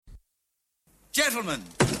Gentlemen,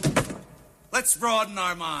 let's broaden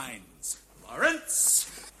our minds. Lawrence?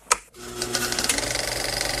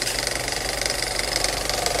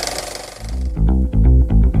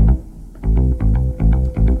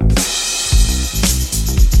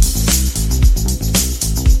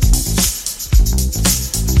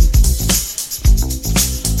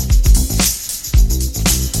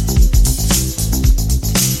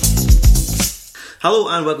 Hello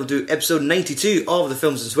and welcome to episode 92 of the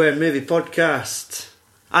Films and Swear Movie Podcast.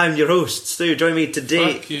 I'm your host, Stu. Join me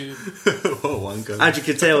today. Fuck you. Oh, one go. As you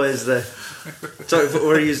can tell, is the. Sorry,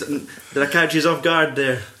 we're using. Did I catch you off guard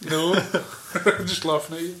there? No, I'm just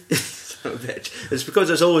laughing at you. Son of a bitch. It's because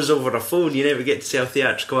it's always over a phone. You never get to see how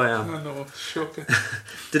theatrical I am. I know, shocking.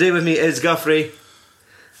 Today with me is Guthrie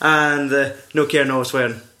and no care, no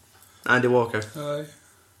swearing, Andy Walker. Aye.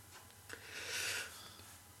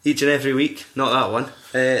 Each and every week, not that one.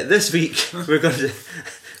 This week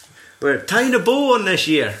we're tying a bow on this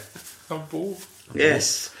year. A bow.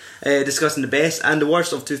 Yes, discussing the best and the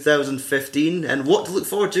worst of 2015 and what to look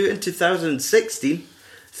forward to in 2016.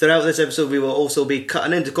 Throughout this episode, we will also be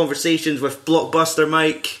cutting into conversations with Blockbuster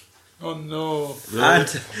Mike Oh no. and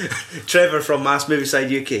Trevor from Mass Movie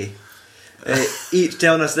Side UK. Each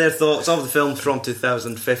telling us their thoughts of the films from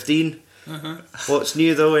 2015. What's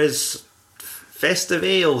new though is festive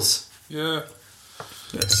ales. Yeah.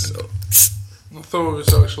 Yes. So, I thought it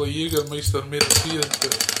was actually Jägermeister made appearance,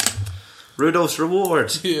 but Rudolph's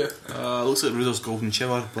Reward. yeah. Looks like Rudolph's Golden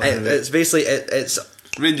Shower. It's basically it's.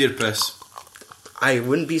 Reindeer piss. I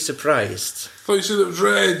wouldn't be surprised. Thought you said it was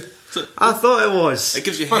red. I thought it was. It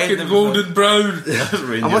gives you head Fucking and golden brown.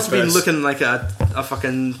 everything. I must have been looking like a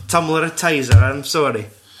fucking tumbler of Tizer. I'm sorry.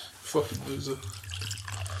 Fucking loser.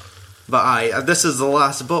 But aye, this is the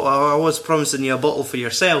last bottle. I was promising you a bottle for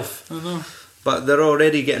yourself, I know. but they're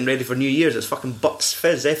already getting ready for New Year's. It's fucking Bucks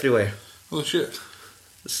Fizz everywhere. Holy shit.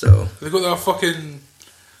 So They got that fucking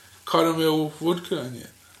caramel vodka in it.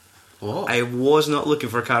 What? I was not looking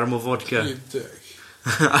for caramel vodka. You dick.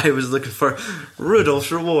 I was looking for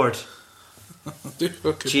Rudolph's Reward. They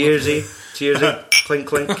fucking Cheersy, cheersy, clink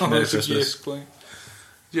clink. Oh, Merry it's a Christmas. yes, clink.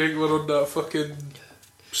 Do you think we're on that fucking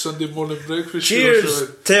Sunday morning breakfast show or Cheers,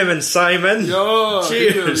 something? Tim and Simon. Yeah,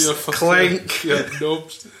 Cheers, you fucking- clink. Yeah,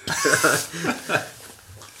 knobs.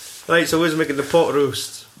 Right, so who's making the pot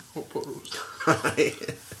roast? What pot roast?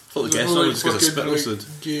 thought the Is it guest not was going to spit roasted.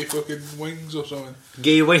 like gay fucking wings or something?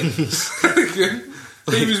 Gay wings.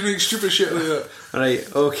 He was making stupid shit like that.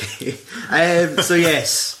 Right, okay. So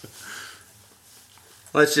yes,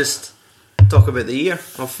 let's just talk about the year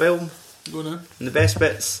of film Go on in. and the best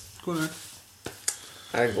bits. Go on in.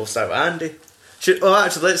 I think we'll start with Andy. Actually,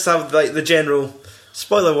 let's have like the general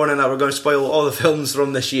spoiler warning that we're going to spoil all the films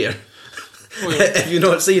from this year. Oh, yeah. If you've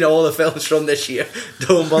not seen all the films from this year,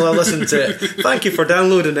 don't bother listening to it. Thank you for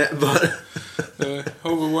downloading it, but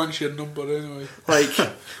How we want your number anyway. like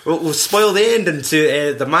we'll spoil the ending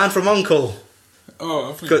to The Man from U.N.C.L.E. Oh,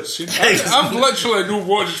 I've not Good. seen it. I've literally not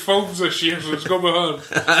watched films this year, so it's got me hard.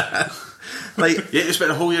 Like Yeah, you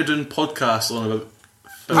spent a whole year doing podcasts on about.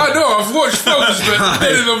 I know, I've watched films, but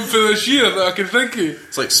none of them for this year that I can think of.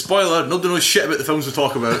 It's like, spoiler, nobody knows shit about the films we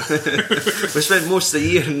talk about. we spent most of the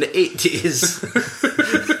year in the 80s,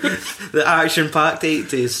 the action-packed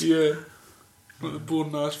 80s. Yeah. Not the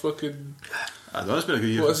boring ass fucking. I don't know, it's been a good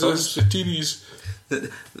year What for is this? films. The teenies.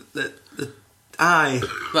 Aye,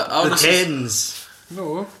 But the honestly, 10s.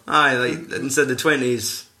 No, Aye, like instead of the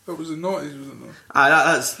 20s. that was the noughties, was it not? Aye,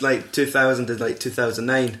 that's like 2000 to like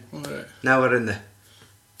 2009. Alright. Now we're in the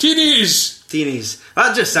Teenies! teenies.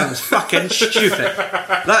 That just sounds fucking stupid.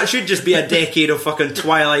 That should just be a decade of fucking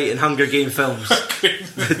Twilight and Hunger Game films.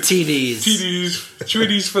 The teenies. Teenies.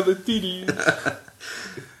 Tweenies for the teenies.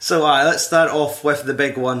 So aye, let's start off with the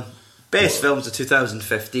big one. Best films of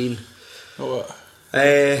 2015. Oh, what? Uh,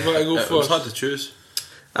 Right, I go it was hard first. to choose.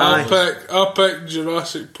 aye. I'll pick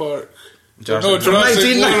Jurassic Park. Jurassic No, Park.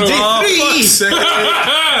 Jurassic World.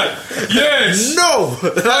 1993! Yes! No!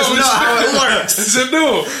 That's was- not how it works! Is it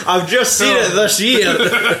no? I've just seen it this year.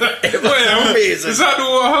 It was Well, amazing. is that not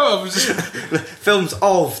what happens? Films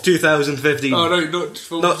of 2015. Oh, right, not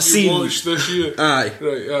films Not you seen. watched this year. Aye.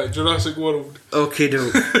 Right, Jurassic World. Okay,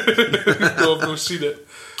 doke. No, I've not seen it.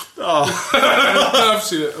 Oh. I've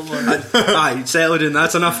seen it. I'm like, Aye, settled in.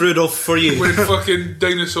 That's enough Rudolph for you. when fucking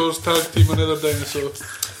dinosaurs tag team another dinosaur.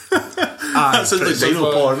 Aye, That sounds like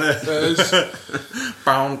dino porn, eh? It is.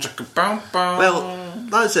 Bow, chicka, bow, bow. well,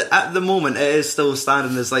 that's it. At the moment, it is still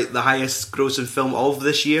standing as like the highest grossing film of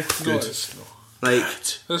this year. No, it's not. Like,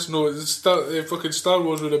 That's no. Fucking Star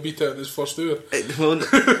Wars would have beat it in its first hour. well,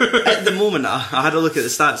 at the moment, I had a look at the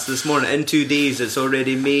stats this morning. In 2 days, it's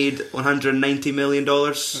already made $190 million.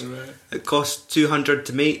 Right. It cost $200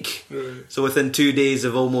 to make. Right. So within 2 days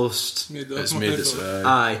of almost It's made its.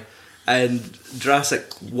 aye. And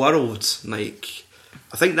Jurassic World, like,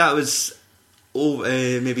 I think that was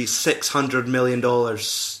maybe $600 million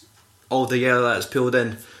altogether that's pulled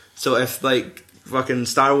in. So if like fucking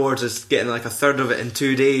Star Wars is getting like a third of it in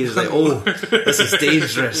 2 days, like, oh, this is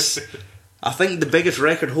dangerous. I think the biggest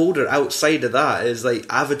record holder outside of that is like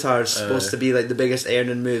Avatar's supposed to be like the biggest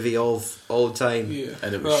earning movie of all time. Yeah.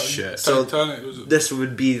 And it was shit. So Titanic was this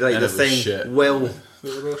would be like And the it was thing. shit. Well,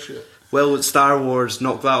 they were all shit. will Star Wars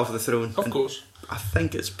knock that off the throne? Of And course. I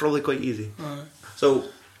think it's probably quite easy. Aye. So,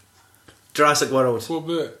 Jurassic World, What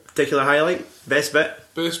bit? particular highlight, best bit,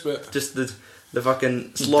 Best bit. just the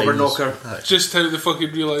fucking slobber knocker. Aye. Just how they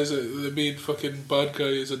fucking realise that the main fucking bad guy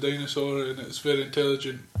is a dinosaur and it's very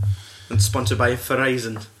intelligent. And sponsored by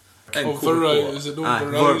Verizon. And Oh, Coca-Cola. Verizon. Is it not Aye,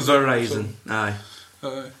 Verizon? Verizon. Aye.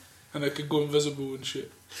 Aye. And it can go invisible and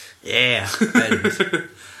shit. Yeah. And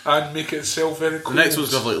And make itself very The cool. next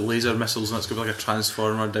one's got like laser missiles and it's going to be like a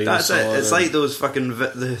transformer dinosaur. that's it. It's like those fucking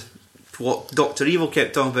what Dr. Evil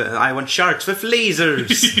kept talking about. I want sharks with lasers.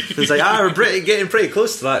 It's like, we're getting pretty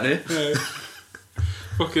close to that now. Yeah.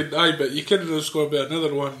 Fucking aye, but you kidding there's going to be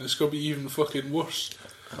another one. It's going to be even fucking worse.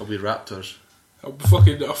 It'll be raptors. It'll be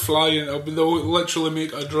fucking a flying. They'll literally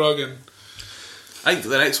make a dragon. I think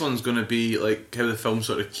the next one's going to be like how the film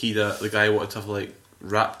sort of keyed at the guy wanted to have like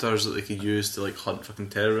raptors that they could use to like hunt fucking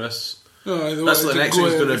terrorists. No, That's what the next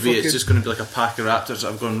one's going to be. It's just going to be like a pack of raptors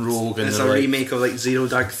that have gone rogue and It's they're a like, remake of like Zero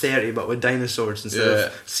Dark 30 but with dinosaurs instead Yeah.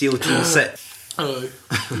 of SEAL Team 6. Aye.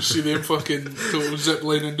 You see them fucking total zip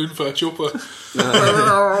lining down for a chopper.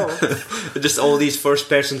 Just all these first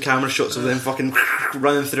person camera shots of them fucking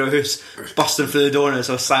running through a house, busting through the door, and it's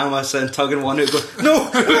Samus and tugging one out, going, no!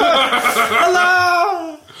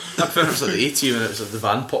 Hello! I prefer it was like the A-Team and it was like the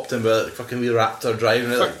van popped in with like fucking wee raptor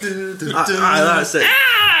driving it like That's it.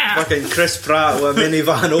 Fucking Chris Pratt with a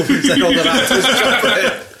minivan opens and all the raptors jump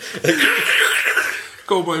out.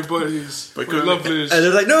 Go my buddies. But We could- love these. And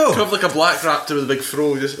they're like, no! have like a black raptor with a big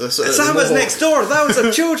fro just Samus next door, that was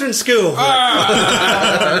a children's school!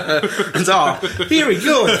 And so, here we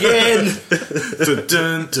go again! dun,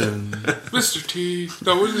 dun, dun. Mr. T.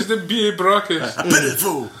 That was his name, B.A. Brackus.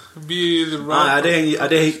 Pitiful. B.A. the I rapper.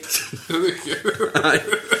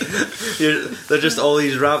 think they're just all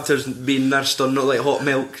these raptors being nursed on not like hot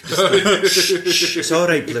milk. Just like, shh, it's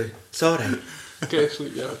alright, Blue. It's alright. Okay,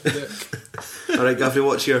 sleep, yeah. Dick. Alright, Gaffney,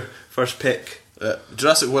 what's your first pick?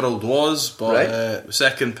 Jurassic World was, but Right. the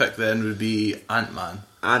second pick then would be Ant-Man.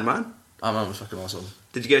 Ant-Man? Ant-Man was fucking awesome.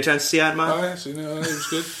 Did you get a chance to see Ant-Man? Aye, seen it, aye, it was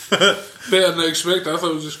good. Better than I expected. I thought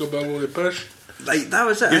it was just going to be a load of pish. Like, that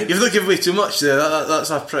was it. You've not given away too much there. That's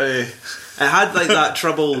a pretty It had like that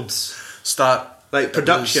troubled start. like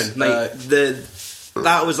production. It was, Like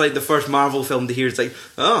that was like the first Marvel film to hear. It's like,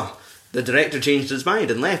 oh, the director changed his mind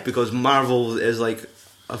and left because Marvel is like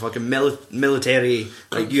a fucking military.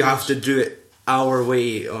 Like, you have to do it our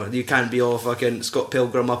way, or you can't be all fucking Scott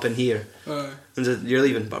Pilgrim up in here. Aye. And so you're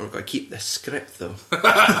leaving, but we're going to keep this script though.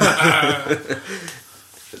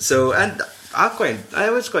 So, and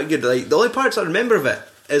it was quite good. Like, the only parts I remember of it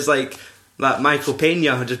is like that Michael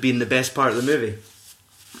Pena just being the best part of the movie.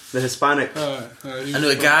 The Hispanic. Aye, I know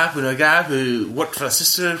a guy who worked for a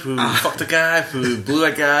sister, who fucked a guy, who blew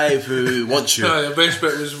a guy, who wants you. Aye, the best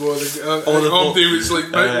bit was where All the- Omni was like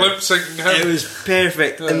lip syncing It him. was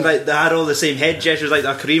perfect. And like they had all the same head gestures, like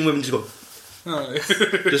that Korean woman just go, Aye.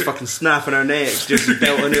 just fucking snapping her neck, just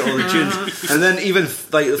belting out all the tunes. And then even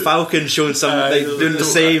like the Falcon showing some like doing the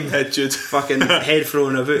same head tune. fucking head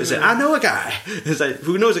throwing about. It's like, I know a guy. It's like,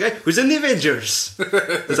 who knows a guy who's in the Avengers?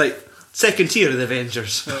 It's like second tier of the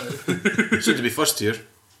Avengers. Soon to be first tier.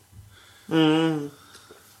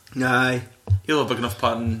 Aye, He'll have a big enough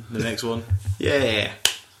part in the next one. yeah,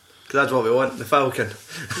 because that's what we want. The Falcon.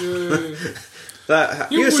 Yeah.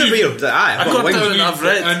 That You you're so believe- weird. That I've got According wings. to- I've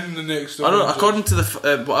read- In the next I don't know, Avengers. according to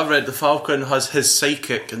what I've read, the Falcon has his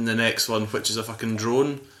sidekick in the next one, which is a fucking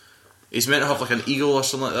drone. He's meant to have like an eagle or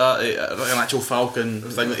something like that, like an actual falcon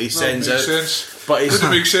thing that he sends That makes out. sense. But he's Doesn't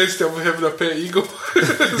make sense to him having a pet eagle.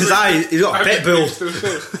 His eye, he's got a pit bull.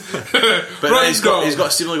 but Run, he's go.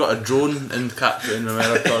 seemingly got a drone in Captain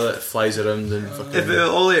America that flies around and fucking. If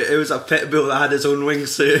it was a pit bull that had its own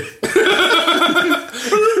wingsuit.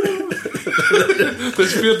 They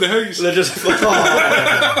speared the house. They're just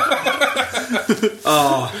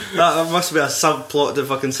Oh, that must be a subplot to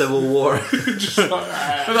fucking Civil War. Just like,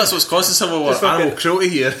 ah. Maybe that's what's caused the Civil War. Just fucking- Animal cruelty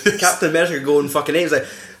here. Captain America going fucking apes like,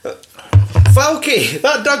 Falky,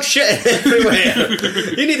 that dog's shit everywhere.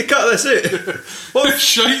 You need to cut this out. What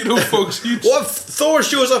Shite, no fucks. What if Thor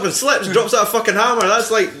shows up and slips, drops that fucking hammer?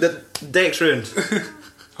 That's like the deck's ruined.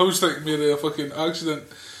 I was thinking maybe a fucking accident.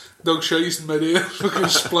 Dog shites in mid-air, fucking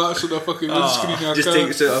splats on a fucking windscreen. Just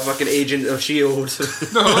takes out a fucking agent of S.H.I.E.L.D.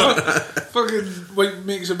 No, fucking like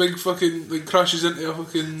makes a big fucking like crashes into a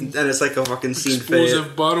fucking and it's like a fucking scene for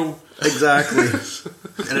explosive barrel. exactly.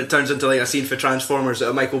 And it turns into like a scene for Transformers,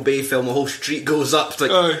 a Michael Bay film. The whole street goes up. It's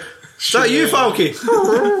like, Aye. is that you, Falky?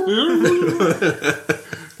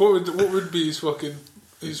 What would be his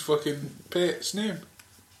fucking pet's name?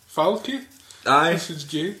 Falky? Aye, This is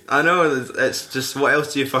gay. I know. It's just, what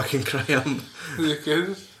else do you fucking cry on? The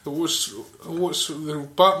kid. What's the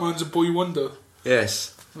Batman's a boy wonder?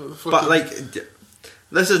 Yes, What the but fucking- like,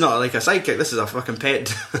 this is not like a sidekick. This is a fucking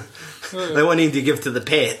pet. Like, what name do you give to the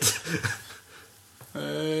pet?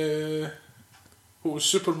 What was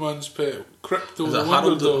Superman's pet? Crypto Was the it Wonder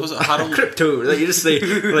Harold? Dog. Was it Harold? Crypto. Like, you just say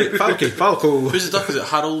like Falky, Falco, Who's the duck? Is it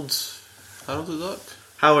Harold? Harold the duck?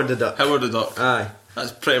 Howard the Duck. Howard the duck. Aye.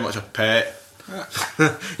 That's pretty much a pet.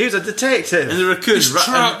 He was a detective. And the raccoon, He's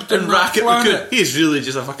trapped and on that Racket planet. Raccoon, he's really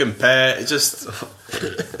just a fucking pet. It's just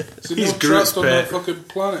So he's not Groot's trapped on that pet. fucking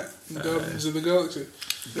planet in Guardians of the Galaxy.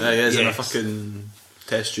 yeah, he is in a Yes. fucking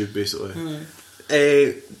test tube basically.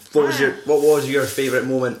 What was your favourite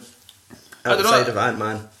moment I don't know. outside of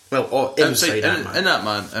Ant-Man? Well, inside Ant-Man. in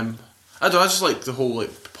Ant-Man. I don't know, I just like the whole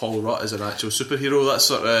like Paul Rudd as an actual superhero. That's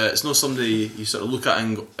sort of, it's not somebody you sort of look at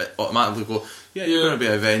and automatically go, yeah, you're Yeah. going to be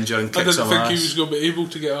an Avenger and I kick didn't some think ass. he was going to be able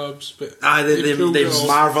to get abs, but Aye, they pulled it off.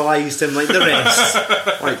 marvelised him like the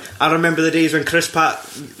rest. Like, I remember the days when Chris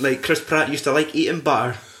Pratt used to like eating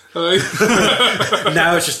butter. Aye.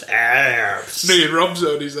 Now it's just abs. No, he rubs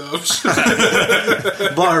it on his abs.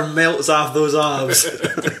 Butter melts off those abs.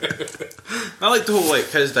 I like the whole like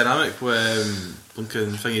his dynamic with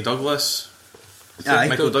Lincoln Thingy Douglas. Aye.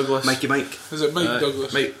 Michael Douglas. Mikey Mike. Is it Mike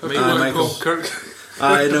Douglas? Mike- I Mike- forgot to Michael. call him Kirk.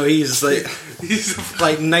 I know he's like He's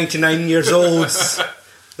like 99 years old.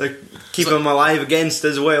 Like, keep him alive against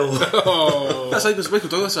his will. oh, That's like because Michael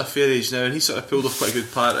Douglas is a fair age now, and he sort of pulled off quite a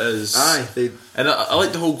good part as. Aye, they And I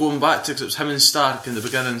like the whole going back to because it was him and Stark in the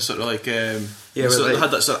beginning, sort of like Yeah, they but sort of like-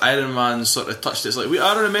 had that sort of Iron Man sort of touch. It's like we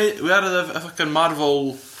are a fucking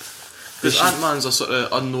Marvel. Because should- Ant-Man's a sort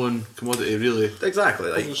of unknown commodity, really.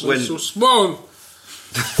 exactly like it's when. so small.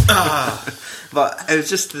 But it was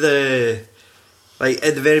just like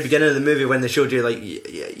at the very beginning of the movie when they showed you like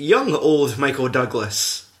young old Michael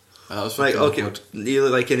Douglas. That was Like, fucking okay, awkward. you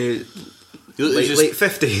look like in his You look- like, you just- late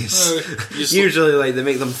 50s. Aye. just- Usually, like, they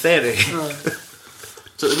make them 30. Aye.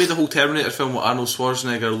 So they made the whole Terminator film with Arnold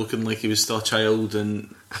Schwarzenegger looking like he was still a child,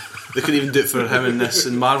 and they couldn't even do it for him in this.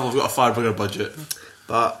 And Marvel have got a far bigger budget.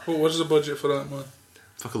 But, What was the budget for that, man?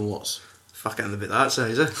 Fucking lots. fucking about that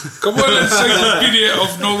size, eh? Come on, encyclopedia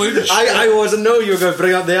of knowledge. I wasn't know you were going to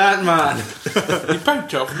bring up the Ant-Man. You bound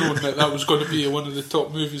to have known that was going to be one of the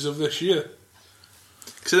top movies of this year.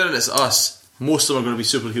 Considering it's us, most of them are going to be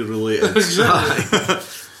superhero related.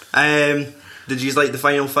 Exactly. Did you like the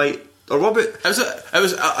final fight? Or what about... I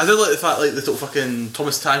did like the fact like the little fucking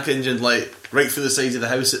Thomas Tank Engine like right through the sides of the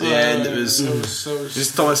house at the end. It was that was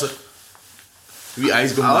just Thomas like wee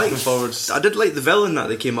eyes going back and forwards. I did like the villain that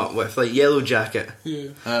they came up with, like Yellow Jacket. yeah.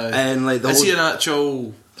 And like the Is whole... he an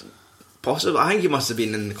actual? Possible. I think he must have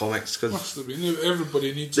been in the comics, cause, Must have been.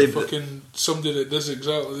 Everybody needs They've- a fucking somebody that does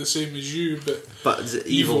exactly the same as you, but it's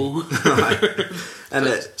evil. evil. And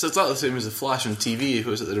it, So it's not the same as the Flash on TV. If it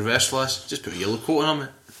was like the Reverse Flash, just put a yellow coat on him.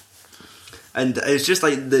 and it's just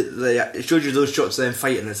like it showed you those shots of them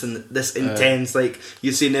fighting. It's in this intense, like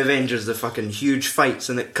you see in the Avengers, the fucking huge fights,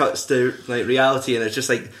 and it cuts to like reality, and it's just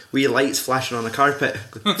like wee lights flashing on the carpet.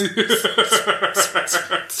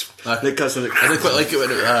 And it cuts, and I did quite like it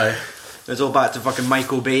when it's all back to fucking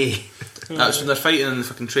Michael Bay. that's when they're fighting on the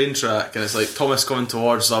fucking train track, and it's like Thomas coming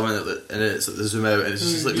towards them, and it's like the zoom out, and it's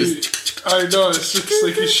just like I know, it's just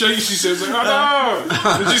like he shakes himself, like, oh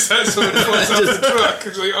no! It just hits him and falls off the truck.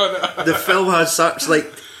 It's like, oh no. The film has such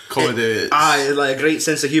like comedy. like a great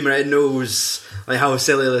sense of humour. It knows like how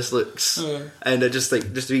silly this looks, and it just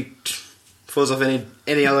falls off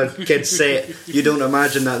any other kid's set. You don't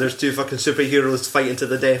imagine that there's two fucking superheroes fighting to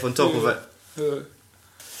the death on top of it.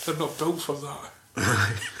 They're not built for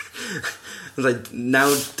that. Like, now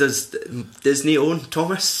does Disney own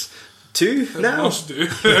Thomas too? They Now must do.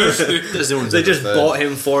 they just bought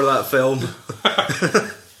him for that film.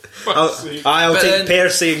 Fuck's sake. I'll But take then-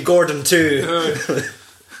 Percy and Gordon too.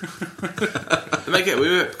 They might get away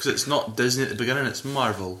with it because it's not Disney at the beginning, it's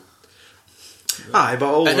Marvel. Aye,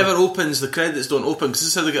 but all It never opens, the credits don't open, because this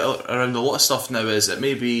is how they get around a lot of stuff now, is it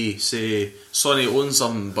may be, say, Sony owns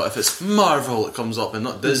them, but if it's Marvel it comes up and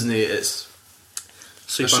not Disney, it's...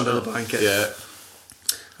 sweep under the blanket. Yeah.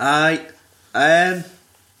 Aye. And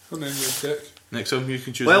then your dick. Next time you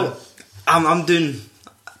can choose Well, one. I'm doing...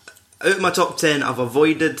 Out of my top 10, I've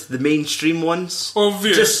avoided the mainstream ones.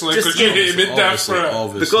 Obviously, because you hate me desperate.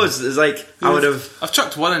 Obviously. Because it's like, I would have... I've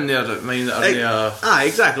chucked one in there that mine that are Aye,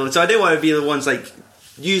 exactly. So I didn't want to be the ones like...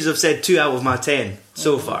 Yous have said 2 out of my 10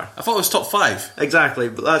 so far. I thought it was top 5. Exactly,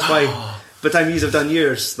 but that's why... By the time yous have done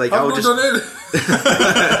yours, like, I've I'll not just...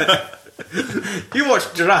 done it. You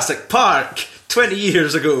watched Jurassic Park 20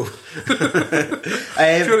 years ago.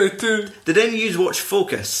 22. Did any of you watch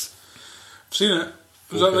Focus? Seen it.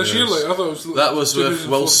 Was that this year? Like, I thought it was. That was with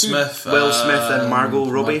Will 2014. Smith. Will Smith and Margot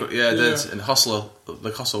Robbie? Yeah, it did. Yeah. And Hustler.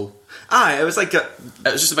 The Hustle. Aye, it was like It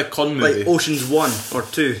was just a big con movie. like Ocean's 1 or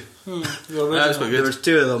 2. The Yeah, it's original. quite There good. was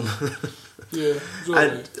 2 of them. Yeah, it was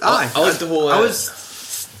And, alright. aye, I liked the whole, I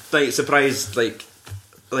was like surprised, like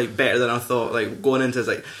better than I thought. Like going into it, it's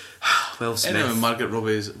like Will Smith Anyway, Margaret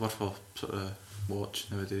Robbie is worth a sort of watch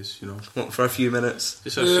nowadays, you know. for a few minutes.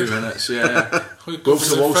 Just a Yeah. few minutes, yeah. Like, Go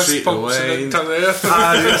to Wall fist Street pumps and and wine. into the earth. I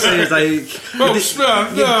was gonna say, it's like Will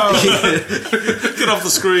Smith, no. Get off the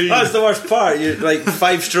screen. that's the worst part. You like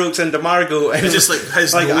 5 strokes into Margot, and It's just like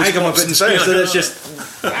his like nose I come up pops and and first, scream and like, it's just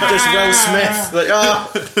Will Smith. Like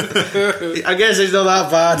I guess he's not that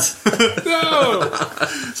bad. No.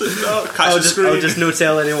 catch I'll the just screen. no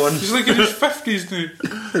tell anyone. He's like in his 50s now.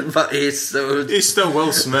 But He's still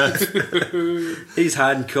Will Smith. he's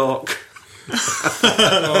Hancock.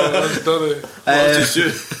 Oh, that's dirty. Just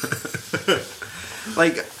you.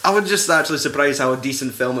 Like I was just actually surprised how a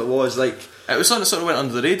decent film it was. Like It was something that sort of went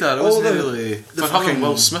under the radar. It Oh, wasn't the- really the for having fucking-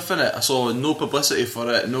 Will Smith in it. I saw no publicity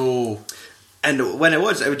for it. No, and when it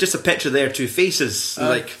was just a picture there, 2 faces.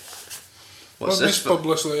 Like what's Well, this? this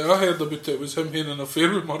publicity I heard about it was him having an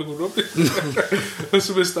affair with Margot Robbie. That's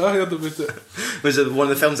the best I heard about it. Was it one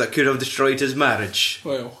of the films that could have destroyed his marriage?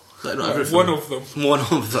 Well, like not every one film. of them. One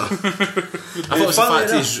of them. I thought it was the Funnily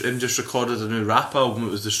fact enough- he's just recorded a new rap album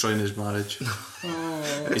that was destroying his marriage. He's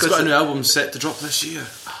Because- got a new album set to drop this year.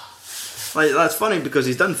 Like that's funny because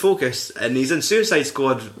he's done Focus and he's in Suicide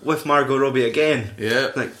Squad with Margot Robbie again.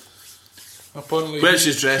 Yeah. Like Apparently, Where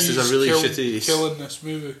she's dressed as a he's really shitty- killing this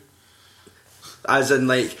movie. as in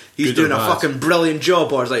like he's Good or doing a bad? fucking brilliant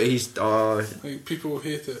job, or it's like he's. Like people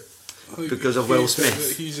hate it like, Because of hate Will it Smith.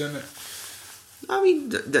 that he's in it. I mean,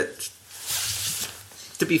 to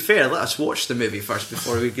be fair, let us watch the movie first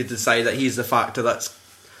before we could decide that he's the factor that's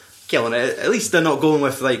killing it. At least they're not going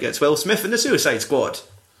with like it's Will Smith in the Suicide Squad.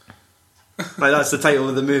 Like that's the title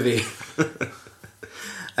of the movie.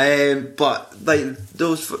 But like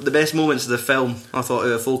the best moments of the film, I thought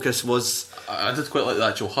out of Focus was I did quite like the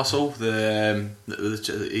actual hustle. The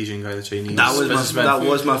Asian guy, the Chinese. that was businessman.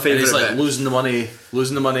 my And favourite he's like bit. losing the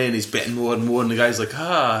money, and he's betting more and more, and the guy's like,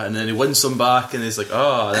 and then he wins some back, and he's like,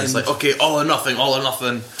 and then it's like, okay, all or nothing.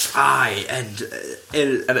 Aye, and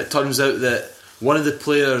And it turns out that one of the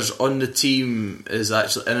players on the team is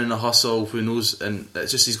actually in a hustle who knows, and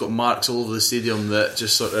it's just he's got marks all over the stadium that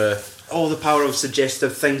just sort of. all the power of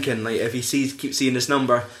suggestive thinking. Like if he keeps seeing this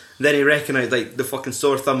number, then he recognised like the fucking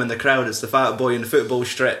sore thumb in the crowd. It's the fat boy in the football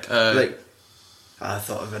strip. Like I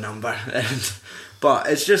thought of a number, but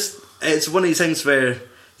it's one of these things where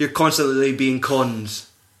you're constantly being conned.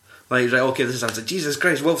 Like right, okay, this is like Jesus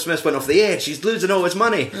Christ. Will Smith went off the edge. He's losing all his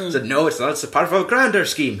money. I said no, it's not. It's a part of a grander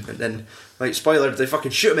scheme. And then like spoiler, they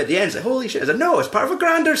fucking shoot him at the end. It's like holy shit. I said no, it's part of a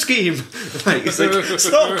grander scheme. Like it's like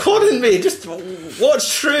stop conning me. Just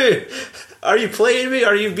what's true? Are you playing me?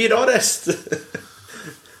 Or are you being honest?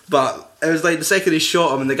 But it was like the second he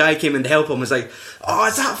shot him and the guy came in to help him was like, oh,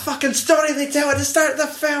 it's that fucking story they tell at the start of the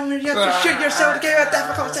film and you have to shoot yourself to get out of a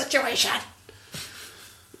difficult situation.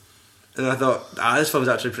 And I thought, this film's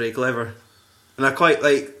actually pretty clever. And I quite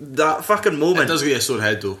like that fucking It moment. does get you a sore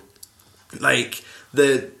head though. Like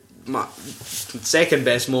my second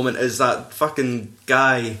best moment is that fucking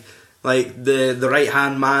guy, like the right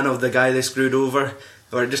hand man of the guy they screwed over,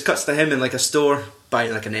 where it just cuts to him in like a store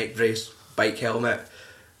buying like a neck brace, bike helmet,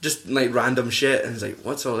 just like random shit, and he's like,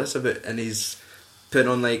 what's all this about? And he's putting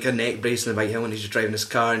on like a neck brace and a bike helmet, and he's just driving his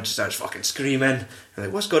car and just starts fucking screaming. And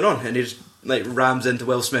like, what's going on? And he just like rams into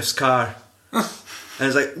Will Smith's car. And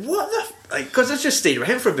it's like, what the like, because it's just stayed with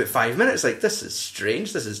him for about 5 minutes. Like, this is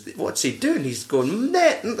strange. What's he doing? He's going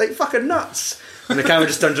like fucking nuts. And the camera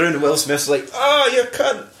just turns around and Will Smith's like, oh, you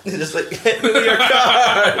cunt. He just like hit me with your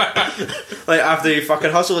car. Like after he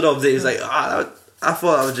fucking hustled all day, he's like, I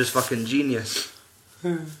thought that was just fucking genius.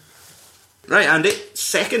 Right, Andy,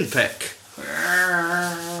 second pick.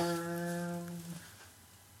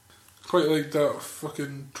 Quite like that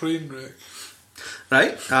fucking train wreck.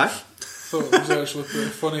 Right, aye. Thought it was actually pretty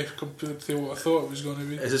funny compared to what I thought it was going to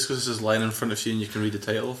be. Is this because this is lying in front of you and you can read the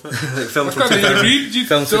title of it? Like film I from can't even read, you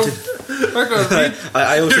Film dumb. I can't read.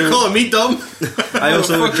 I You're also calling me dumb? I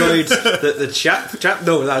also enjoyed the chap.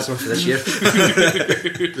 No, that's one for this year.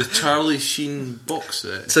 The Charlie Sheen box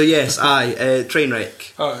set. So yes,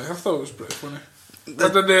 Trainwreck. Aye, I thought it was pretty funny. I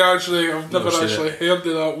didn't actually, I've never seen actually heard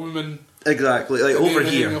of that woman. Exactly, like over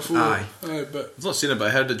anything here. before. Aye. Aye, but, I've not seen it, but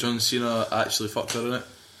I heard that John Cena actually fucked her in it.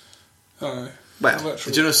 aye. Well, Literally.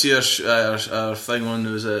 Did you not see our thing on,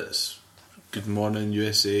 was it Good Morning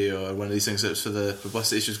USA or one of these things that was for the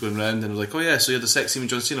publicity issues going round, and it was like, oh yeah, so you had the sex scene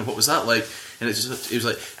with John Cena, what was that like? And it was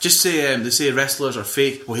like, just say, they say wrestlers are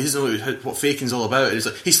fake, well he doesn't know what faking's all about, and he's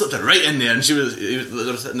like, he slipped it right in there, and they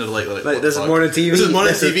were sitting there like what this the is fuck? Morning TV. This is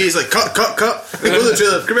Morning TV, he's like, cut, we go to the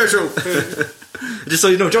trailer, commercial. Just so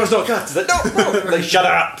you know, John's not cut. He's like, no, like shut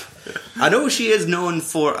her up. I know she is known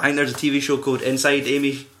for. I think there's a TV show called Inside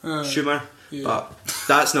Amy Schumer, yeah. but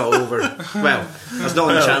that's not over. Well, that's not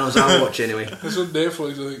on the channels I watch anyway. It's on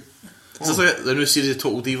Netflix, I think. Is this like the new series of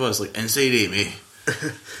Total Divas, like Inside Amy?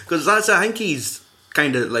 Because I think he's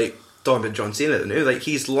kind of like talking about John Cena now. Like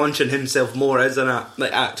he's launching himself more as an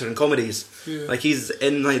actor in comedies. Yeah. Like he's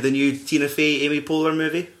in like the new Tina Fey, Amy Poehler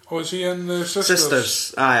movie. Oh, is he in the Sisters?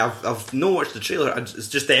 Sisters. Aye, I've not watched the trailer. It's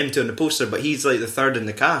just them two on the poster, but he's like the third in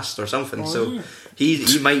the cast or something. Oh, so yeah.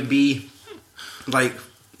 he might be like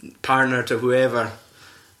partner to whoever.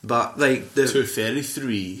 But like the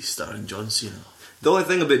 233 starring John Cena. only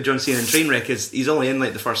thing about John Cena and Trainwreck is he's only in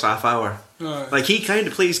like the first half hour. Aye. Like he kind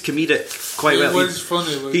of plays comedic quite well. It was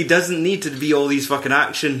funny. Like, He doesn't need to be all these fucking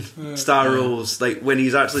action star roles. Like when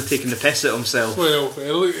he's actually taking the piss at himself. well,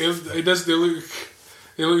 he does.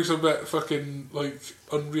 He looks a bit fucking like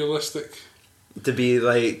unrealistic. To be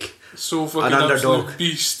like So fucking an underdog. absolute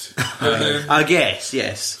beast, and then I guess,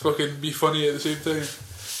 yes. fucking be funny at the same time.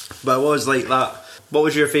 But it was like that. What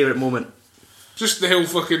was your favourite moment? Just the whole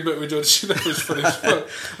fucking bit with John Cena was funny as fuck.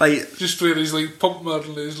 Like Just where he's like pump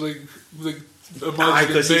muddling his like Aye,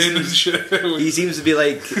 'cause imagining men and he shit. he seems to be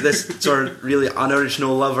like this sort of really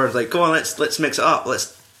unoriginal lover. Like, go on, let's mix it up.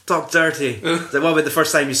 Let's talk dirty. It's like, what about the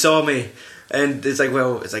first time you saw me? And it's like,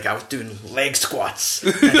 well, it's like I was doing leg squats.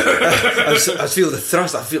 I was feeling the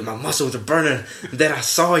thrust. I feel my muscles are burning. And then I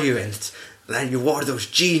saw you, and then you wore those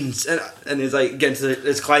jeans. And it's like getting to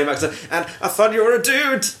this climax. And I thought you were a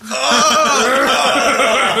dude.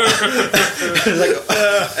 And, like,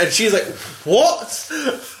 and she's like, what?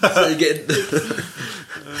 So you get.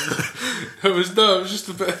 It was just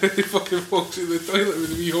a bit he fucking walks in the toilet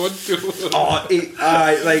with a wee Honto.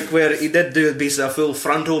 Oh, like where he did do basically a full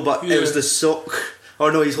frontal, but it was Yeah. the sock.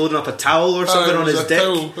 Or no, he's holding up a towel or something it on was his a dick.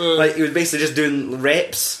 towel, Like he was basically just doing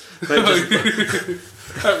reps. Like,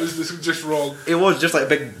 That was just wrong. it was just like a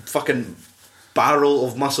big fucking barrel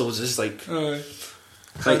of muscles. Just like Aye.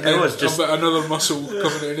 it was just a bit another muscle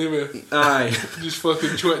coming in anyway. aye. Just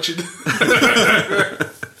fucking twitching.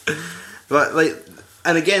 But like,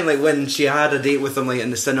 and again, like when she had a date with him, like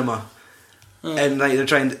in the cinema, and like they're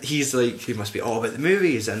trying. He's like, he must be all about the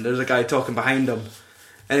movies, and there's a guy talking behind him,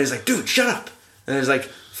 and he's like, "Dude, shut up!" And he's like,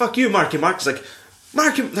 "Fuck you, Marky Mark." He's like,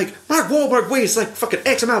 Mark Wahlberg weighs like fucking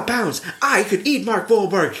X amount of pounds. I could eat Mark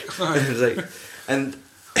Wahlberg. And it's like, and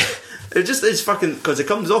it just is fucking because it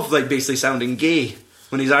comes off like basically sounding gay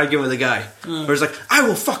when he's arguing with a guy. Where he's like, "I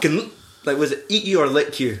will fucking like, was it eat you or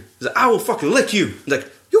lick you?" He's like, "I will fucking lick you." He's like,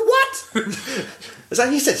 "You what?" It's like,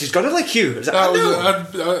 he said she's gonna lick you. It's like,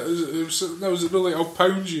 That was really, I'll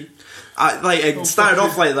pound you. it started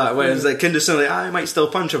off like that, where it's like kind of like, I might still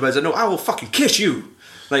punch her, but it's like, no, I will fucking kiss you.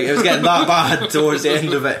 Like it was getting that bad towards the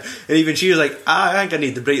end of it, and even she was like, I think I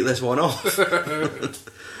need to break this one off.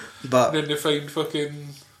 But And then they find fucking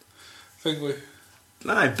thing with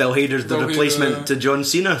Bill Hader's the Bill replacement Hader, to John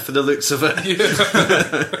Cena for the looks of it.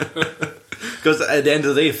 Because at the end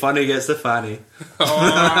of the day, funny gets the fanny.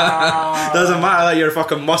 Doesn't matter that you're a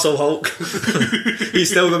fucking muscle Hulk.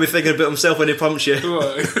 He's still going to be thinking about himself when he pumps you.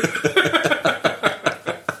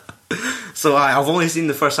 So I've only seen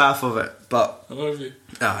the first half of it, but I love you.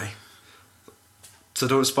 aye. So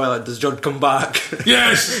don't spoil it. Does John come back?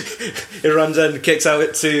 Yes! He runs in, kicks out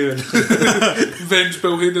at 2, and Venge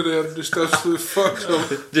Bill Hader there and just absolutely fucks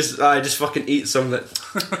him. just fucking eats some that.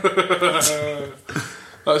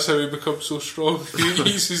 That's how he becomes so strong. He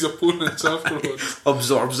eats his opponents afterwards.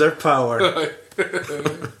 Absorbs their power.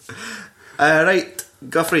 Right,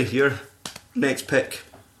 Guthrie, your next pick.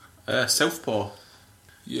 Southpaw.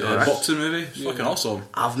 boxing movie. It's fucking awesome.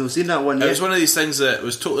 I've not seen that one It yet. was one of these things that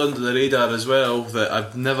was totally under the radar as well that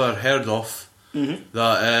I've never heard of.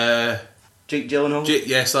 That Jake Gyllenhaal.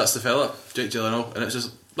 yes, that's the fella, Jake Gyllenhaal, and it's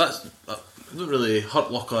just that not really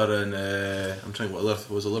Hurt Locker and I'm trying to what other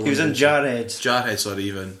was a little. He was in Jarhead, sorry,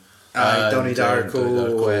 even. Donnie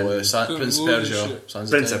Darko and Prince of Loads of Persia, shit. Sands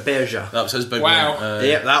of Prince Time. of Persia. That was his big Wow. one.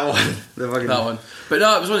 Yeah, that one. The fucking That one. But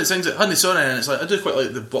no, it was one of these things that hadn't saw it, and it's like I do quite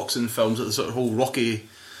like the boxing films, like the sort of whole Rocky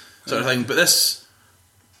sort of thing. But this,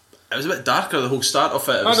 it was a bit darker. The whole start of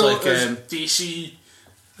it, it I was know, like. as DC.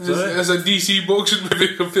 As a DC boxing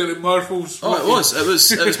movie compared to Marvel's. Oh, it was. It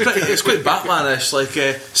was pretty. It's quite Batman-ish. Like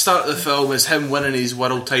start of the film is him winning his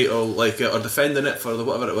world title, like or defending it for the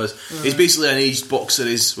whatever it was. He's basically an aged boxer.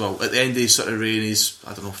 He's at the end of his sort of reign. He's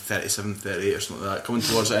 37, 38 or something like that, coming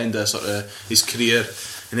towards the end of sort of his career.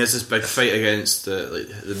 And he has this big fight against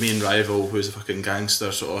the main rival, who's a fucking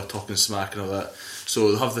gangster, sort of talking smack and all that. So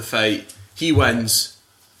they'll have the fight. He wins.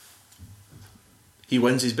 He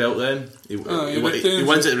wins his belt then. He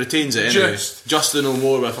wins it, retains it anyway. Just no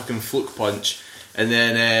more with a fucking fluke punch. And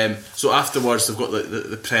then, so afterwards they've got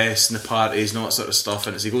the press and the parties and all that sort of stuff.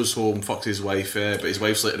 And as he goes home, fucks his wife, but his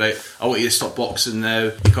wife's like, right, I want you to stop boxing now.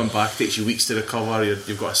 You come back, it takes you weeks to recover.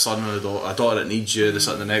 You've got a son and a daughter that needs you, this,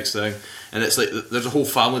 that, and the next thing. And it's like, there's a whole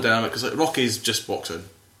family dynamic, because like Rocky's just boxing.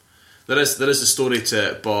 There is a story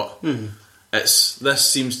to it, but this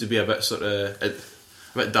seems to be a bit sort of, a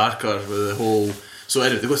bit darker with the whole... So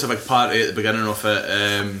anyway, they go to a big party at the beginning of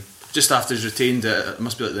it. Just after he's retained it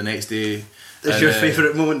must be like the next day. That's your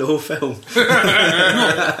favourite moment in the whole film.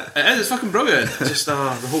 No, it is. It's fucking brilliant. Just the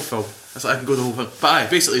whole film. It's like I can go the whole film. But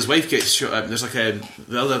basically his wife gets shot up. There's like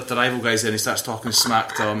the rival guy's there, and he starts talking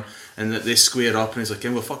smack to him, and they square up, and he's like,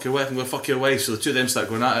 I'm gonna fuck your wife, I'm gonna fuck your wife. So the two of them start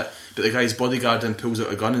going at it, but the guy's bodyguard then pulls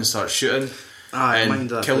out a gun and starts shooting and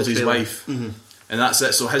kills his wife. And that's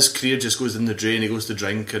it. So his career just goes in the drain. He goes to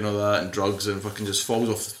drink and all that and drugs and fucking just falls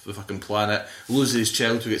off the fucking planet. Loses his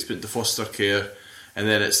child, who gets put into foster care, and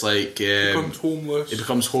then it's like becomes homeless. He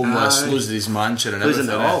becomes homeless, loses his mansion and Losing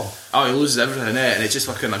everything. it all. Oh, he loses everything in it, and it's just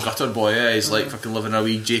fucking a gutter boy. Yeah, he's like fucking living in a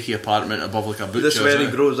wee jakey apartment above like a butcher. This is where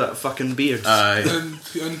he grows that fucking beard. And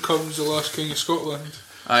in comes the last king of Scotland.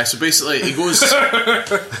 So basically, he goes.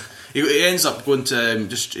 he ends up going to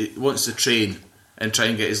he wants to train and try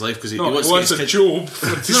and get his life, because he wants to get his a kid. job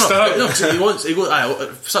to start. No,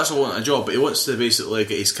 he starts to want a job, but he wants to basically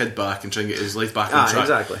get his kid back and try and get his life back on track.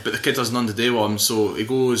 Exactly. But the kid has none to do with him, so he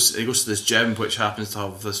goes to this gym, which happens to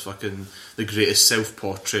have this fucking the greatest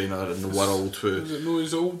southpaw trainer in the world. Who Was it no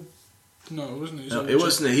his old? No, it wasn't his old. it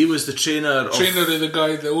wasn't. He was the trainer of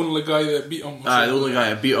the only guy that beat him. the only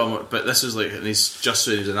guy that beat him. But this was like, and he's just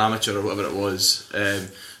so he was an amateur or whatever it was.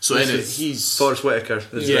 So anyway, he's Forrest Whitaker.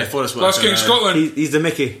 Forrest Whitaker. Last King of Scotland. He's the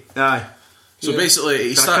Mickey. Aye. So basically,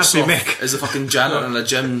 he starts can't be off Mick. as a fucking janitor in a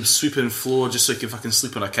gym, sweeping floor just so he can fucking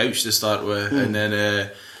sleep on a couch to start with, and then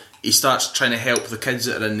he starts trying to help the kids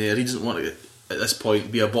that are in there. He doesn't want to, at this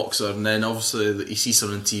point, be a boxer, and then obviously he sees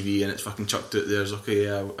someone on TV and it's fucking chucked out there. He's okay,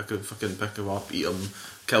 yeah, I could fucking pick him up, eat him,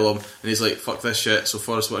 kill him, and he's like, fuck this shit. So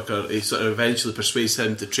Forrest Whitaker, he sort of eventually persuades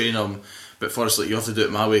him to train him. But Forrest, like, you have to do it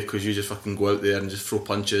my way, because you just fucking go out there and just throw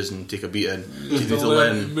punches and take a beating. You need to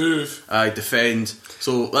learn, move. defend.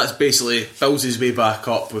 So that's basically builds his way back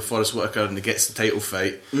up with Forrest Whitaker, and he gets the title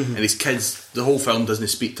fight. And his kids, the whole film doesn't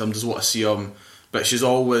speak to him, doesn't want to see him. But she's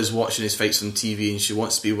always watching his fights on TV, and she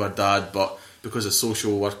wants to be with her dad, but because of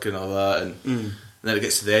social work and all that, and then it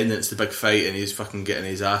gets to the end and it's the big fight, and he's fucking getting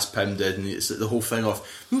his ass pinned in, and it's the whole thing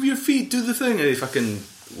of move your feet, do the thing, and he fucking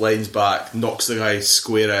leans back, knocks the guy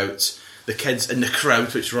square out. The kids in the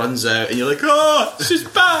crowd which runs out, and you're like, oh, she's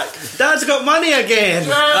back! Dad's got money again!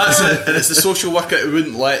 That's it. And it's the social worker who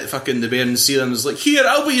wouldn't let fucking the bairns see them. It's like, here,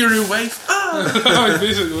 I'll be your new wife.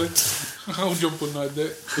 Basically, I'll jump on that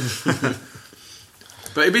dick.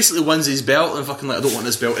 But he basically wins his belt and fucking like, I don't want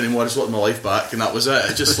this belt anymore, I just want my life back, and that was it.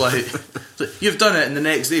 It's just like you've done it, and the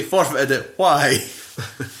next day forfeited it. Why?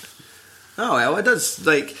 Oh well, it does,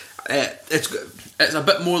 like, It's a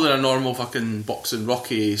bit more than a normal fucking boxing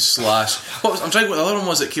Rocky slash. I'm trying to think what the other one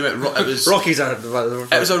was that came out. It was Rocky's are.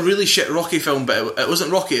 It was a really shit Rocky film, but it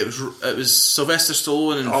wasn't Rocky. It was Sylvester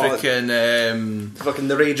Stallone and freaking fucking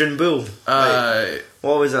the Raging Bull.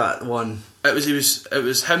 What was that one? It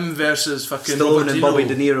was him versus fucking Stallone and Bobby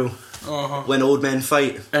De Niro. When old men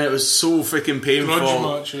fight, and it was so freaking painful. Grudge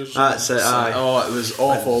matches. That's it. Aye. Oh, it was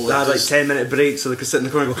awful. They had like 10-minute breaks so they could sit in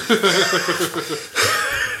the corner and go.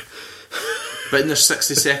 But in their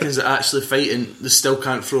 60 seconds of actually fighting, they still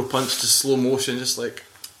can't throw a punch to slow motion, just like...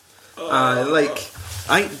 like,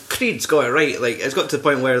 I think Creed's got it right. Like, it's got to the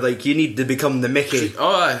point where, like, you need to become the Mickey. Oh,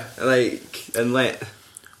 aye. Like, and let...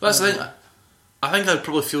 That's the thing. I think I'd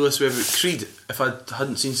probably feel this way about Creed if I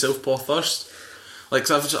hadn't seen Southpaw first. Like,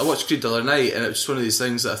 'cause I watched Creed the other night, and it was just one of these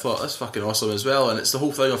things that I thought, that's fucking awesome as well. And it's the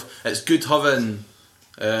whole thing of, it's good having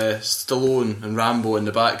Stallone and Rambo in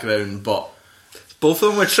the background, but Both of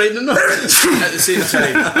them were training them. at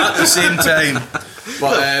the same time.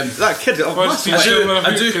 But That kid, oh, Once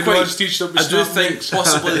massive. teach I do think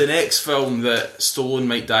possibly the next film that Stallone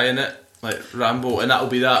might die in it, like Rambo, and that'll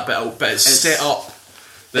be that, but it's set up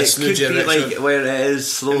this It new could be generation. like where it is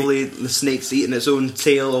slowly the snake's eating its own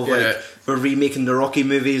tail of Yeah. like we're remaking the Rocky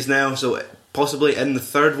movies now, so possibly in the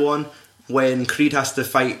third one when Creed has to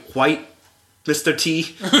fight White Mr. T,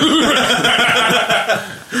 Who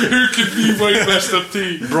could be White Mr.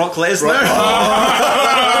 T? Brock Lesnar,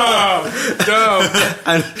 Damn.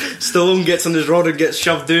 and Stallone gets on his rod and gets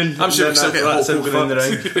shoved down. I'm sure we And still then get Hulk that's him Hogan in the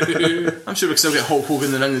fucked. ring. I'm sure we still get Hulk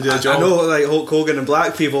Hogan in the ring to do a job. I know, like Hulk Hogan and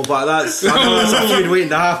black people, but I know that's a feud waiting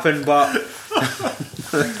to happen. But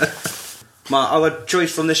my other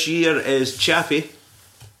choice from this year is Chappie.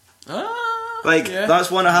 Like yeah.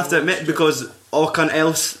 that's one I have to admit because all cunt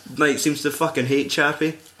else like seems to fucking hate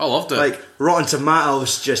Chappie. I loved it. Like Rotten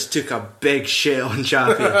Tomatoes just took a big shit on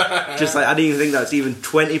Chappie. Just like I didn't even think that's even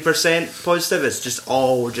 20% positive. It's just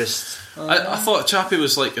all just I thought Chappie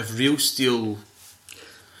was like a real steel.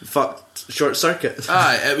 fucked Short Circuit.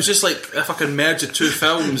 Aye, it was just like if I could merge the two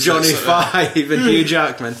films. Johnny it's sort of- Five and Hugh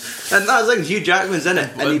Jackman, and that's like Hugh Jackman's in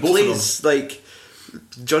it, and he Both of plays like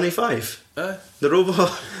Johnny Five, Aye. the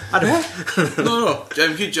robot. I don't.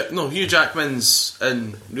 No, Hugh Jackman's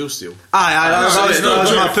in Real Steel. Aye, that sorry, was no, my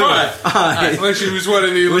Johnny point. Five. Aye. Unless he was one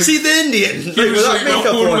of the. Was he the Indian? He Like, was with that like the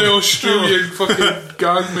makeup only on? Australian fucking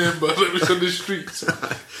gang member that was in the streets.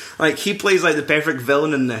 Like he plays like the perfect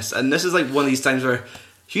villain in this, and this is like one of these times where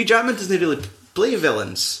Hugh Jackman doesn't really play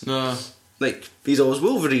villains. No, Like he's always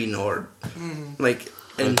Wolverine or like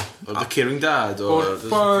in. or the Caring Dad, Or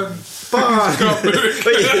or fun.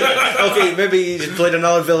 Okay, maybe he's played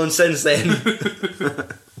another villain since then.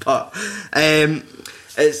 But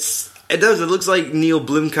it looks like Neil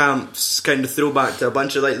Blomkamp's kind of throwback to a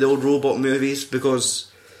bunch of like the old robot movies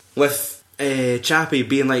because with Chappie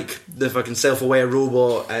being like the fucking self-aware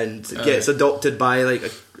robot and gets adopted by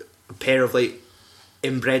like a pair of like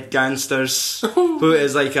inbred gangsters who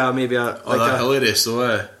is like maybe a oh, that's hilarious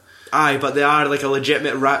though. aye, but they are like a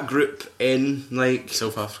legitimate rat group in like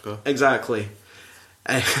South Africa. exactly.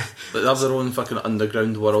 Like they have their own fucking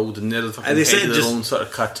underground world, and they're the fucking And they head say of their just- own sort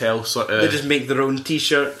of cartel, sort of. They just make their own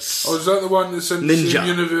t-shirts. Oh, is that the one that's in the Ninja. same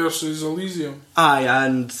universe as Elysium? Aye,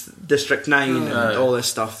 and District 9 and Aye. all this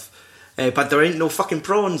stuff. But there ain't no fucking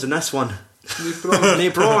prawns in this one. They probably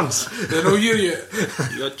No prawns. they're not here yet.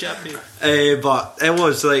 You're Chappie. But it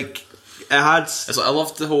was like, it had... It's like I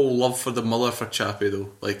loved the whole love for the mother for Chappie though.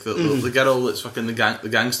 Like the girl that's fucking the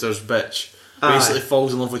gangster's bitch basically Aye.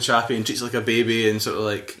 falls in love with Chappie and treats her like a baby and sort of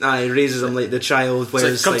like. Aye, raises him like the child. It's like,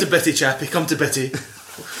 Whereas, come like, to Bitty, Chappie, come to Bitty.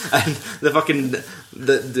 and the fucking...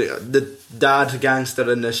 The dad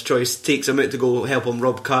gangster in this choice takes him out to go help him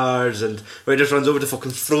rob cars, and where he just runs over to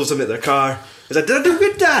fucking throws him at their car. He's like, "Did I do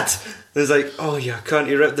good, Dad?" And he's like, "Oh yeah, can't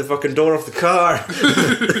you rip the fucking door off the car?"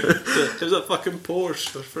 It was a fucking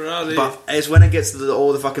Porsche or Ferrari. But it's when it gets to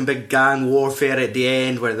all the fucking big gang warfare at the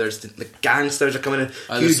end, where there's the gangsters are coming in, Hugh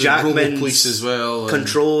there's the Robo Jackman's Police as well, and-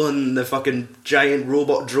 controlling the fucking giant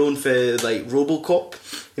robot drone for like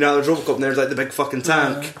RoboCop. You know, there's RoboCop, and there's like the big fucking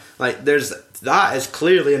tank. Like that is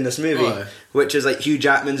clearly in this movie, Aye. which is like Hugh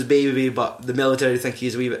Jackman's baby, but the military think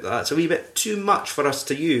he's that's a wee bit too much for us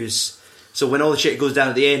to use. So when all the shit goes down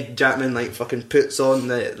at the end, Jackman like fucking puts on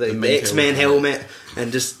the main X-Men helmet and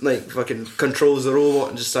just like fucking controls the robot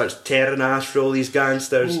and just starts tearing ass for all these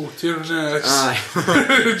gangsters. Oh, tearing ass.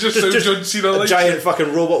 Aye. just how John Cena a likes giant it.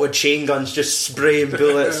 fucking robot with chain guns just spraying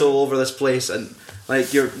bullets all over this place, and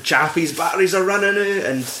like your Chappie's batteries are running out,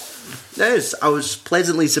 and yes, I was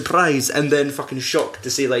pleasantly surprised and then fucking shocked to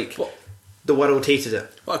see like the world hated it.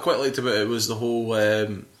 What I quite liked about it was the whole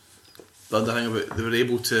the other thing about they were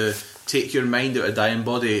able to take your mind out of a dying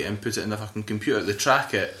body and put it in a fucking computer. They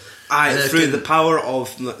track it. Aye, And then through it the can- power of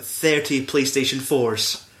 30 PlayStation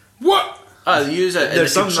 4s. What? They use it.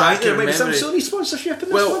 There's and some they can track there your might be some memory. Sony sponsorship in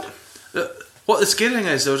this Well, one. what the scary thing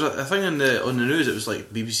is, there was a thing on the news. It was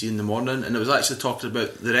like BBC in the morning, and it was actually talking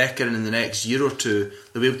about the reckon in the next year or two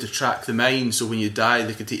they'll be able to track the mind. So when you die,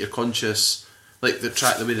 they can take your conscious, like they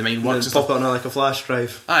track the way the mind And works. then And pop stuff. it on like a flash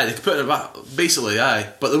drive. Aye, they could put it back. Basically, aye,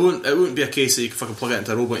 but it wouldn't be a case that you can fucking plug it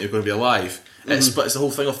into a robot and you're going to be alive. But it's the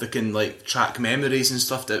whole thing of they can like track memories and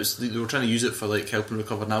stuff. They were trying to use it for like helping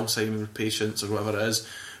recover Alzheimer's patients or whatever it is.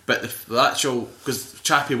 But the actual, because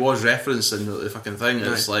Chappie was referencing the fucking thing,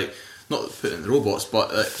 it's like not putting the robots,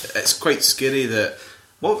 but it's quite scary that.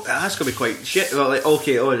 Well, that's gonna be quite shit. Well, like,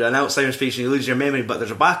 okay, an Alzheimer's patient, you lose your memory, but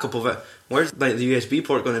there's a backup of it. Where's like the USB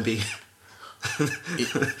port gonna be?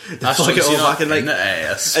 That's Plug it all back in, like,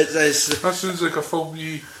 it's, That sounds like a film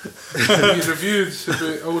you reviewed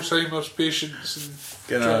about Alzheimer's patients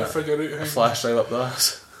and trying to figure out how. flash drive up the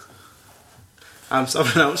ass. I'm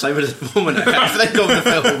suffering Alzheimer's at the moment. I can't think of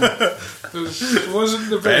the film. It wasn't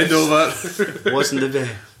the Bend best. over. Wasn't the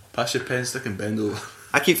best. Pass your pen stick and bend over.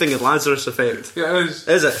 I keep thinking Lazarus Effect. Yeah, it is.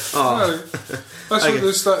 Is it? Oh, Aye. That's Okay. what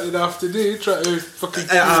they started off today, trying to fucking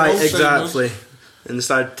cure aye, Alzheimer's. exactly. And they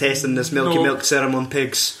started testing this milky No. milk serum on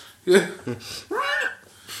pigs. Yeah.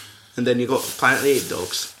 And then you got Planet of the Apes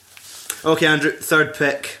dogs. Okay, Andrew, third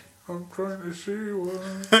pick. I'm trying to see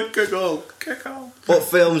one. Kick on. What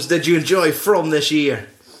films did you enjoy from this year?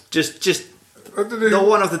 Just I didn't the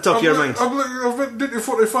one off the top of your mind. I've been down to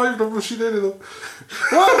 45 and I've not seen any of them.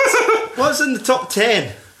 What? What's in the top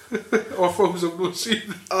 10? Or films I've not seen.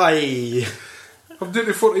 Aye. I'm down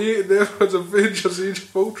to 48 and there was Avengers Age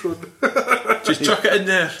of Ultron. Just chuck it in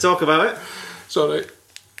there. Talk about it. It's alright.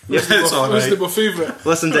 Yeah, it's alright. This is my favourite.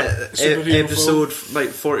 Listen to Superhero episode like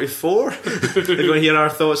 44. You're going to hear our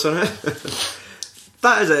thoughts on it.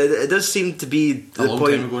 That is it. It does seem to be A the long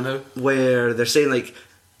point time ago now. where they're saying like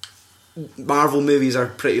Marvel movies are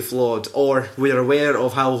pretty flawed, or we're aware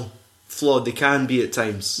of how flawed they can be at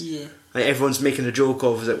times. Yeah. Like everyone's making a joke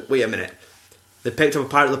of, is like, wait a minute, they picked up a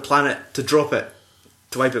part of the planet to drop it,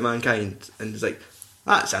 to wipe out mankind, and it's like,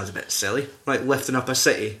 that sounds a bit silly, like lifting up a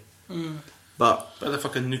city. But But the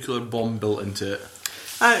fucking nuclear bomb built into it.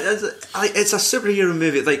 it's a superhero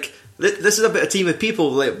movie. Like this is about a team of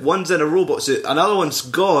people. Like one's in a robot suit, another one's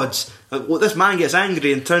gods. Like, well, this man gets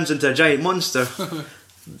angry and turns into a giant monster.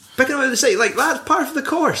 Picking up the city, like that's part of the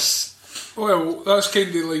course. Well, that's kind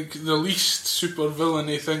of like the least super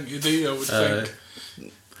villainy thing today, I would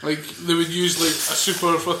think. Like, they would use like a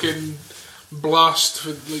super fucking blast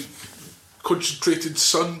with like concentrated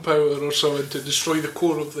sun power or something to destroy the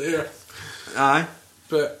core of the earth. Aye.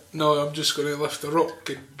 But no, I'm just going to lift a rock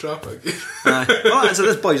and drop it again. Aye. Well, so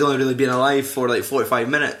this boy's only really been alive for like 45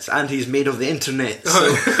 minutes, and he's made of the internet,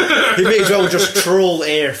 so he may as well just troll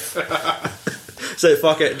Earth. So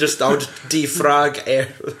fuck it, I'll just defrag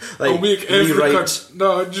Earth. Like, I'll make every rewrite. cunt.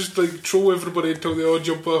 No, I'd just like troll everybody until they all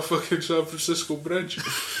jump off fucking San Francisco Bridge.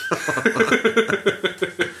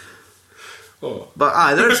 Oh, But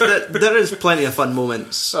aye, there is plenty of fun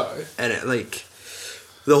moments aye. in it. Like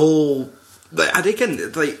the whole. Like, I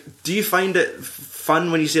reckon, like, do you find it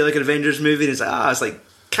fun when you see like an Avengers movie and it's like, it's like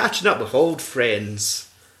catching up with old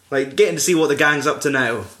friends, like getting to see what the gang's up to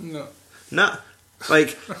now? No. Nah.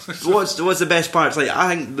 Like, what's the best part? It's like,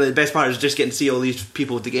 I think the best part is just getting to see all these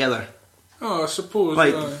people together. Oh, I suppose.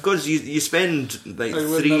 Like, aye. because you spend like Like,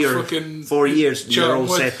 when 3 they're or fucking 4 years, you're chatting all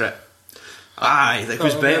with- separate. Aye, like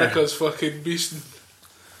who's better? America's fucking beasting.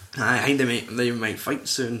 Aye, I think they might fight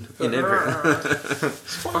soon. You never.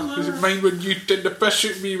 Fuck, does it mind when you tend to piss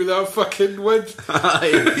at me with that fucking wind?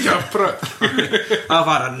 Aye. You prick. I've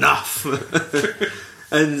had enough.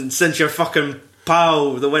 And since your fucking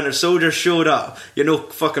pal, the Winter Soldier, showed up, you're no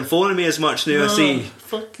fucking phoning me as much now, I see.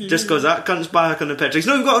 Fuck you. Just because that cunt's back on the picture. He's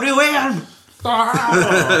not even got a real arm!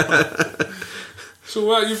 Ah. So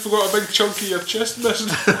what, you forgot a big chunk of your chest missing?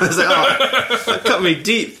 I was like, oh, that cut me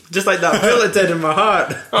deep. Just like that bullet did in my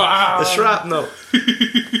heart. Ah. The shrapnel.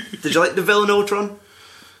 Did you like the villain Ultron?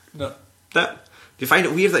 No. That? Do you find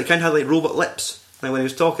it weird that he kind of had like robot lips? Like when he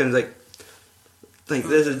was talking, like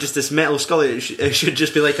this is just this metal skull. It should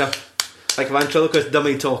just be like a ventriloquist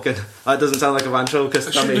dummy talking. That doesn't sound like a ventriloquist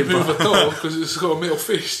It dummy. shouldn't move But at all because it's got a metal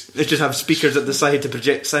face. it just have speakers at the side to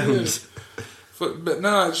project sounds. But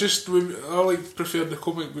nah, it's just I prefer the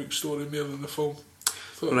comic book story more than the film.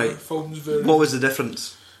 Thought Right. The film's very. What was the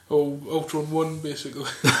difference? Ultron 1 basically.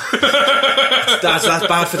 That's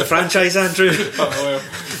bad for the franchise, Andrew. Oh well.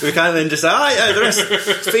 We can't then just say, the rest.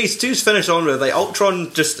 Phase 2's finished on with like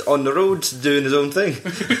Ultron just on the road doing his own thing,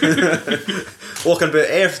 walking about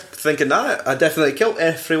Earth, thinking that I definitely killed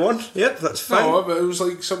everyone. Yep, that's fine. No, but it was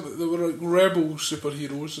like something. They were like rebel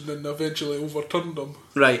superheroes, and then eventually overturned them.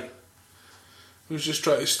 Right. He was just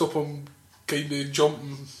trying to stop him, kind of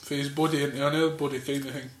jumping from his body into another body, kind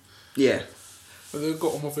of thing. Yeah. But they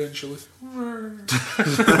got him eventually.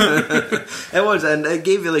 It was, and it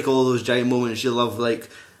gave you like all those giant moments you love, like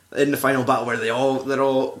in the final battle where they're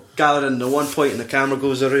all gathered into one point and the camera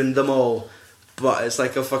goes around them all. But it's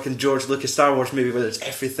like a fucking George Lucas Star Wars movie where there's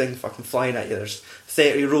everything fucking flying at you. There's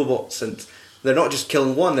 30 robots and they're not just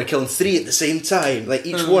killing one, they're killing 3 at the same time, like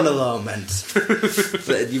each one of them, and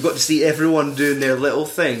you've got to see everyone doing their little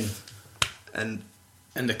thing. And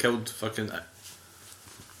And they killed fucking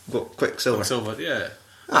What, Quicksilver? Quicksilver, yeah.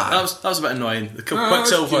 Ah. That was a bit annoying. They killed Ah, that's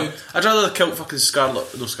Quicksilver. good. I'd rather they killed fucking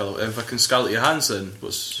fucking Scarlett Johansson,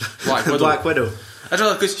 was Black Widow. Black Widow. I'd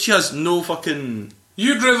rather, because she has no fucking...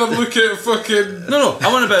 You'd rather look at fucking. No,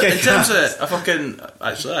 I want about, in Kick-Ass. terms of a fucking...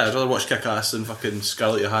 Actually, I'd rather watch Kick-Ass than fucking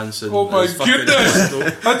Scarlett Johansson. Oh my as fucking-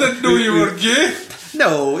 goodness! I didn't know you were gay.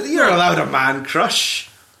 No, you're allowed a man crush.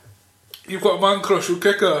 You've got a man crush who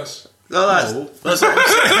kick ass. No, that's No, that's what I'm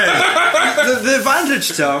saying. the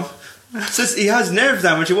advantage, Tom. Since he has nerve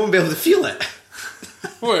damage, he won't be able to feel it.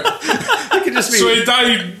 What? He could just be So he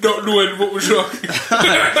died not knowing what was wrong.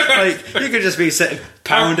 like he could just be sitting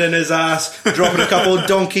pounding his ass, dropping a couple of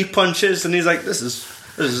donkey punches, and he's like, "This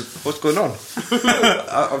is what's going on."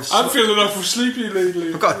 I'm feeling awful sleepy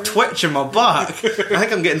lately. I've got a twitch in my back. I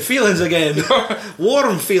think I'm getting feelings again.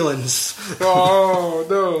 Warm feelings. Oh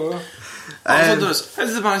no. I was wondering, how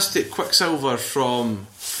did they manage to take Quicksilver from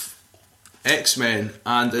X-Men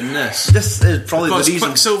and in this? This is probably Because the reason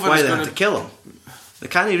Quicksilver why is they gonna- have to kill him. They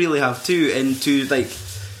can't really have two into like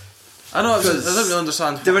I know, I Because don't really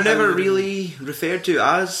understand. they were how never they- really referred to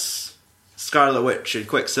as Scarlet Witch and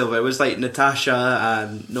Quicksilver. It was like Natasha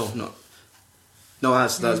and no,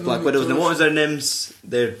 that's Black Widow's name. What was their names?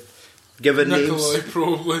 Their given Nikolai, names.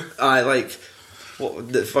 probably. Like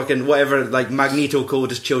what the fucking whatever. Like Magneto called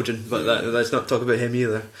his children, but let's not talk about him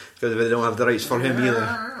either because they don't have the rights for him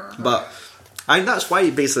either. But I think that's why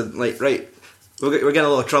basically like right. We're getting a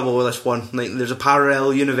lot of trouble with this one. Like, there's a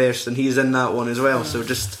parallel universe, and he's in that one as well. So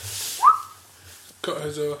just Cut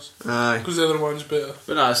his ass. aye. Because the other one's better.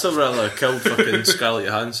 But nah, I still rather killed fucking Scarlett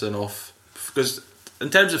Johansson off. Because in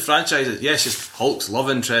terms of franchises, yes, she's Hulk's love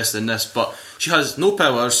interest in this, but she has no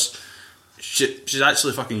powers. She's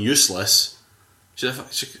actually fucking useless. She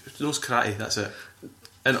knows karate, that's it.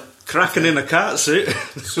 And Cracking in a cat suit.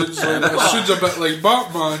 Sounds a bit like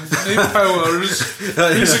Batman. No powers.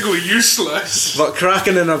 Basically useless. But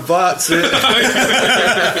cracking in a bat suit.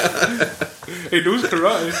 He knows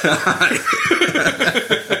karate.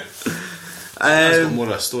 that's got more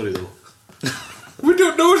of a story though. We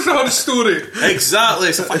don't know it's not a story. Exactly,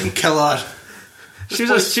 it's a fucking killer. She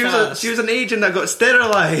was an agent that got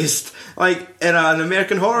sterilised, like in an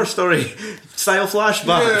American Horror Story style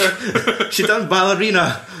flashback. She done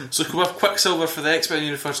ballerina. So can we have Quicksilver for the X-Men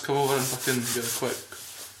universe come over and fucking get a quick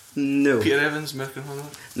No, Peter Evans, American Horror?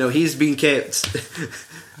 no, he's been kept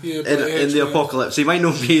Yeah, but in the X-Men. apocalypse. He might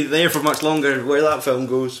not be there for much longer where that film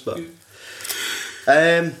goes. But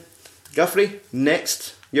Guthrie,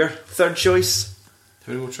 next, your third choice.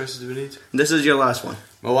 How many more choices do we need? This is your last one.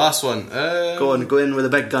 My last one. Go in with the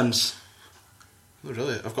big guns. No,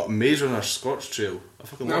 really. I've got Maze Runner Scorch Trail. I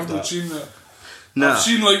fucking I've love not that. seen that. No, I've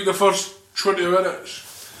seen like the first 20 minutes.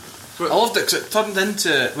 I loved it because it turned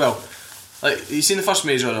into, well, like, you've seen the first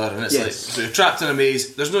Maze Runner and it's Yes. like, so you're trapped in a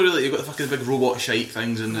maze. There's no really, you've got the fucking big robot shite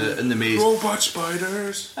things in the maze. Robot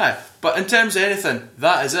spiders. Aye, but in terms of anything,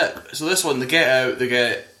 that is it. So this one, they get out,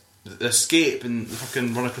 they escape and they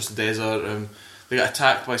fucking run across the desert. They get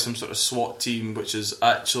attacked by some sort of SWAT team, which is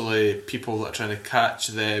actually people that are trying to catch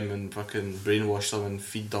them and fucking brainwash them and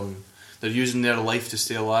feed them. They're using their life to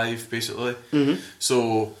stay alive, basically. Mm-hmm.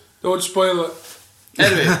 So Don't spoil it.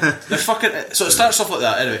 anyway, they're fucking. So it starts off like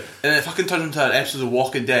that. Anyway, and then it fucking turns into an episode of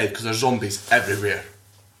Walking Dead because there's zombies everywhere.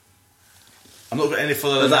 I'm not going any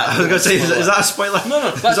further than that. I was going to say, is that a spoiler?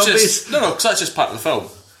 No, that's Zombies? just because that's just part of the film.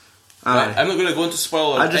 Aye. Right? I'm not going to go into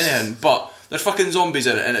spoiler or I just- anything, but there's fucking zombies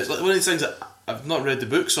in it, and it's like one of these things that I've not read the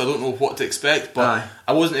book, so I don't know what to expect. But Aye.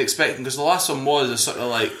 I wasn't expecting because the last one was a sort of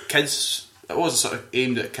like kids. It was sort of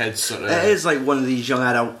aimed at kids, sort of. It is like one of these young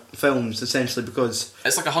adult films, essentially, because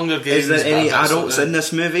It's like a Hunger Games. is there any but that's adults sort of- in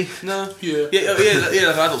this movie? No. Yeah. Yeah,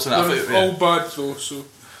 there's adults in it. I They're thought, yeah. all bad though, so.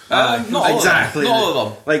 Not all exactly. Of them. Not all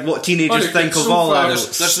of them. Like what teenagers Okay, think of so all far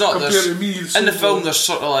adults. There's not. Compared There's, to me, it's in the so film, good. there's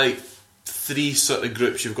sort of like three sort of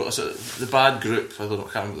groups. You've got sort of the bad group. I don't know, I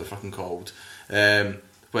can't remember what they're fucking called.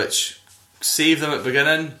 Which save them at the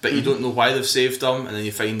beginning, but you don't know why they've saved them, and then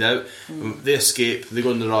you find out. They escape. They go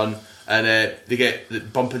on the run. And they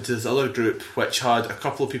bump into this other group which had a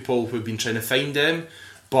couple of people who've been trying to find them,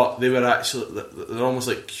 but they were actually, they're almost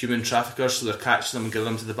like human traffickers, so they're catching them and giving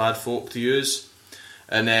them to the bad folk to use.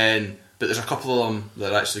 And then, but there's a couple of them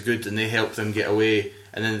that are actually good and they help them get away,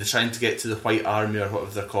 and then they're trying to get to the White Army or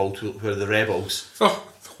whatever they're called, who are the rebels. Oh,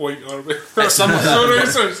 the White Army. It's something like that.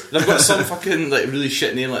 So racist. They've got some fucking like really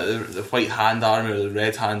shit name like the White Hand Army or the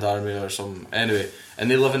Red Hand Army or some. Anyway, and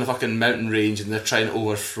they live in a fucking mountain range and they're trying to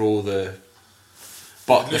overthrow the.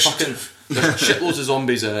 But the fucking there's shitloads of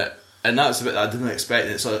zombies in it, And that's the bit that I didn't expect.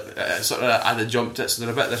 And it's sort of I had jumped it. So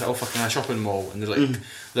they're a bit this fucking shopping mall, and they're like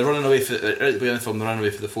they're running away right at the beginning of the film. They're running away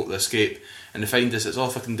for the folk to escape, and they find this. It's all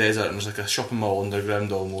fucking desert, and there's like a shopping mall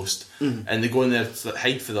underground almost. And they go in there to like,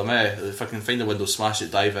 hide for them. They fucking find a window, smash it,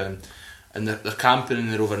 dive in, and they're camping in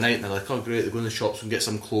there overnight. And they're like, oh great, they go in the shops and get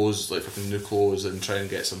some clothes, like fucking new clothes, and try and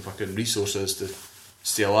get some fucking resources to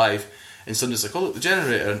stay alive. And somebody's like, oh look, the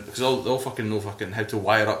generator, because they all fucking know fucking how to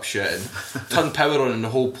wire up shit and turn power on in the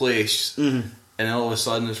whole place. And then all of a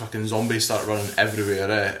sudden there's fucking zombies start running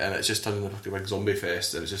everywhere, and it's just turning into a fucking big zombie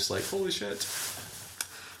fest, and it's just like, holy shit.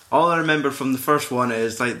 All I remember from the first one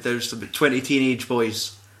is like there's about 20 teenage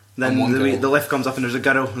boys. Then And one girl. the lift comes up and there's a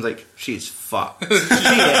girl. I'm like, she's fucked. She's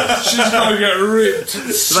gonna get raped.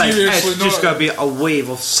 Like, Seriously, it's just not. gonna be a wave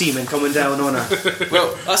of semen coming down on her.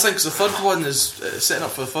 Well, that's the thing, because the third one is setting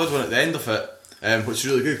up for the third one at the end of it, which is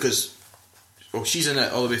really good, because she's in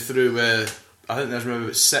it all the way through. I think there's maybe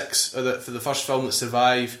about 6 for the first film that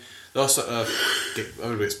survive. They all sort of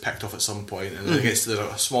everybody gets picked off at some point, and then it gets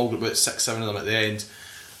to a small group, about 6-7 of them at the end.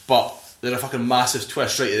 But there's a fucking massive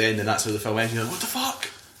twist right at the end, and that's how the film ends. You're like, what the fuck?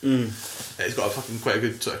 It's got a fucking quite a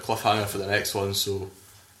good sort of cliffhanger for the next one, so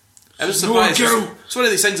it was surprising. It's one of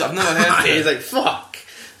these things that I've never heard. He's like, fuck.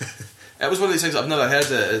 It was one of these things that I've never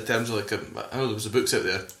heard in terms of like I know there was the books out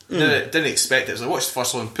there. Didn't expect it. So I watched the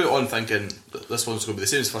first one, put it on thinking this one's going to be the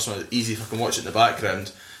same as the first one. Easy, fucking watch it in the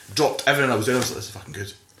background. Dropped everything I was doing. I was like, this is fucking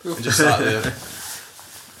good. And just sat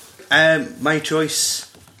there. My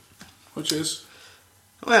choice. Which is?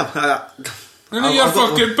 Well, None of your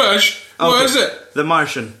fucking push. What is it? The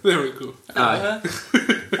Martian. There we go. Aye.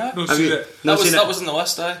 No, Have see you it. not seen that it? was in the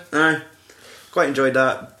list, aye. Aye. Quite enjoyed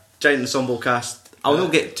that. Giant ensemble cast. I'll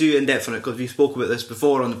not get too in depth on it because we spoke about this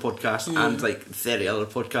before on the podcast and like 30 other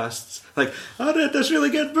podcasts. Like, I read this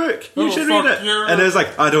really good book. You should read it. Yeah. And it was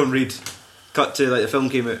like, I don't read. Cut to like the film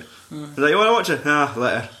came out. I was like, you want to watch it? Ah,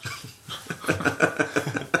 later.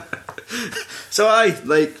 So I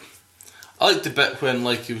like. I liked the bit when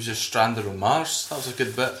like he was just stranded on Mars. That was a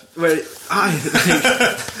good bit. Where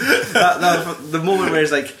the moment where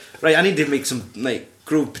it's like, right, I need to make some like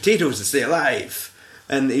grow potatoes to stay alive,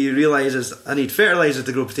 and he realizes I need fertilizer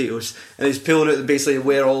to grow potatoes, and he's pulling out basically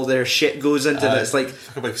where all their shit goes into. And it's like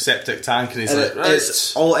a big septic tank, and he's and like, right.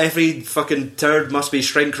 it's all every fucking turd must be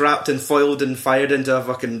shrink wrapped and foiled and fired into a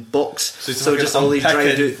fucking box. So just all these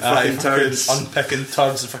dried out fucking turds, unpicking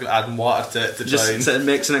turds and fucking adding water to it to just try and sitting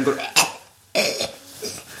mixing and going.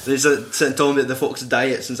 They just sitting talking about the folks'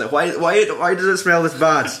 diets and it's like, why does it smell this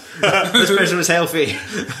bad? This person was healthy.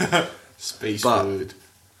 space But- food.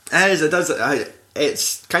 It does.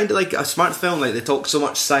 It's kind of like a smart film. Like they talk so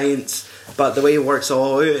much science, but the way it works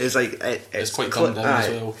all out is like It's quite dumbed down as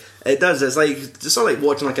well. It does. It's like it's sort of like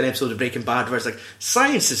watching like an episode of Breaking Bad where it's like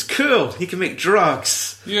science is cool. You can make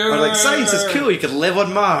drugs. Yeah. Or like science is cool. You can live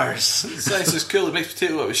on Mars. Science is cool. It makes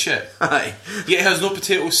potato out of shit. Aye. Yet it has no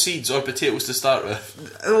potato seeds or potatoes to start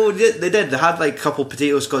with. Oh, they did. They had like a couple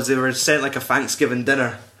potatoes because they were sent like a Thanksgiving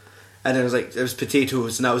dinner, and it was like there was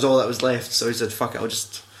potatoes, and that was all that was left. So he said, "Fuck it, I'll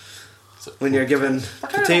just." When you're given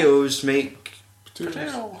potatoes, make.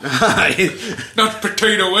 Potato. Aye. Not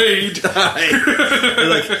potato aid. Like,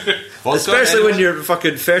 Vodka, especially when anyone? you're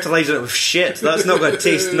fucking fertilising it with shit. That's not going to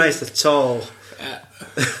taste nice at all.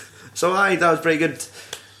 So aye, that was pretty good.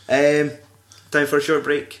 Time for a short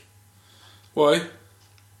break Why?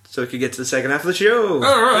 so we could get to the second half of the show.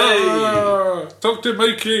 Talk to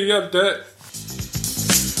Mikey, you dick.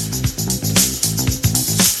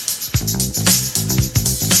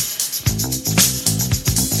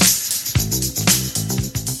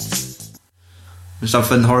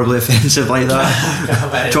 Something horribly offensive like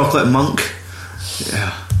that. Chocolate monk.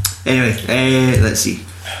 Yeah. Anyway, let's see.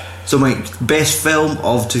 So my best film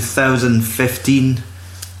of 2015.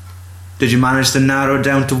 Did you manage to narrow it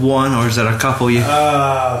down to one, or is there a couple you?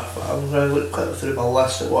 I'm going to look quickly through my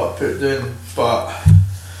list at what I put down, but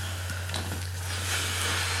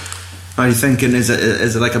Are you thinking is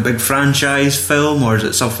it like a big franchise film, or is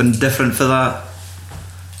it something different for that?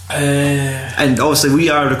 And obviously we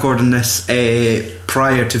are recording this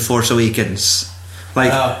prior to Force Awakens.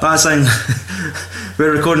 Like that's saying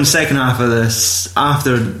we're recording the second half of this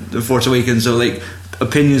after the Force Awakens, so like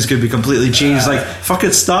opinions could be completely changed. Like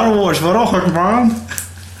fucking Star Wars, we're all man.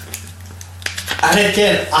 and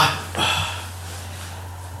again,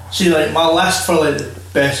 see, like my list for like the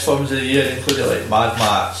best films of the year included like Mad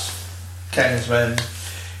Max, Kingsman,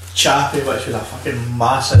 Chappie, which was a fucking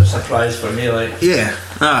massive surprise for me. Like Yeah,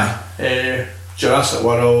 aye, Jurassic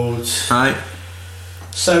World, aye.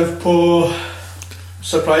 Southpaw.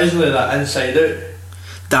 Surprisingly, that Inside Out.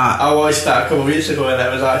 That I watched that a couple of weeks ago and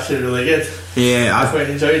it was actually really good. Yeah, I I quite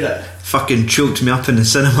enjoyed it. fucking choked me up in the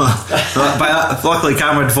cinema. Luckily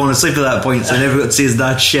Cameron had fallen asleep at that point, so I never got to see his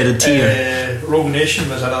dad shed a tear. Rogue Nation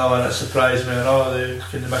was another one that surprised me, and all the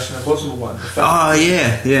Mission Impossible one. The fifth, Oh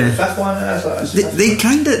yeah, the yeah. fifth one is They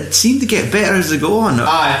kind of seem to get better as they go on.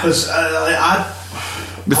 Aye, because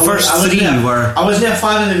The first I three wasn't were. I wasn't a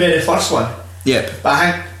fan of the very first one, Yep. but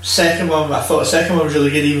I think I thought the second one was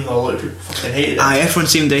really good, even though a lot of people fucking hated it. Aye, everyone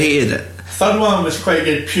seemed to hated it. Third one was quite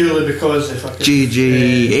good purely because the fucking J.J.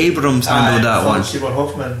 Abrams handled that one. Seymour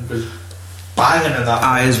Hoffman was banging in that.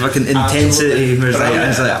 Aye, his fucking intensity was like, brilliant.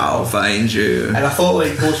 it's like, I'll find you. And I thought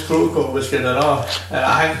like Ghost Protocol was good enough, and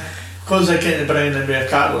I think because I kind of Brown and Mia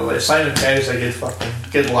Carter, like Simon Pegg's a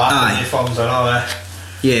good laugh Aye. in the films and all that.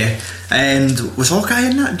 Yeah. And was Hawkeye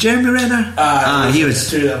in that? Jeremy Renner? He was.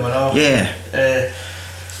 two of them and all. Yeah.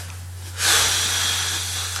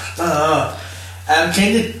 I don't know. I'm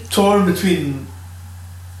kind of torn between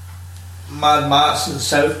Mad Max and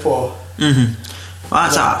Southpaw. Mm-hmm. Well,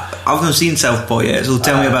 that's I've not seen Southpaw yet, so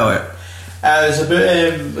tell me about it. It's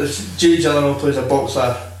about Jay Gyllenhaal plays a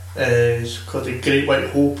boxer. It's called the Great White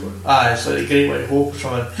Hope. It's like the Great White Hope or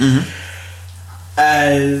something.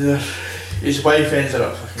 And his wife ends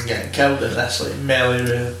up fucking getting killed in this like melee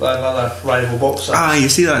with another rival boxer. You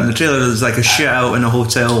see that in the trailer. There's like a shootout in a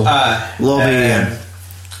hotel lobby.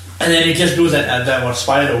 And then he just goes into a downward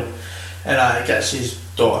spiral, and gets his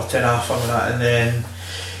daughter taken off him and that, and then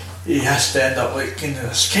he has to end up like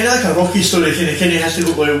it's kind of like a Rocky story. Kind of has to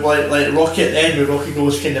go like Rocky at the end, where Rocky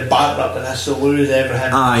goes kind of bankrupt and has to lose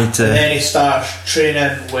everything. And then he starts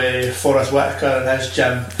training with Forrest Whitaker in his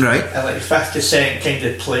gym. Right. And like 50 Cent kind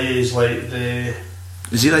of plays like the.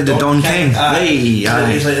 Is he like the Don King? He's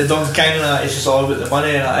like the Don King and that. It's just all about the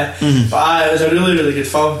money and that. But it was a really really good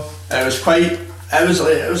film. It was quite. It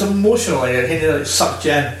was emotional. Like it kind of like sucked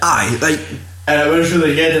you in. And it was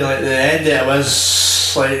really good. And like the end of it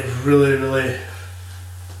was like really really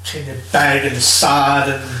kind of big and sad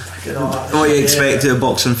and you know. What you expect of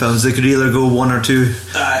boxing films? They could either go one or two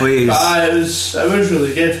ways. But it was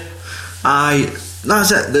really good.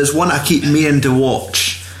 That's it. There's one I keep meaning to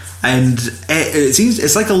watch. And it seems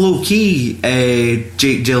it's like a low key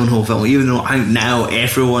Jake Gyllenhaal film, even though I think now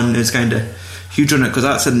everyone is kind of huge on it because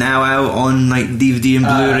that's now out on like DVD and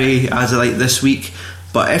Blu-ray as of like this week.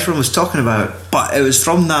 But everyone was talking about it. But it was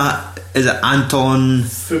from that. Is it Anton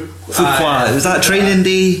Fuqua? Was that Training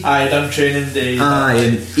Day? I done Training Day.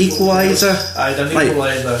 And Equalizer. I done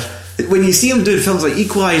Equalizer. When you see him doing films like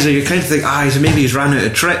Equalizer, you kind of think, so maybe he's ran out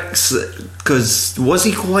of tricks. Because was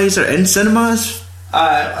Equalizer in cinemas?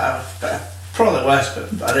 Probably was,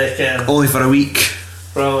 but I reckon only for a week.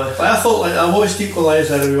 Probably. I thought I watched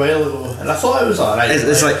Equalizer a while ago, and I thought it was alright.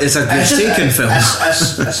 It's a good Taken film.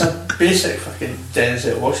 It's a basic fucking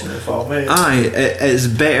Denzel Washington film. It's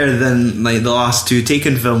better than like the last two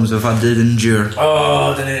Taken films I've had to endure. That's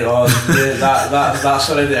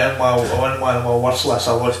already in one of my worst lists.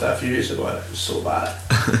 I watched it a few years ago, and it was so bad.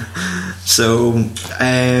 So,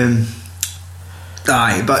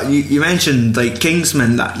 but you mentioned like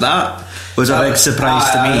Kingsman. That was a big surprise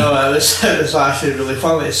to me. I know, it was actually really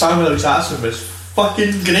fun. Like, Samuel L. Jackson was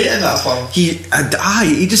fucking great in that film. He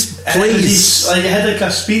just plays he had like a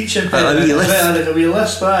speech and a wee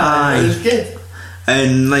list. It was good.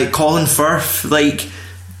 And like Colin Firth, like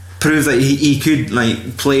proved that he could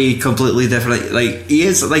like play completely different. Like he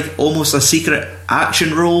is like almost a secret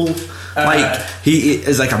action role. Like he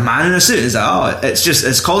is like a man in a suit. It's like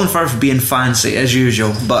it's Colin Firth being fancy as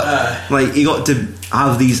usual, but like he got to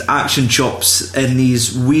have these action chops in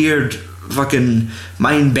these weird fucking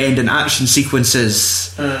mind-bending action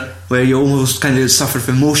sequences where you almost kind of suffer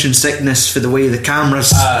from motion sickness for the way the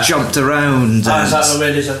cameras jumped around. Is that the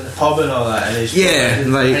way he's in the pub and all that?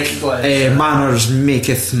 And manners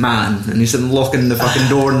maketh man, and he's locking the fucking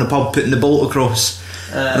door in the pub, putting the bolt across,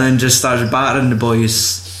 and then just starts battering the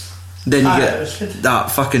boys. Then you get that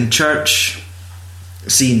fucking church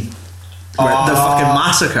scene, the fucking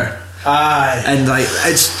massacre. And like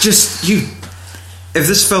it's just you. If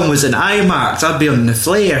this film was in IMAX, I'd be on the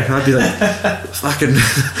flare. I'd be like fucking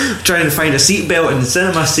trying to find a seatbelt in the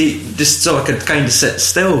cinema seat just so I could kind of sit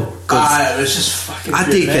still. It was just fucking. I'd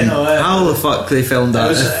taken how the fuck they filmed that.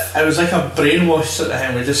 It was like a brainwash at the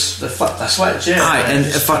time. We just the switch, and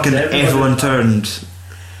fucking everyone turned.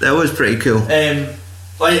 That was pretty cool.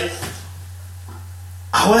 Like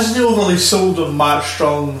I wasn't overly sold on Mark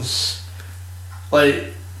Strong's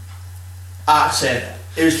like accent.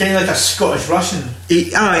 It was kind of like a Scottish Russian. He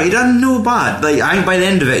done no bad. Like I think by the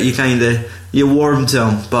end of it, you warm to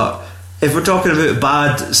him. But if we're talking about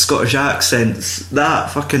bad Scottish accents,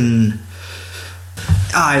 that fucking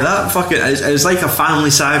Aye, that fucking... It was like a family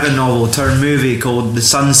saga novel turned movie called The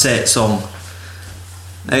Sunset Song.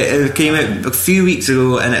 It came out a few weeks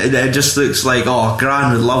ago, and it just looks like, oh,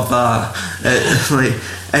 Gran would love that.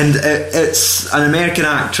 It's an American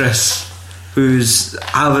actress who's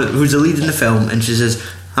the lead in the film, and she says,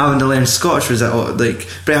 having to learn Scottish was like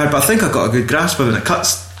pretty hard, but I think I got a good grasp of it. And it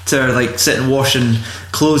cuts to her like sitting washing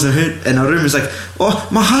clothes in her room. It's like, oh,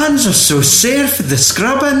 my hands are so sore for the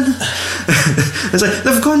scrubbing. It's like,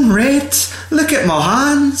 they've gone red, look at my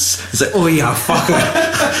hands. It's like, oh yeah, fucker.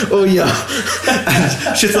 Oh yeah.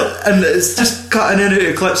 And she thought, and it's just cutting in out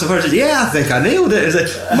of clips of her saying, yeah, I think I nailed it. It's like,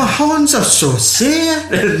 my hands are so sore.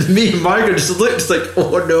 And me and Margaret just looked like,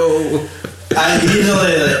 oh no. And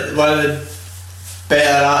easily like, one of the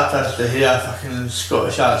better actors to hear a fucking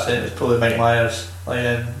Scottish accent is probably Mike Myers. Like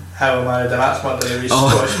in How I Married an Axe Murderer with his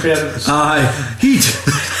Scottish parents. Aye,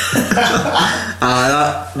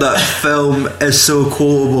 that film is so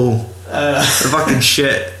quotable. Fucking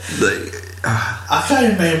shit. Like, I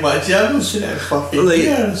can't remember much. I haven't seen it in fucking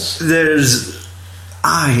years. There's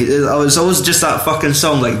it's always just that fucking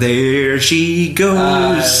song, like there she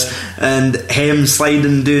goes, and him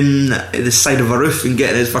sliding down the side of a roof and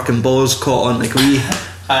getting his fucking balls caught on like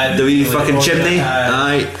the wee fucking chimney.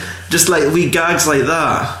 Aye. Just like wee gags like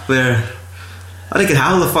that, where I think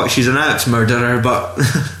how the fuck she's an axe murderer, but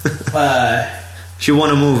she won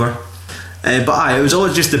him over. But it was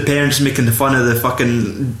always just the parents making the fun of the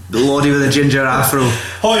fucking lordy with the ginger afro.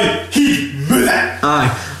 Hoi, he, move it!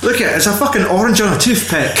 Aye, look at it, it's a fucking orange on a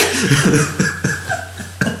toothpick.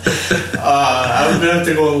 I'm gonna have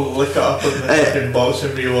to go look it up on the fucking box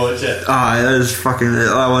and rewatch it.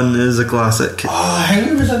 That one is a classic. Oh,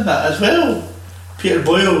 Henry was in that as well. Peter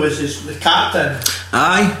Boyle was the captain.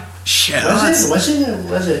 Aye, shit. Was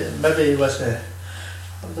it? Maybe it wasn't.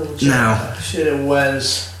 No. I'm sure it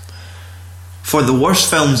was. For the worst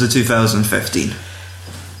films of 2015.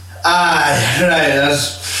 Aye, right,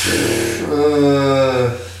 that's...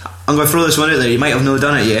 I'm going to throw this one out there, you might have not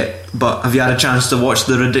done it yet, but have you had a chance to watch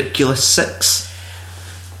The Ridiculous Six?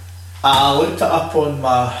 I looked it up on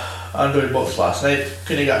my Android box last night,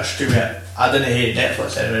 couldn't get a stream yet. I didn't hate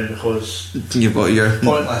Netflix anyway because you've got your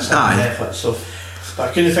pointless on Netflix, so but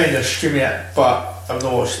I couldn't find a stream yet, but I've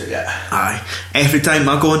not watched it yet. Aye. Every time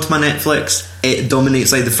I go onto my Netflix, it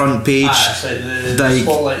dominates like the front page. It's like the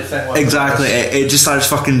spotlight thing. Exactly. It just starts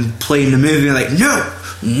fucking playing the movie and like, no,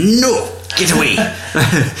 get away.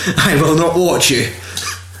 I will not watch you.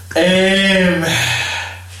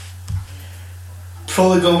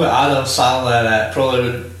 Probably going with Adam Sandler.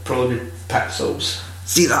 Probably be Pixels.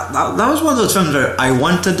 See, that was one of those films where I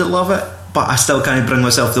wanted to love it, but I still can't bring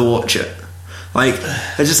myself to watch it. Like,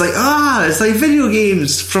 it's just like, it's like video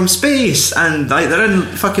games from space, and like they're in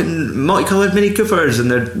fucking multicoloured Mini Coopers,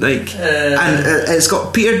 and they're like, and it's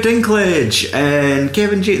got Peter Dinklage and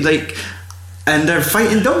Kevin James, like, and they're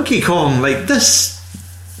fighting Donkey Kong. Like, this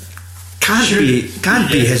can't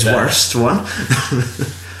be his worst one.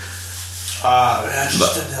 I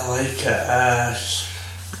just didn't like it.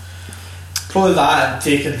 Probably that and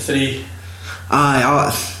Taken 3. I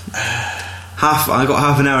got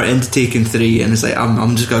half an hour into Taken 3 and it's like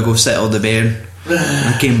I'm just gonna go sit on the bed.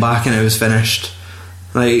 I came back and it was finished.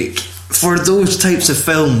 Like, for those types of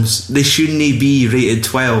films, they shouldn't be rated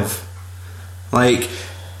 12. Like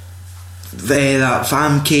that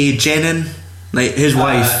Famke Jenin, like his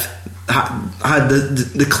wife had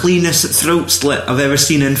the cleanest throat slit I've ever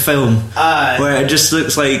seen in film. Where it just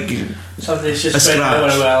looks like somebody's just sprayed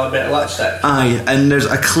over well a bit of lipstick. Aye, and there's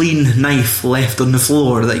a clean knife left on the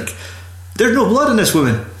floor. Like, there's no blood in this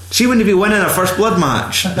woman. She wouldn't be winning her first blood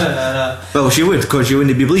match. No. Well, she would, because she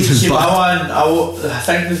wouldn't be bleeding. See, I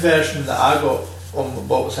think the version that I got on the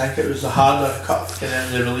box, I think it was the harder cut, and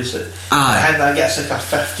then they release it. Aye. And that gets like a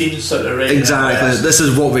 15 sort of rating. Exactly. This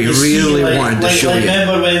is what we really wanted to show you.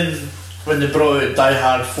 Remember when they brought out Die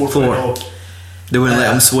Hard 4.0? They wouldn't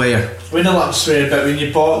let him swear. We didn't let him swear, but when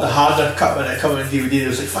you bought the harder cut when it came on DVD, there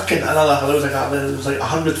was like fucking there was like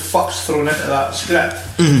 100 fucks thrown into that script.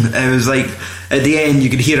 It was like, at the end you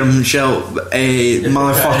could hear him shout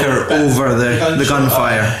motherfucker over the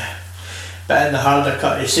gunfire. But in the harder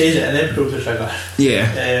cut he says it and then pulls the trigger.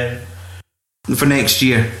 Yeah. For next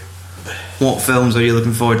year, what films are you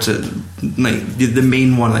looking forward to? Like the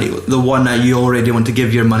main one, like the one that you already want to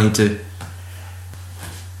give your money to?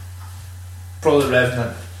 Probably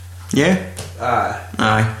Revenant. Yeah?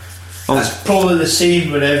 Aye. Well, that's probably the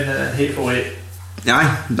same with Revenant and Hateful Eight.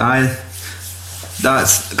 Aye.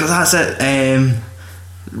 That's it.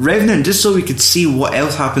 Revenant, just so we could see what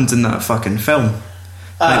else happens in that fucking film.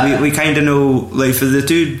 Like we kind of know, like for the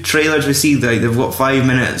two trailers we see, like they've got 5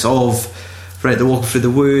 minutes of Right, they're walking through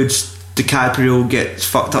the woods. DiCaprio gets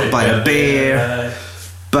fucked up by a bear,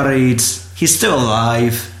 buried. He's still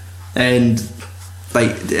alive, and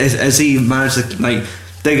like as he managed to like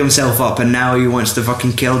dig himself up, and now he wants to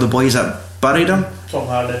fucking kill the boys that buried him. Tom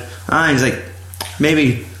Hardy. He's like,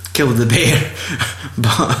 maybe kill the bear,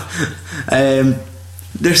 but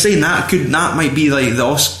they're saying that might be like the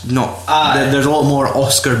Oscar. There's a lot more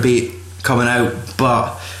Oscar bait coming out,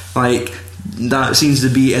 but like that seems to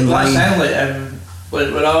be in line.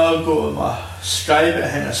 Like when I go to my Scribe, I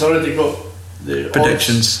think it's already got the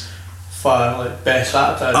predictions for like best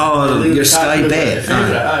actor. Oh, your Sky bet.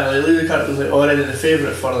 Like Leo DiCaprio's like already the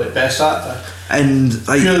favourite for like best actor, and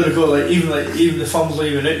like purely because even the film's not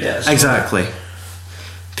even out yet. So exactly.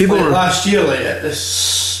 People like were last year, like at the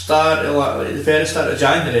start of like the very start of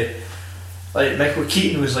January, like Michael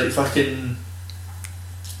Keaton was like fucking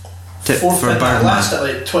fourth for in the Birdman. list at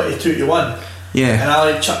like 22-1. Yeah, and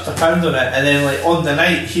I like chucked a £1 on it, and then like on the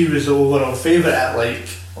night he was the overall favourite at like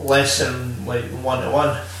less than like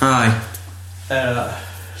 1-1. Aye.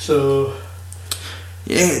 So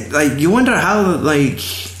yeah, like you wonder how like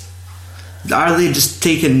are they just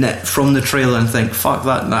taking it from the trailer and think fuck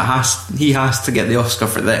that he has to get the Oscar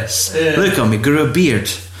for this. Yeah. Look at me, grew a beard.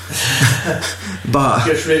 But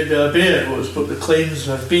gets raped by a bear, was what the claims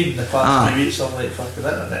have been the past 3 weeks on like fucking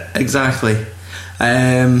internet. Exactly.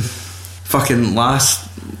 Fucking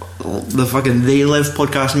the fucking They Live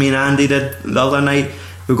podcast me and Andy did the other night,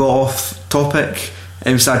 we got off topic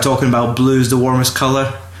and we started talking about blue's the warmest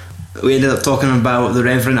colour. We ended up talking about The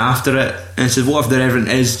Revenant after it, and I said, what if The Revenant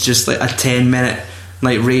is just like a 10-minute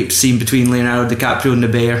like rape scene between Leonardo DiCaprio and the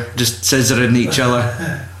bear, just scissoring each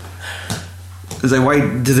other? It's like, why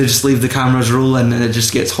do they just leave the cameras rolling and it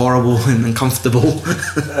just gets horrible and uncomfortable?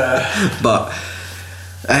 But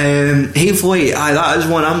Hateful Eight, that is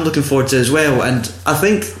one I'm looking forward to as well, and I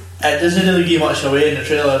think it doesn't really give much away in the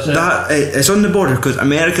trailer. It's on the border because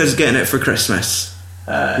America's getting it for Christmas.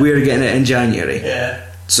 We're getting it in January. Yeah.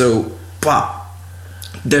 So, but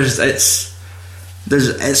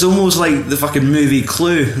it's almost like the fucking movie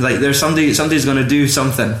Clue. Like there's somebody's going to do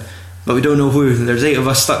something, but we don't know who. There's 8 of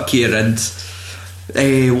us stuck here, and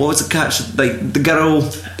what was the catch? Like the girl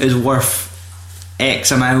is worth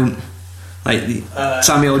X amount. Like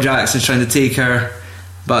Samuel Jackson's trying to take her,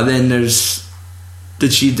 but then there's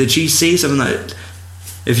did she say something like,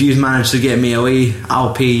 if you manage to get me away,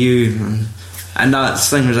 I'll pay you, and that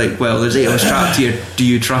thing was like, well, there's 8 of us trapped here. Do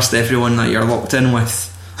you trust everyone that you're locked in with?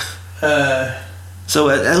 So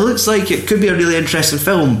it looks like it could be a really interesting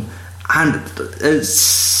film, and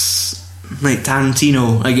it's like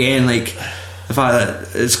Tarantino again, like the fact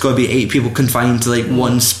that it's got to be 8 people confined to like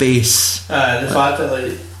one space. The fact that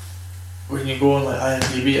like when you go on like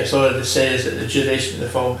IMDb, it already says that the duration of the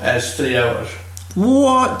film is 3 hours.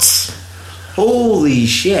 What? Holy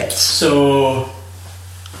shit! So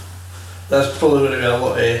that's probably going to be a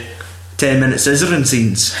lot of 10-minute scissoring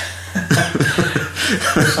scenes.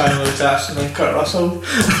 Samuel Jackson and Kurt Russell.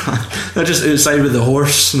 They're just outside with the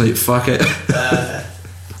horse, like fuck it.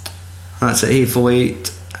 That's it, Hateful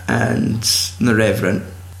Eight and The Revenant.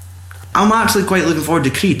 I'm actually quite looking forward to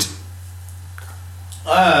Creed.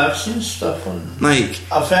 I've seen stuff on. Like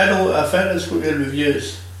I've heard it's got good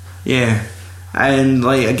reviews. Yeah, and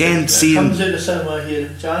like again, It comes out the cinema here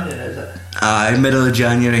in January, is it? Middle of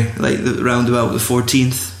January, like round about the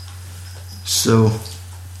 14th. So,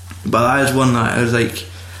 but that is one that I was like,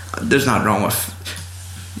 there's nothing wrong with.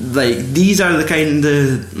 Like these are the kind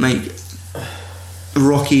of like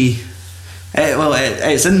Rocky.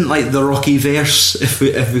 It's in like the Rocky verse, if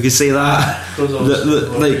we could say that.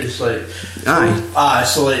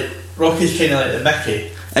 So like Rocky's kind of like the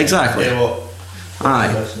Mickey. Exactly.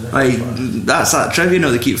 Like that's that trivia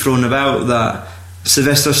note they keep throwing about, that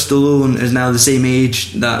Sylvester Stallone is now the same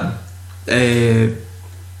age that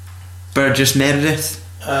Burgess Meredith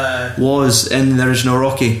was in the original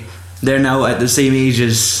Rocky. They're now at the same age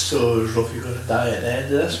as. So is Rocky going to die at the end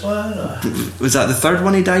of this one? Or? Was that the third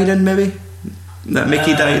one he died in? Maybe that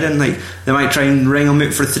Mickey died in. Like they might try and ring him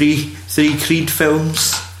out for three Creed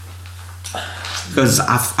films, because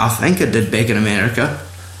I think it did big in America.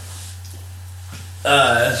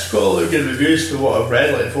 It's got a lot of good reviews for what I've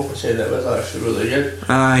read. Like folk were saying it was actually really good.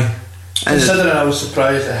 Aye. Considering I was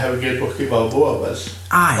surprised at how good Rocky Balboa was.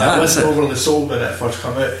 Aye, I wasn't overly sold when it first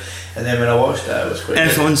came out, and then when I watched it was quite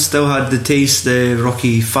everyone good. still had the taste of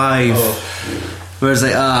Rocky 5. Where it's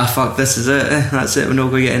like, fuck, this is it. That's it. We're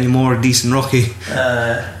not going to get any more decent Rocky.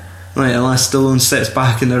 Like unless Stallone sits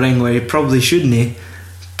back in the ring, where he probably shouldn't he.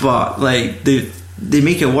 But like they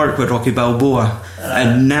make it work with Rocky Balboa,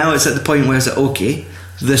 and now it's at the point where it's like, okay,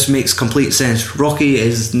 this makes complete sense. Rocky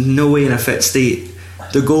is no way in a fit state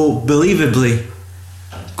to believably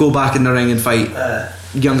go back in the ring and fight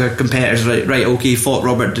younger competitors. Right, okay, fought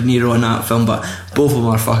Robert De Niro in that film, but both of them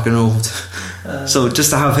are fucking old. So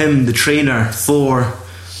just to have him the trainer for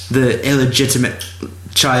the illegitimate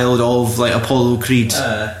child of like Apollo Creed,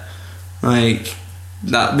 like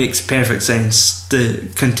that makes perfect sense to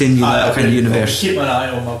continue that kind of universe. I'll keep an eye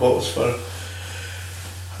on my box for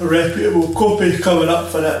a reputable copy coming up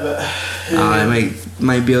for it, but it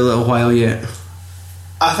might be a little while yet.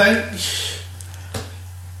 I think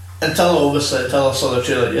until I saw the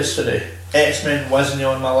trailer yesterday, X-Men wasn't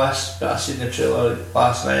on my list, but I seen the trailer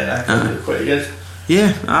last night and I thought it was quite good.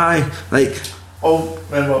 Yeah, aye, like. Oh,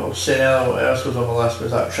 remember what I was saying earlier, what else was on my list was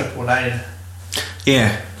that 999.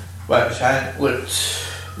 Yeah. Which I think looked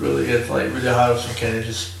really good, like Woody Harrelson kind of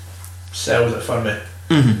just sells it for me.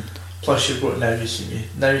 Mm-hmm. Plus you've got Now You See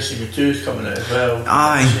Me 2 is coming out as well.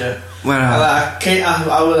 Aye. Yeah. Well, I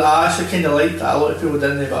actually kind of liked that. A lot of people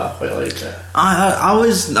didn't, but I quite liked it. I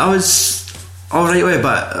was alright with it,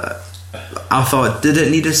 but I thought, did it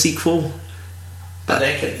need a sequel? I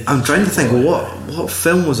think it I'm trying to think, what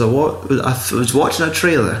film was I was watching a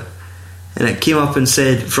trailer and it came up and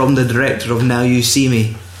said, from the director of Now You See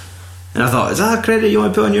Me, and I thought, is that a credit you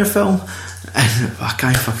want to put on your film? And I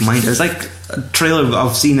can't fucking mind it. It's like a trailer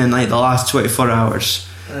I've seen in like the last 24 hours.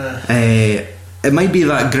 It might be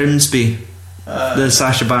that Grimsby, the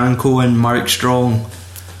Sacha Baron Cohen, Mark Strong,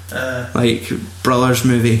 like brothers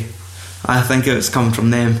movie. I think it's come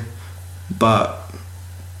from them, but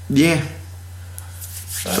yeah.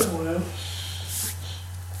 What else?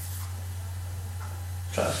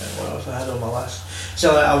 Trying to think what else I had on my list.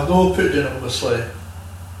 So like, I've not put down obviously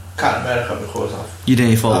Captain America because You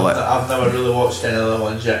didn't follow it. I've never really watched any other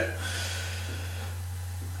ones yet.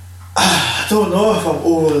 I don't know if I'm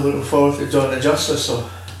overly looking forward to Dawn of Justice, so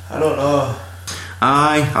I don't know.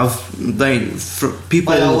 I've like for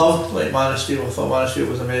people. Like I loved like Man of Steel. I thought Man of Steel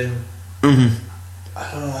was amazing. Mm-hmm.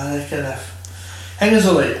 I don't know. I kind of. Thing is,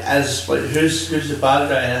 who's the bad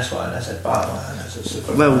guy in this one? I said Batman. Is it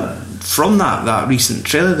Superman? Well, from that recent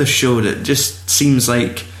trailer they showed, it just seems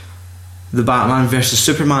like the Batman versus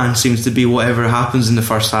Superman seems to be whatever happens in the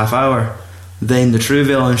first half hour. Then the true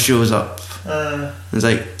villain shows up. It's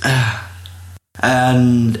like,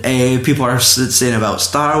 and people are saying about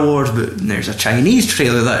Star Wars, but there's a Chinese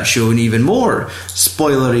trailer that's showing even more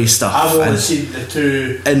spoilery stuff. I've only seen the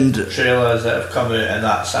two trailers that have come out, and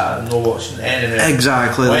that's it. I'm not watching any of it.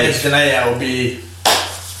 Exactly. Wednesday night it'll be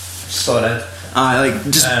sorted.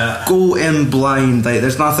 Just go in blind. Like,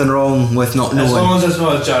 there's nothing wrong with not knowing. As long as it's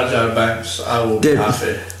not a Jar Jar Binks, I will be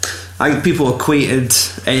happy. I think people equated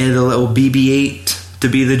the little BB-8 to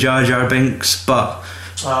be the Jar Jar Binks, but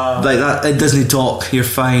like that, it doesn't talk. You're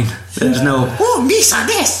fine. There's no Misa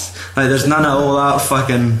this. Like, there's none of all that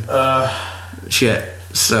fucking shit.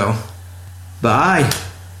 So, but aye,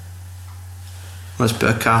 let's put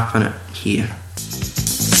a cap on it here.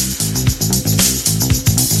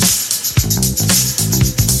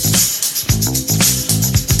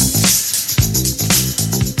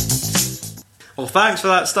 Well, thanks for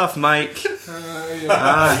that stuff, Mike. So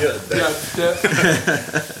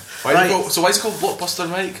why is it called Blockbuster,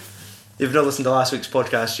 Mike? You've not listened to last week's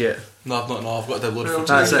podcast yet? No, I've not. No, I've got to download it.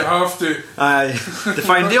 That's it. I have to. To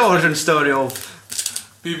find the origin story of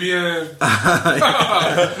BBM.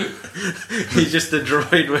 He's just a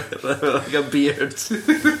droid with like a beard,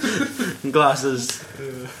 and glasses,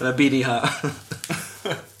 and a beanie hat.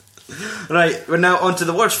 Right, we're now on to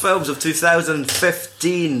the worst films of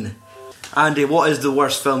 2015. Andy, what is the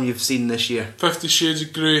worst film you've seen this year? 50 Shades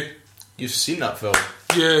of Grey. You've seen that film?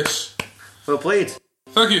 Yes. Well played.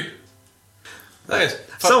 Thank you.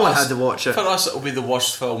 Someone had to watch it. For us, it'll be the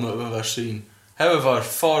worst film that we've ever seen. However,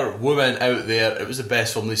 for women out there, it was the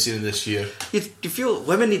best film they've seen this year. You feel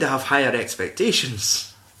women need to have higher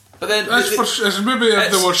expectations. But then it's maybe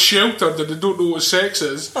if they were sheltered and they don't know what sex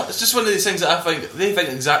is. No, it's just one of these things that I think they think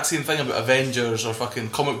the exact same thing about Avengers or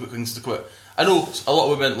fucking comic book things to quit. I know a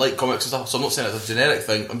lot of women like comics and stuff, so I'm not saying it's a generic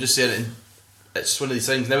thing. I'm just saying it's just one of these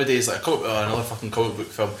things nowadays. Like a comic book, another fucking comic book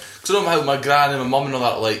film. Because I know how my gran and my mum and all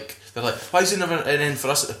that like. They're like, why is there never an end for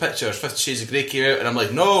us at the pictures? 50 Shades of Grey came out, and I'm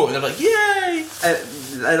like, no, and they're like, yay! At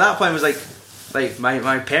that point, I was like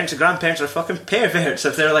my parents and grandparents are fucking perverts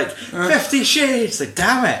if they're like 50 Shades. Like,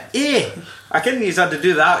 damn it, I couldn't use had to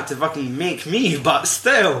do that to fucking make me, but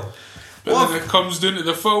still. But then it comes down to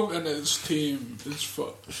the film and it's tame as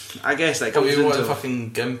fuck. I guess that comes into into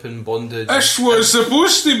fucking gimp and bondage. That's what it's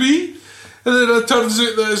supposed to be, and then it turns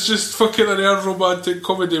out that it's just fucking an romantic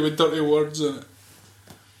comedy with dirty words in it.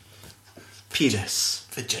 penis.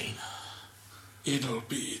 Vagina. Anal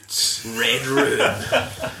beads. Red Room.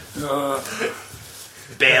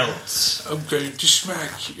 Belts. I'm going to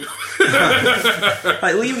smack you.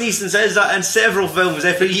 Like Liam Neeson says that in several films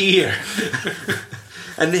every year.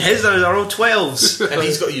 And his are all 12s. And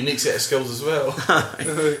he's got a unique set of skills as well.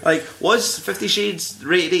 Like, was 50 Shades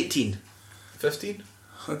rated 18? 15?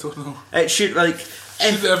 I don't know. It should, like...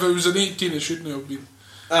 If it was an 18, it shouldn't have been.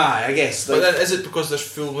 I guess. Like, But then is it because there's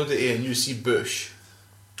full nudity and you see bush?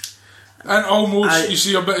 And almost, you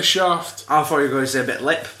see a bit of shaft. I thought you were going to say a bit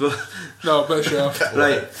lip, but... No, a bit of shaft.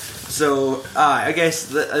 Right, so I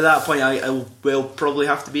guess at that point I will probably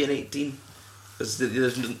have to be an 18 because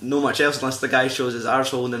there's no much else unless the guy shows his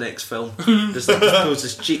arsehole in the next film. Just pulls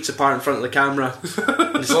his cheeks apart in front of the camera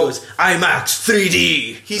and just goes, IMAX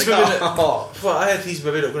 3D. He's Like, maybe not, well, I heard he's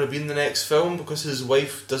maybe not going to be in the next film because his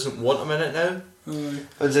wife doesn't want him in it now.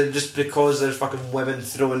 Is it just because there's fucking women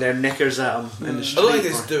throwing their knickers at him in the I street? don't think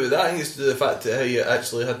it's to do with that. I think it's to do with the fact that how you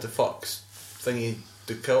actually had to fuck thingy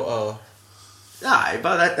to kill. Aye,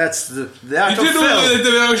 but that's the You actual do know film. that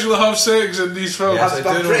they actually have sex in these films? Yes, I'm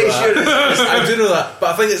I do know pretty that. sure it's- I do know that, but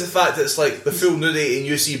I think it's the fact that it's like the full nudity and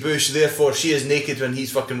you see bush, therefore she is naked when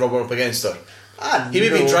he's fucking rubbing up against her. He may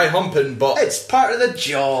be dry humping, but It's part of the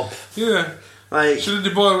job. Yeah. Like, Shouldn't the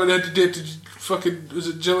boy when they had to date to fucking, was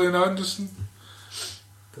it Gillian Anderson?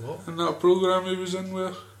 What? In that programme he was in where?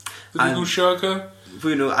 Did he I'm- know Shaka?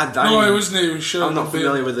 you know, No, he wasn't. He was Shaka. I'm not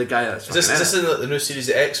familiar with the guy that's is this in like, the new series,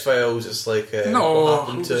 The X-Files? It's like No, what what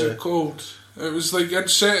happened was to it called? It was like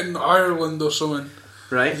it's set in Ireland or something.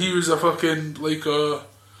 right? He was a fucking like a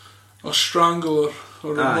strangler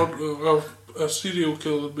or a serial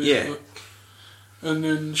killer basically. And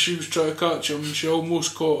then she was trying to catch him and she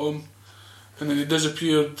almost caught him and then he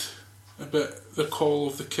disappeared a bit the call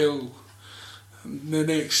of the kill. And the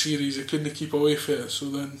next series he couldn't keep away from it, so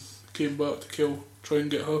then came back to try and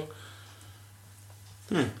get her.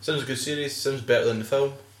 Sounds a good series. Sounds better than the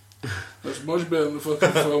film. That's much better than the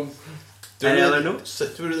fucking film. Any other notes?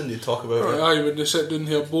 Do we really need to talk about it? Aye, when they sit down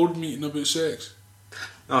here board meeting about sex.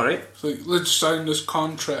 Alright. It's like, let's sign this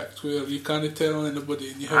contract where you can't tell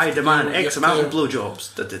anybody and you have I to do demand what you X have amount to of do.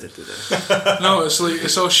 blowjobs. No, it's like,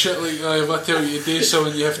 it's all shit like, if I tell you to do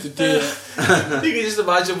something, you have to do it. You can just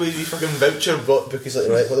imagine when you fucking voucher book because like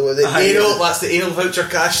right, what the anal? That's the anal voucher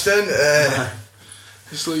cashed in.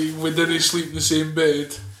 It's like, we didn't sleep in the same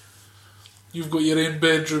bed. You've got your own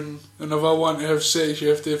bedroom, and if I want to have sex, you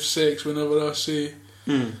have to have sex whenever I say.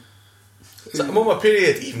 It's like, I'm on my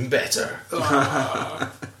period. Even better.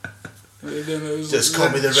 And then it was Just like,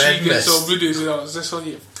 call me the she Red gets Mist. all moody and is this all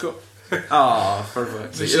you've got? Oh,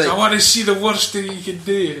 perfect. She says, I want to see the worst thing you can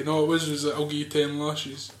do. And all it was that I'll give you 10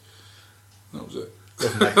 lashes. That was it.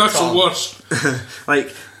 That's the worst.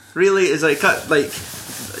 Like, really? It's like, cut, like,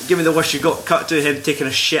 give me the worst you got, cut to him taking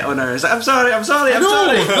a shit on her. It's like, I'm sorry. No, sorry.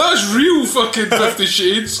 that's real fucking 50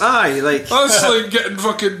 Shades. Aye, like, That's like getting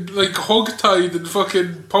fucking like hog-tied and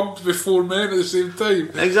fucking pumped with 4 men at the same time.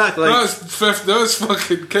 exactly. Like, That's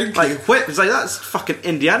fucking kinky. like whip. It's like, that's fucking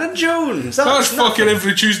Indiana Jones. That's fucking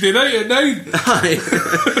every Tuesday night at 9. Aye.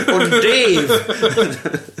 On Dave.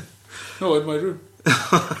 No, in my room.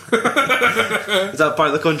 Is that part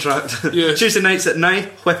of the contract? Yeah. Tuesday nights at 9,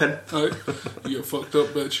 whipping. Right. You get fucked up,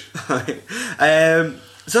 bitch.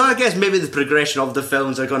 So I guess maybe the progression of the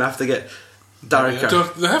films are going to have to get darker.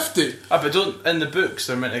 They have to. But don't in the books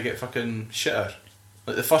they're meant to get fucking shitter.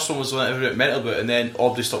 Like the first one was the one everyone went mental about, and then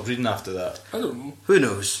Aubrey stopped reading after that. I don't know. Who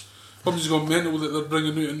knows? I'm just going mental that they're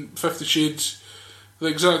bringing out in 50 Shades. The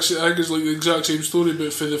exact same, I think it's like the exact same story,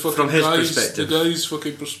 but for the fucking From his guys, perspective. the guy's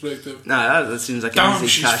fucking perspective. Nah, that seems like an Damn, easy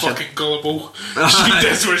she's cash in. fucking gullible. She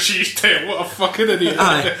does what she's telling. What a fucking idiot.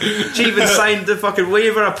 Aye. She even signed the fucking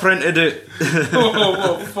waiver I printed out.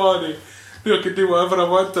 Oh, what funny. I can do whatever I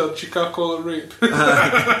want to, and she can't call it rape.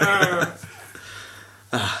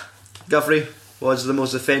 Guthrie, what's the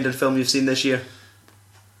most offending film you've seen this year?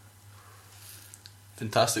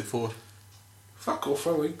 Fantastic Four. Fuck off, I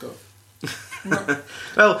like that.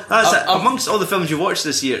 Well, that's it. Amongst all the films you watched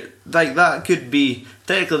this year, like that could be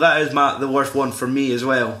technically that is the worst one for me as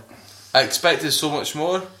well. I expected so much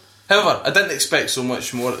more. However, I didn't expect so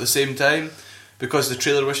much more at the same time because the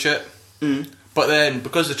trailer was shit. But then,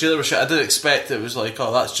 because the trailer was shit, I did expect it was like,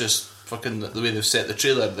 oh, that's just fucking the way they've set the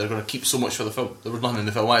trailer. They're going to keep so much for the film. There was nothing in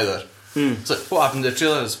the film either. It's like, what happened in the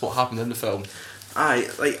trailer is what happened in the film.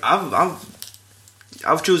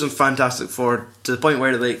 I've chosen Fantastic Four to the point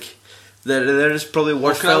where like there is probably Well,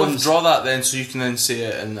 worse can I films. withdraw that then so you can then say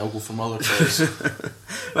it and I'll go for my other choice?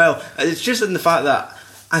 Well, it's just in the fact that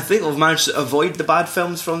I think I've managed to avoid the bad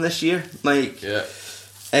films from this year. Like, Yeah.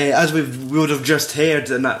 as we would have just heard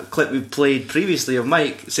in that clip we played previously of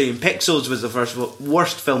Mike saying Pixels was the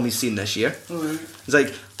worst film he's seen this year. Alright. It's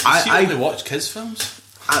like I only watch kids films.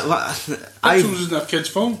 Pixels isn't a kid's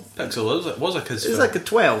film. Pixel was a kids It's film. like a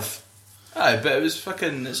 12. Aye, but it was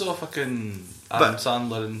fucking. It's all fucking Adam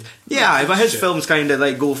Sandler and. Yeah, but his shit. films kind of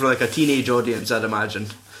like go for like a teenage audience, I'd imagine.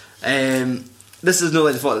 This is no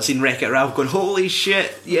like the thought I've seen Wreck-It Ralph going, holy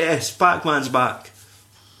shit, yes, Pac-Man's back.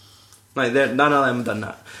 Like, none of them have done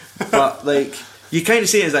that. But, like, you kind of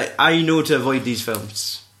see it as like, I know to avoid these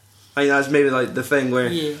films. I think that's maybe like the thing where.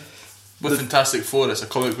 Yeah. With Fantastic Four, it's a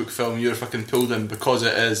comic book film. You're fucking pulled in because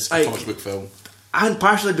it is a Like- comic book film. And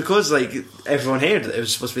partially because, like, everyone heard that it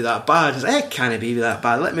was supposed to be that bad. It's like, can it be that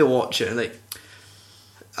bad? Let me watch it. And, like,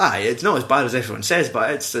 it's not as bad as everyone says, but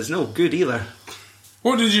it's no good either.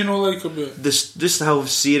 What did you not like about it? Just how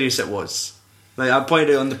serious it was. Like, I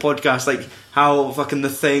pointed out on the podcast, like, how fucking the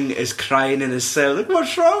Thing is crying in his cell. Like,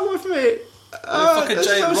 what's wrong with me? fucking it's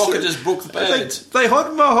giant so rocket serious. just broke the bed. It's like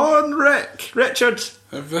hold my horn, Richard.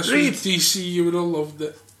 If this Read. was DC, you would have loved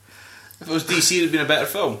it. If it was DC, it'd have been a better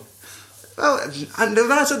film. Well, and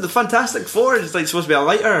that's it. The Fantastic Four is like supposed to be a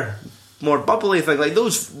lighter, more bubbly thing. Like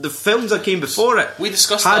the films that came before it, We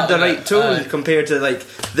discussed had that the in right it. tone compared to like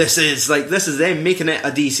this is them making it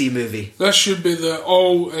a DC movie. This should be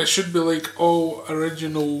it should be like all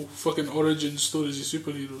original fucking origin stories of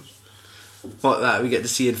superheroes. What that we get to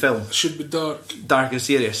see in film, It should be dark, dark and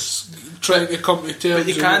serious. trying to come to terms. But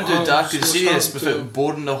you with can what do dark happens, and what's serious happened to without them.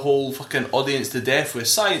 boring the whole fucking audience to death with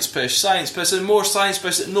science piss, and more science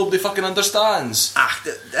piss that nobody fucking understands.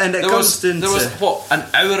 And it There comes was into what, an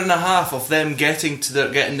hour and a half of them getting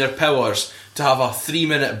their powers to have a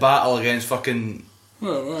 3-minute battle against fucking.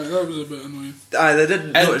 Well, right, that was a bit annoying. they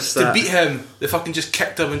didn't And notice to that. beat him, they fucking just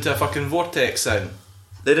kicked him into a fucking vortex thing.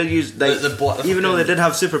 They did use like the even though they fucking- did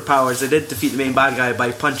have superpowers, they did defeat the main bad guy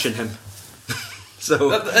by punching him.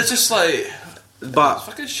 So, It's just like but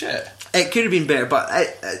fucking shit. it could have been better. But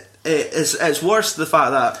it's worse the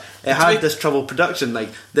fact that it had make- this troubled production. Like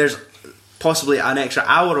there's possibly an extra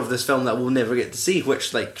hour of this film that we'll never get to see,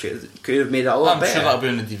 which like could have made it a lot I'm better. sure that'll be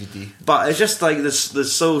on the DVD. But it's just like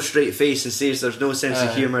this so straight face and serious. There's no sense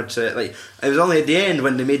of humour to it. Like it was only at the end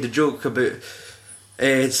when they made the joke about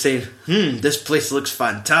saying, this place looks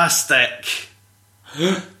fantastic.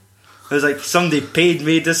 It was like somebody paid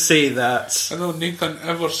me to say that. I know Nathan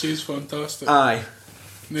ever says fantastic. Aye.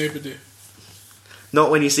 Nobody. Not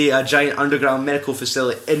when you see a giant underground medical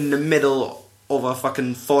facility in the middle of a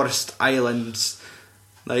fucking forest island.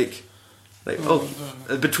 Like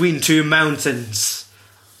between two mountains.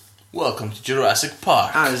 Welcome to Jurassic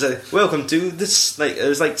Park. And it's like, welcome to this, like, it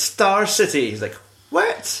was like Star City. He's like,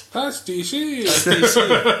 what? That's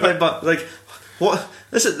DC. Like, but, like, what?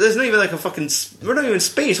 There's not even like a fucking, we're not even in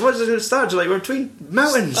space. What is it going to start? Like, we're between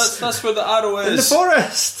mountains. That's where the arrow In the is.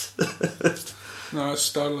 forest. No, it's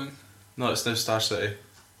Starling. No, it's now Star City.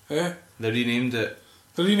 Eh? They renamed it.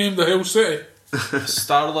 They renamed the Hill City.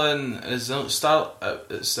 Starlin is it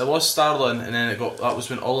was Starlin, and then that was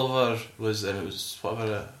when Oliver was, and it was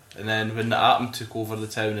whatever. And then when the Atom took over the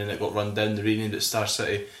town and it got run down, they renamed it Star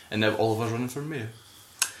City, and now Oliver's running for mayor.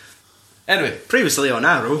 Anyway, Previously on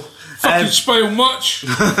Arrow. Fucking spoil much.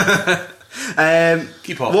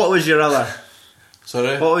 keep up. What was your other?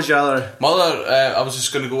 Sorry. What was your other? My other, I was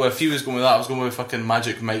just going to go. If he was going with that, I was going with fucking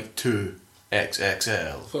Magic Mike 2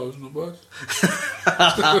 XXL. That was no bad.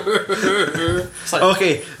 It's like,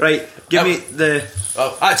 Okay, right. Give me the.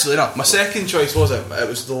 actually, no. My second choice wasn't. It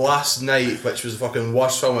was The Last Night, which was the fucking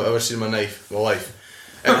worst film I've ever seen in my life.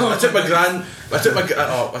 I took my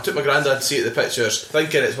granddad to see it at the pictures,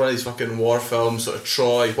 thinking it's one of these fucking war films, sort of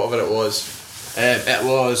Troy, whatever it was. It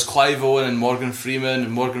was Clive Owen and Morgan Freeman,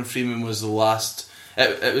 and Morgan Freeman was the last.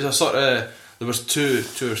 It was a sort of, there was two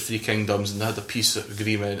or three kingdoms, and they had a peace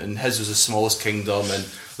agreement, and his was the smallest kingdom, and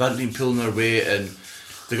they hadn't been pulling their weight, and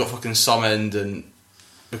they got fucking summoned, and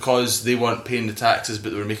because they weren't paying the taxes,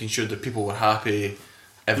 but they were making sure that people were happy,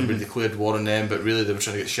 everybody declared war on them, but really they were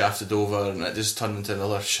trying to get shafted over, and it just turned into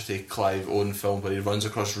another shitty Clive Owen film where he runs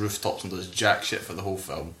across rooftops and does jack shit for the whole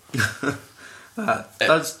film.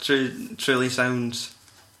 That's truly sounds.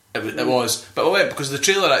 It was, but I went because the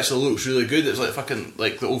trailer actually looks really good. It was like fucking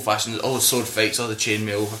like the old fashioned, all the sword fights, all the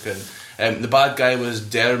chainmail, fucking. The bad guy was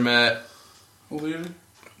Dermot. O'Leary.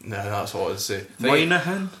 No, that's what I would say.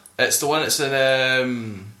 Moynihan? It's the one that's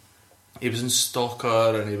in. He was in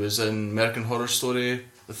Stalker and he was in American Horror Story,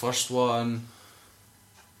 the first one.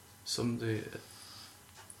 Somebody.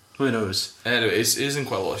 Who knows? Anyway, he's in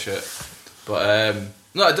quite a lot of shit, but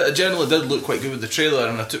no, it generally did look quite good with the trailer,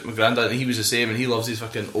 and I took my granddad, and he was the same, and he loves these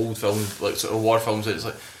fucking old films, like sort of war films. And it's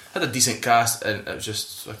like had a decent cast, and it was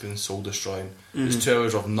just fucking soul destroying. It was 2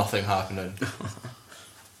 hours of nothing happening.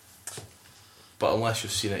 But unless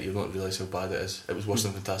you've seen it, you'll not realise how bad it is. It was worse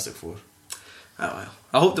than Fantastic Four. Oh well.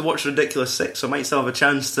 I hope to watch Ridiculous 6, so I might still have a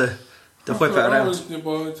chance to whip it That around. wasn't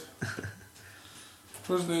bad.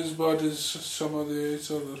 Wasn't as bad as some of the other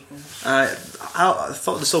films. I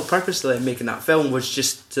thought the sole purpose of them making that film was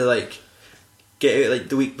just to like get it like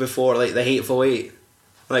the week before like the Hateful Eight,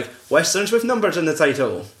 like westerns with numbers in the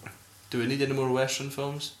title. Do we need any more Western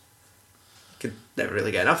films? Could never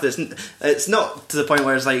really get enough. It's not to the point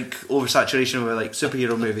where it's like oversaturation with like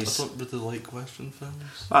superhero movies. I don't really like Western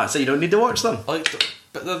films. So you don't need to watch them. I like them,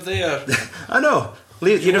 but they're there. I know.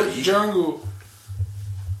 You know. Django.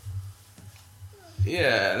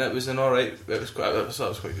 Yeah, and it was an alright. That was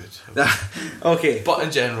quite good. Okay. But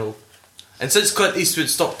in general, and since Clint Eastwood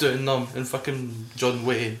stopped doing them and fucking John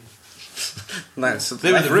Wayne, That's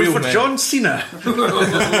They were like the room real for men. John Cena.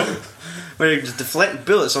 Where you just deflect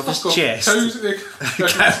bullets off his chest.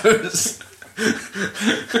 Cows.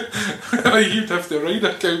 You'd have to ride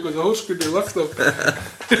a cow because the horse couldn't lift them.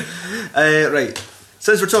 Right.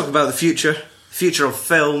 Since we're talking about the future of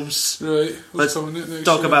films, Right, let's coming out next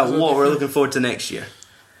talk year? about Is that what we're the- looking forward to next year.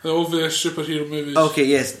 The obvious superhero movies. Okay,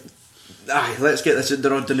 yes. Aye, let's get this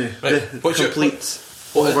on to new. Right, The what's your- complete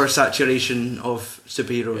what is- oversaturation of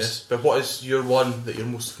superheroes. yes. But what is your one that you're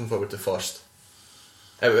most looking forward to first?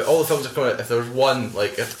 Out of all the films that come out, if there was one,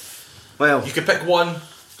 like if Well, you could pick one,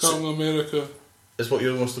 Captain America. is what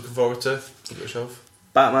you're most looking forward to. Look at yourself.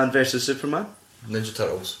 Batman versus Superman. Ninja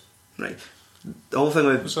Turtles. Right. The whole thing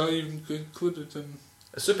with Was that even included in?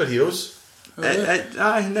 Superheroes.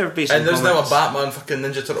 never based And on there's now a comics. Batman fucking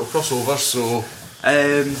Ninja Turtle crossover, so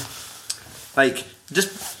Like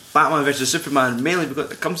just Batman versus Superman mainly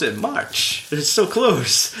because it comes out in March. It's so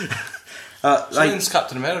close. Like when's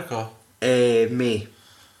Captain America? May.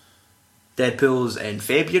 Deadpool's in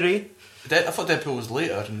February. I thought Deadpool was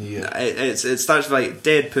later in the year. It starts with like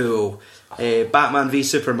Deadpool, Batman v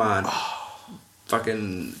Superman,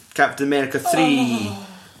 fucking Captain America 3,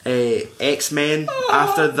 X-Men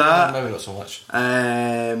after that. Maybe not so much.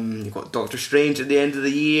 You've got Doctor Strange at the end of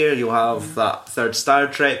the year. You'll have that third Star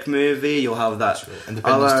Trek movie. You'll have that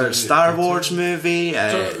Independence other Day, Star Day Wars 2. movie.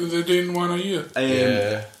 They're doing one a year.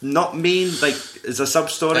 Yeah. Not main, like it's a sub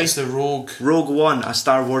story. It's the Rogue. Rogue One, a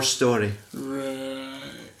Star Wars story, Right.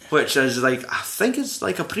 which is like I think it's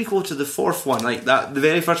like a prequel to the fourth one, like that the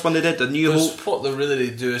very first one they did, A New Because Hope. what they really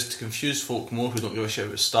do is to confuse folk more who don't give a shit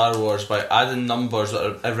about Star Wars by adding numbers that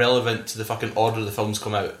are irrelevant to the fucking order the films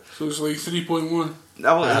come out. So it's like 3.1.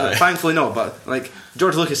 Oh, thankfully not, but like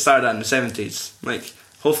George Lucas started that in the 70s. Like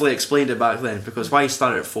hopefully explained it back then because why he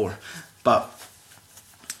started at 4. But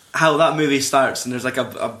how that movie starts and there's like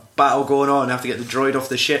a battle going on, you have to get the droid off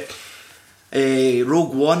the ship.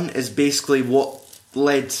 Rogue One is basically what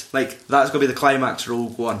led, like that's going to be the climax.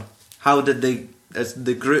 Rogue One. How did it's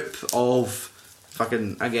the group of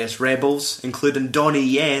fucking, I guess, rebels, including Donnie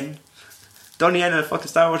Yen. Donnie Yen in a fucking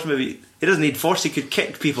Star Wars movie, he doesn't need force, he could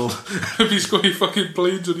kick people. If he's got his fucking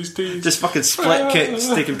blades on his teeth. Just fucking split kicks,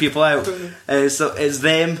 taking people out. So it's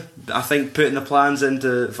them, I think, putting the plans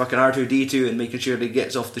into fucking R2-D2 and making sure that he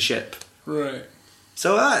gets off the ship. Right.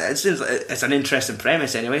 So it seems like it's an interesting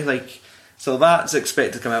premise anyway. Like, so that's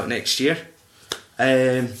expected to come out next year.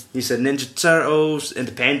 You said Ninja Turtles,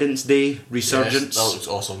 Independence Day, Resurgence. Yes, that looks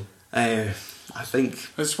awesome. I think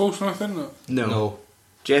It's Paul Smith, isn't it? no.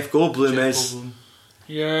 Jeff Goldblum Jeff is Goldblum.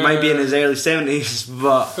 Yeah. might be in his early 70s,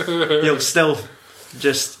 but he'll still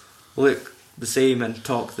just look the same and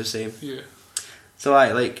talk the same. Yeah. So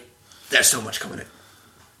there's so much coming out.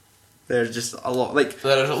 There's just a lot. Like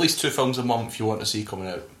There are at least 2 films a month you want to see coming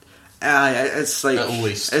out. it's like At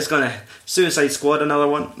least. it's gonna Suicide Squad, another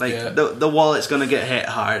one. Like Yeah. the wallet's gonna get hit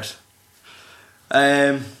hard.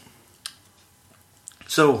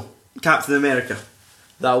 So Captain America,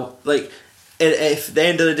 that like if at the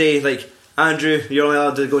end of the day, like Andrew, you're only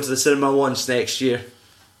allowed to go to the cinema once next year.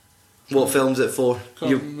 What film's it for?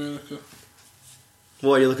 Captain America.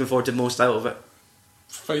 What are you looking forward to most out of it?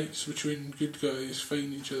 Fights between good guys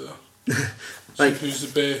fighting each other. Like- See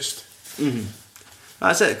who's the best.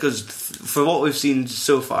 That's it, because for what we've seen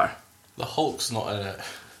so far, The Hulk's not in it.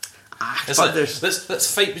 It's but like, there's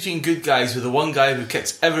let's fight between good guys with the one guy who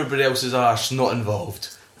kicks everybody else's arse not involved.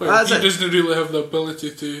 Well, That's he it. doesn't really have the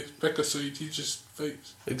ability to pick a side, he just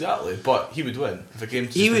fights. Exactly, but he would win if it came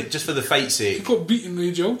to He would- just for the fight's He sake. got beaten in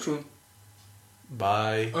Age of Ultron.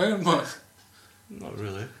 By Iron Man. not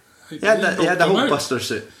really. he had the knocked him out. Hulkbuster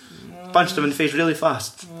suit, punched him in the face really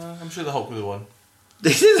fast. I'm sure the Hulk would have won. He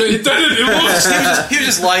did it, it was. He was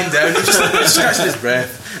just lying down, he was just scratching his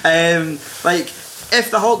breath. Like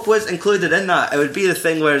if the Hulk was included in that, it would be the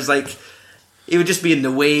thing where it's like he would just be in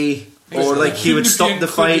the way, or like he would stop the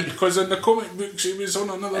fight. Because in the comic books he was on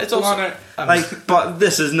another It's also- planet. Like, but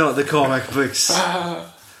this is not the comic books.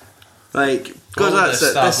 Like, because Well, that's it.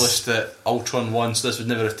 established that Ultron won, so this would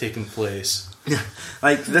never have taken place.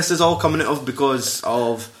 Like, this is all coming out of because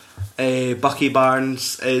of Bucky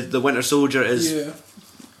Barnes. The Winter Soldier is Yeah.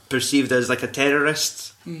 perceived as like a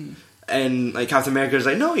terrorist, and like Captain America's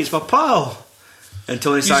like, no, he's my pal. And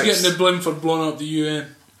Tony He's Stark's getting the blame for blowing up the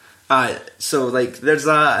UN. so like there's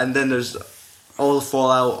that, and then there's all the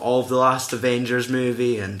fallout of the last Avengers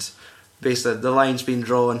movie, and basically the line's been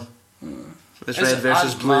drawn. It's red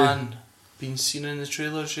versus blue. Ant-Man been seen in the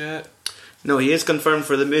trailers yet? No, he is confirmed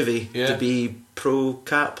for the movie Yeah. to be pro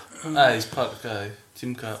Cap. He's part of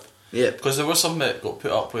Team Cap. Yep. Because there was something that got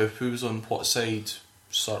put up with who was on what side,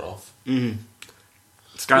 sort of. Mm-hmm.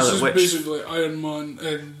 This Scarlet is Witch. basically Iron Man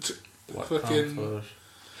and Black fucking Panther,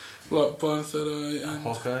 Black Panther and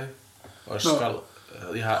Hawkeye, or No. Scarlet.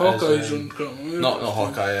 Yeah, Hawkeye's is, on Captain not America.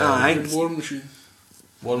 Hawkeye. I- And War Machine.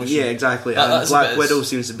 War Machine. Yeah, exactly. That- and that's a Black bit- Widow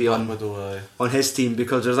seems to be Black on Widow. on his team,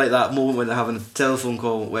 because there's like that moment when they're having a telephone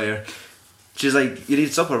call where she's like, "You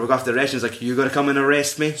need supper, we're going to have to arrest you." He's like, "You got to come and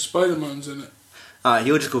arrest me?" Spider-Man's in it.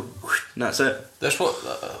 He'll just go, whoosh, and that's it. There's what?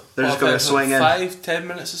 They're just gonna swing in. 5-10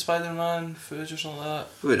 minutes of Spider-Man footage or something like that.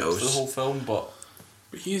 Who For the knows? whole film, but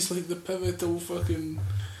He's like the pivotal fucking...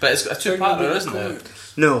 it's a two-parter, isn't it?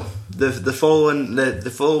 No, the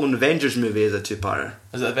following Avengers movie is a two-parter.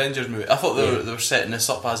 Is it Avengers movie? I thought they were setting this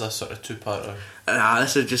up as a sort of two-parter.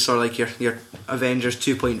 This is just sort of like your Avengers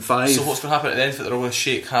 2.5. So what's going to happen at the end? That they're all going to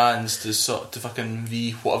shake hands to fucking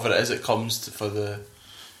whatever it is it comes to for the.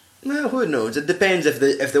 Well, who knows? It depends if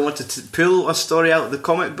they wanted to pull a story out of the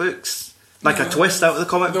comic books, like a twist out of the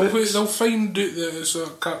comic books. They'll find out that it's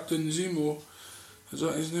Captain Zemo. Is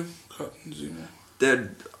that his name? Captain Zemo.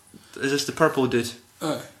 Is this the purple dude?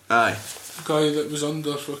 Aye. Aye. The guy that was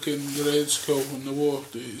under fucking the Red Skull in the war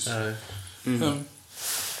days.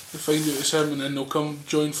 They find out it's him, and then they'll come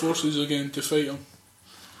join forces again to fight him.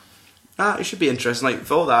 It should be interesting. Like,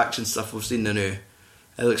 for all the action stuff we've seen now, it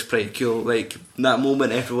looks pretty cool. Like, that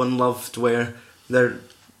moment everyone loved where they're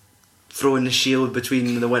throwing the shield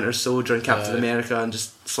between the Winter Soldier and Captain America and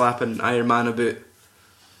just slapping Iron Man about.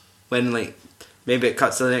 When, like, maybe it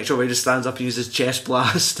cuts to the next show where he just stands up and uses chest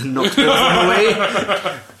blast and knocks people away.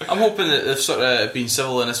 I'm hoping that they've sort of been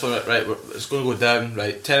civil in this one. Right, it's going to go down.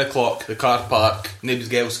 Right, 10 o'clock, the car park.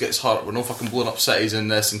 Nobody else gets hurt. We're not fucking blowing up cities in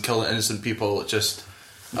this and killing innocent people. It's just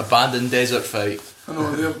abandoned desert fight. I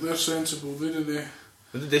know, they're sensible, didn't they?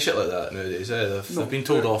 They do shit like that nowadays. They've been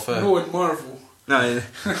told off. No, in Marvel. No,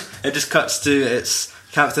 it just cuts to it's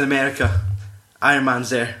Captain America, Iron Man's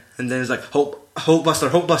there, and then it's like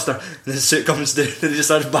Hulkbuster, and the suit comes down and he just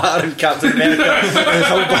starts battering Captain America in his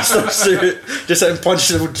Hulkbuster suit, just out and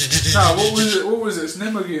punching him. What was its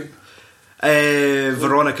name again?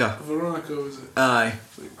 Veronica. Veronica, was it? Aye.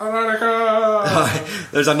 Veronica!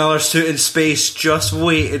 There's another suit in space just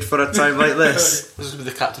waited for a time like this. This is with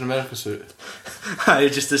the Captain America suit. Aye,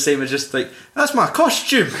 just the same as just like, that's my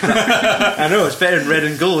costume. I know, it's better in red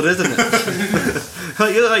and gold, isn't it?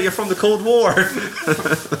 Like, you look like you're from the Cold War.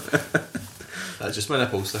 That's just my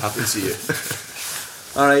nipples. They're happy to see you.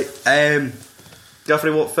 Alright,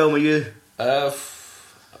 Guthrie, what film are you? I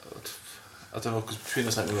don't know, because between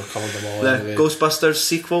us I think we were covering them all The anyway. Ghostbusters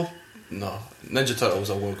sequel? No, Ninja Turtles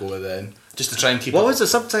I'm going to go with then. Just to try and keep What it. was the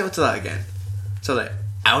subtitle to that again? So like,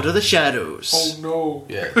 Out of the Shadows. Oh no.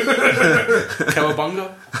 Yeah.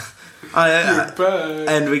 Cowabunga? Aye, Bad.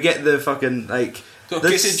 and we get the fucking like. Got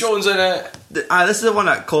Casey Jones in it. This is the one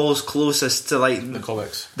that calls closest to like The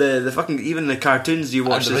comics. the fucking even the cartoons you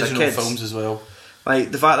watched And as a original kid. films as well.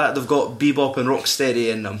 Like the fact that they've got Bebop and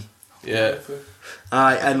Rocksteady in them. Yeah.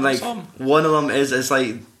 And like Some. one of them is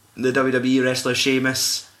like the WWE wrestler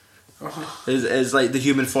Sheamus. Is like the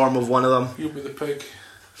human form of one of them. You'll be the pig.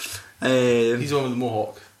 He's the one with the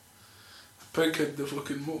mohawk. Pig had the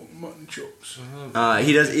fucking mutton chops.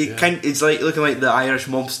 He does. He Yeah. It's like looking like the Irish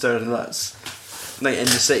mobster, and that's like in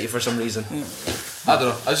the city for some reason. I don't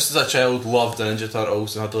know. I just as a child loved the Ninja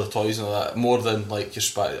Turtles and had all the toys and all that more than like your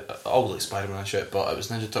I always like Spider-Man and shit, but it was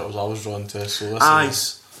Ninja Turtles I was drawn to. So this Aye.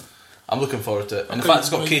 is. I'm looking forward to it. And the Okay, fact it's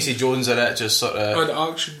got like- Casey Jones in it, just sort of. And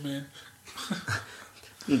Action Man.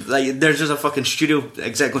 Like there's just a fucking studio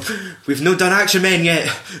exec going, we've not done Action Man yet.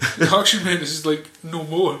 The Action Man is like no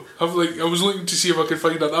more. I was looking to see if I could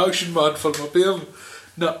find an Action Man for my bear.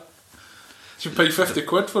 Nah. You pay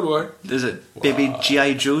 £50 for one. Is it baby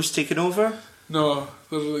G.I. Joe's taking over? No,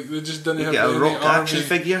 they just didn't You have get a any rock action army.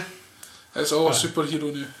 figure. It's all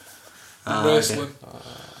superhero now. Ah, okay. Wrestling.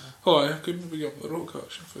 Oh, I could maybe give him the Rock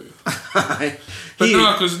action for you. Aye. But He-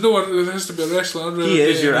 no, because there has to be a wrestler. I'd rather He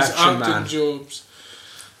is get your his action acting man. jobs.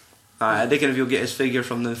 I reckon if you'll get his figure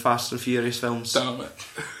from the Fast and Furious films. Damn it.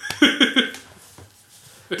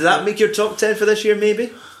 Did that make your top 10 for this year, maybe?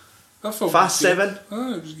 That film Fast was good. 7?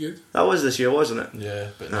 Ah, it was good. That was this year, wasn't it? Yeah,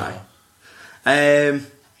 but no. Aye.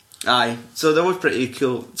 Aye. So there was pretty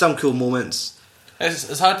cool, some cool moments.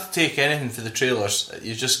 It's hard to take anything for the trailers.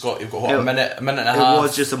 You've got what, It- a minute and a It half.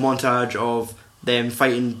 was just a montage of them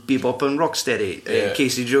fighting Bebop and Rocksteady. Yeah.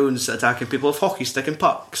 Casey Jones attacking people with hockey stick and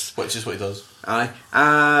pucks. Which is what he does. Aye.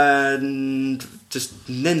 And just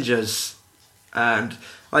ninjas. And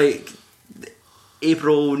like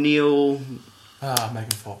April O'Neil. Megan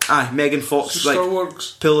Fox. Aye, Megan Fox Star like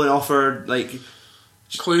Works. pulling off her like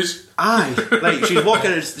Clues. aye. Like she's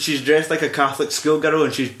walking she's dressed like a Catholic schoolgirl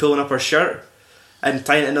and she's pulling up her shirt and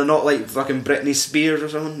tying it in a knot like fucking Britney Spears or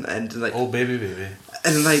something and like Oh, baby, baby.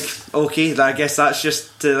 and like okay, I guess that's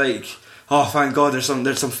just to like oh thank God there's some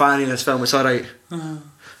fanny in this film, it's alright.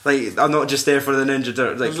 Like I'm not just there for the ninja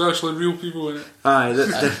dirt like There's actually real people in it. aye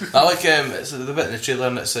I like it's the bit in the trailer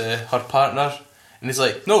and it's her partner and he's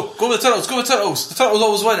like, no, go with the turtles, the turtles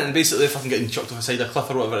always win, and basically they're fucking getting chucked off a side of a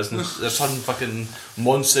cliff or whatever it is and there's some fucking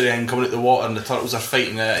monster in coming out the water and the turtles are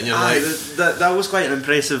fighting it and you're aye, like that was quite an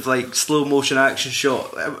impressive like slow motion action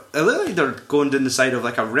shot. It looked like they're going down the side of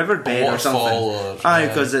like a riverbed or something. waterfall or- Aye, yeah.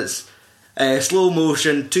 because it's slow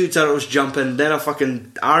motion, two turtles jumping, then a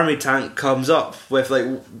fucking army tank comes up with like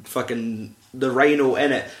fucking the rhino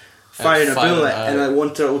in it, firing a firing, bullet, aye. and like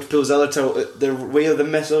one turtle pulls the other turtle the way of the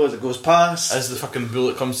missile as it goes past. as the fucking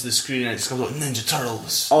bullet comes to the screen and it just comes out Ninja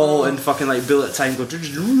Turtles. All in fucking like bullet time, go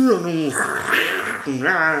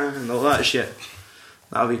and all that shit.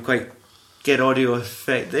 That'll be quite good audio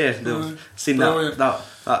effect there. They've seen Brilliant.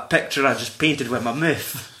 that picture I just painted with my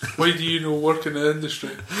mouth. Why do you know work in the industry?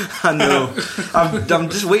 I know. I'm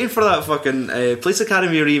just waiting for that fucking Police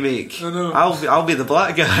Academy remake. I know. I'll be the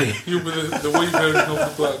black guy. You'll be the white version of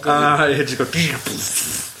the black guy. I just go.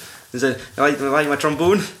 Is it like my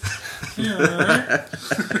trombone? Yeah,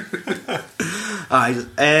 Aye.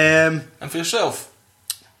 And for yourself,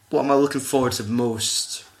 What am I looking forward to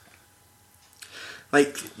most?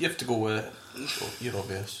 Like, you have to go with you're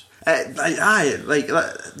obvious.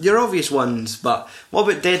 your obvious ones. But what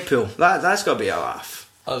about Deadpool? That's got to be a laugh.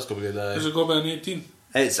 Oh, that's going to be Has good. it got by an 18?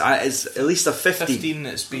 It's at least a 15. 15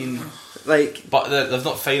 it's been, Like, but they've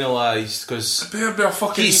not finalised because Better be a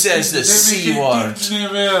fucking He 18. says the They make C word.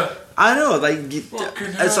 18s near I know, like Fucking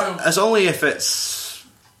it's hell. it's only if it's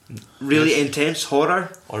really intense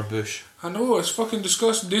horror. or Bush. I know, it's fucking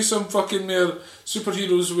disgusting. Do some fucking mere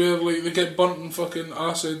superheroes where like they get burnt in fucking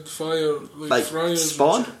acid, fire, Like fryers. and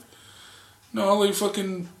Spawn. shit. No, like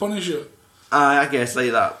fucking Punisher. I guess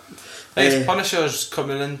like that. Hey, Punisher's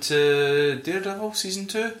coming into Daredevil season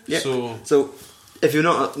 2. Yep. So if you've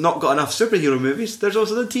not got enough superhero movies, there's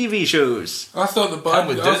also the TV shows. I thought the Can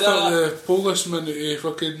we bad, do I thought that? the policeman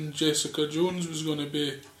fucking Jessica Jones was going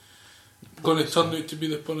to turn out to be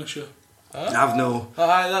the Punisher. I've no.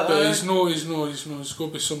 But he's no. It's got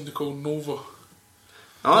to be somebody called Nova.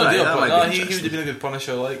 Alright, that might be he would interesting. have been a good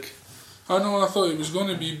Punisher, like. I know, I thought he was going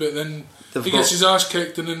to be, but then They've he gets got- his ass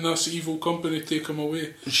kicked and then this evil company take him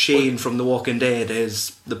away. Shane from The Walking Dead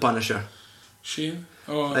is the Punisher. Shane?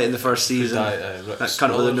 Oh, Like in the first season. Rick's That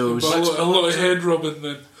cunt with the brother. nose. but a lot of head rubbing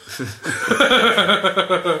then.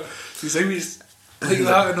 He's always like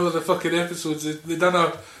that in all the fucking episodes. They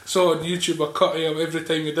saw on YouTube a cut of him every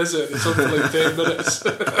time he does it. It's on for like 10 minutes.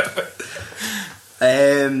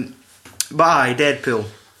 But aye, Deadpool.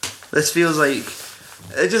 This feels like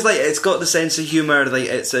it's got the sense of humour. Like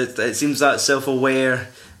it seems that self-aware.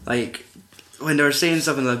 Like when they were saying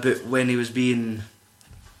something about when he was being,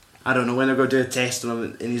 I don't know, when they're going to do a test on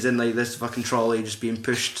him and he's in like this fucking trolley just being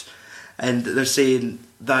pushed, and they're saying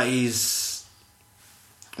that he's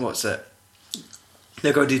what's it?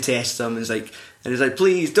 They're going to do tests on him and he's like,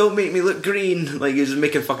 please don't make me look green. Like he's just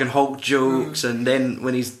making fucking Hulk jokes, and then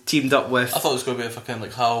when he's teamed up with I thought it was going to be a fucking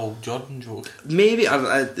like Hal Jordan joke. maybe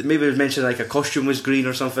maybe it was mentioned like a costume was green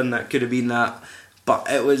or something. That could have been that, but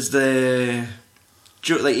it was the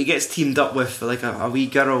joke. Like he gets teamed up with like a wee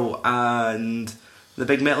girl and the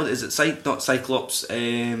big metal. Is it not Cyclops?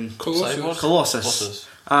 Colossus. Cyborg? Colossus.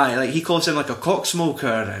 Aye, like he calls him like a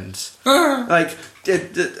cocksmoker and like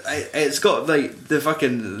it's got like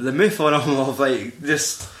the myth on him of like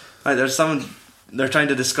just like there's someone they're trying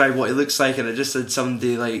to describe what he looks like and it just said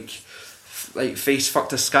somebody like face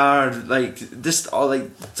fucked a scar like just or like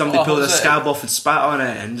somebody Oh, pulled a was it? scab off and spat on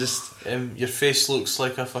it and just Your face looks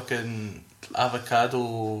like a fucking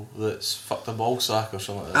avocado that's fucked a ball sack or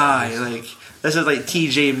something like that. Aye, like this is like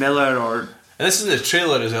T.J. Miller or And this is in the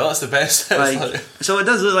trailer as well. That's the best. It's like. So it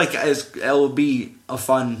does look like it'll be a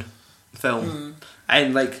fun film,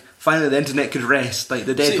 and like finally the internet could rest. Like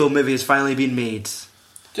the Deadpool movie has finally been made.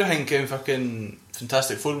 Do you think fucking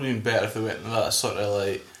Fantastic Four would have been better if they went with that sort of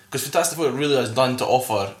like? Because Fantastic Four really has none to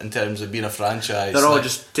offer in terms of being a franchise. They're all like,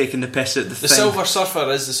 just taking the piss at the thing. Silver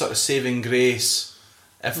Surfer is the sort of saving grace.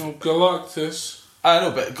 No, Galactus. I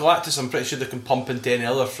know, but Galactus, I'm pretty sure they can pump into any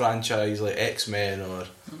other franchise like X-Men or.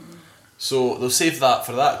 So they'll save that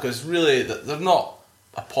for that because really they're not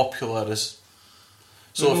a popular as.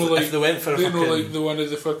 So if they went for a they're fucking. not like the one of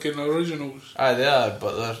the fucking originals. Aye, they are,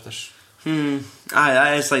 but they're. Aye,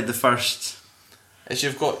 that is like the first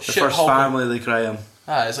You've got the shit first Hulk. family they cry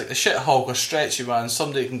Aye, it's like the shit Hulk or Stretchy Man.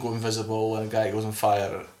 Somebody can go invisible and a guy goes on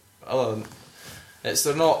fire. Other than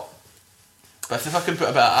they're not. But if they fucking put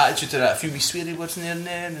a bit of attitude to that, a few wee sweary words in there and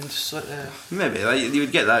then, and just like Maybe like you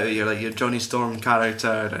would get that with your Johnny Storm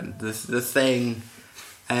character and the Thing,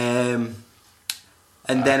 and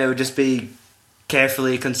then it would just be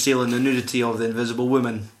carefully concealing the nudity of the Invisible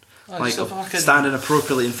Woman, like standing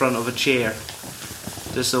appropriately in front of a chair,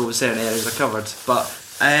 just so certain areas are covered. But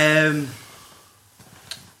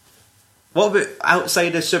what about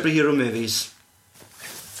outside of superhero movies?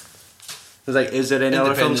 Like, is there any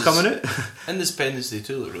other films coming out? Independence Day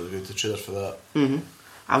 2 looked really good, the trailer for that.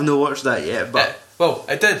 I've not watched that yet, but well,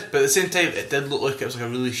 it did, but at the same time, it did look like it was like a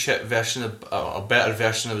really shit version of a better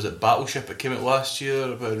version of was it Battleship? It came out last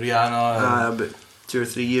year about Rihanna. about 2 or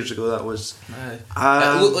 3 years ago that was.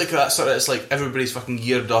 It looked like that sort of. It's like everybody's fucking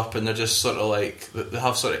geared up and they're just sort of like they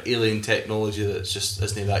have sort of alien technology that's just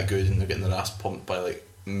isn't that good, and they're getting their ass pumped by like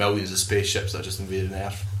millions of spaceships that are just invading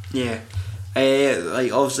Earth. Yeah.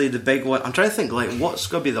 Like obviously the big one. I'm trying to think like what's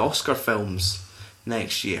going to be the Oscar films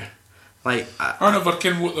next year. Like I never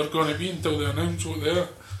ken what they're going to be until they announce what they are.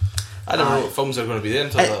 I don't know what films are going to be there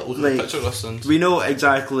until I look at the picture list. We know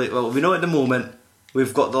exactly. Well, we know at the moment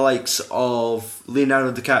we've got the likes of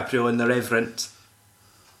Leonardo DiCaprio in The Revenant.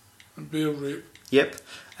 And Bear Rape. Yep.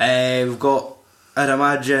 We've got. I'd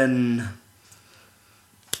imagine.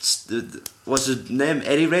 What's his name?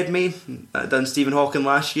 Eddie Redmayne that done Stephen Hawking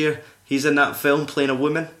last year. He's in that film playing a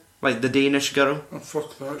woman, like the Danish girl. Oh,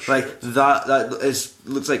 fuck that shit. Like that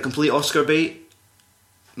looks like complete Oscar bait.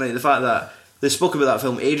 Like the fact that they spoke about that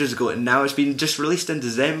film ages ago and now it's been just released in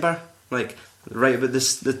December. Like right about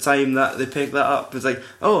the time that they picked that up. It's like,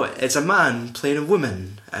 oh, it's a man playing a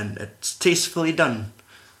woman and it's tastefully done.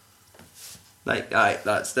 Like, aye,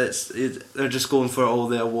 that's it, they're just going for all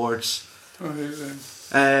the awards. I hate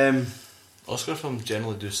them. Oscar films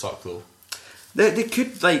generally do suck though. They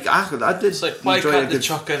could like I did. It's like why can't they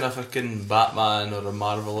chuck in a fucking Batman or a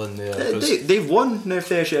Marvel in there? They've won their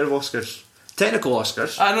fair share of Oscars, technical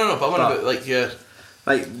Oscars. I don't know, but I want about like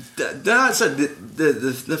like that's it.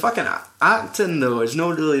 The fucking acting though is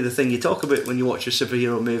not really the thing you talk about when you watch a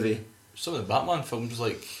superhero movie. Some of the Batman films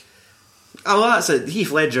like. Oh, well, that's it.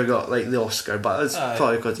 Heath Ledger got like the Oscar, but that's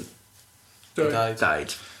probably because he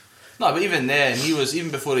died. No, but even then, even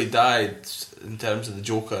before he died, in terms of the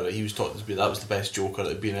Joker, he was taught to be that was the best Joker that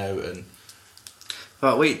had been out. And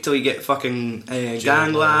but wait till you get fucking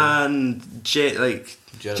Gangland, Jared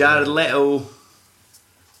Leto,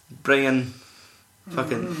 bringing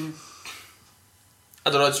fucking. I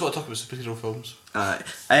don't know. I just want to talk about superhero films.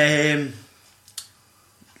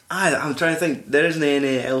 I'm trying to think. There isn't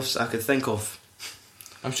any else I could think of.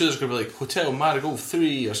 I'm sure there's going to be like Hotel Marigold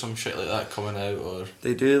 3 or some shit like that coming out, or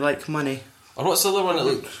they do like money. Or what's the other one that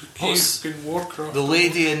looked? Warcraft. The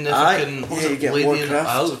lady in the fucking. What was it? The lady in the.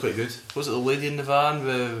 That looked quite good. Was it the lady in the van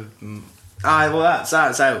with? Aye, well that's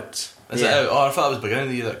out. Is it out? Oh, I thought that was the beginning of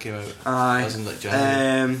the year that came out. Aye. As in like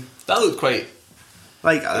January. That looked quite.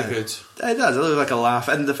 Like good. It does. It looked like a laugh,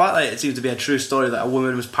 and the fact that it seems to be a true story that a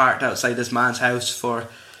woman was parked outside this man's house for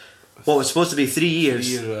what was supposed to be 3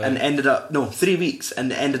 years and ended up 3 weeks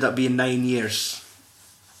and ended up being 9 years.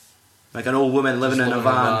 Like an old woman living in a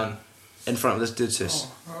van in front of this dude's house.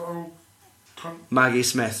 Maggie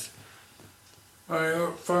Smith. Aye,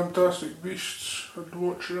 that Fantastic Beasts. I'd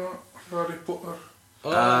watch that. Harry Potter.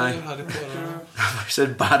 Oh, Harry Potter. I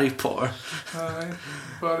said Barry Potter. Aye,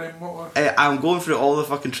 Barry Potter. I'm going through all the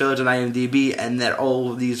fucking trailers on IMDb and they're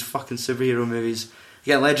all these fucking superhero movies.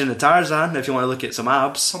 You get Legend of Tarzan if you want to look at some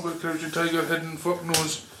abs. How about Crouching Tiger, Hidden Fuck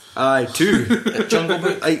Nose? Aye, 2. Jungle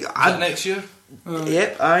Book. Is that next year?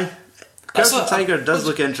 Yep, aye. Crouching Tiger does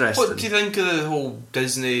look interesting. What do you think of the whole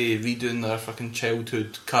Disney redoing their fucking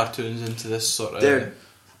childhood cartoons into this sort of... They're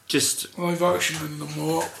just... live action in them a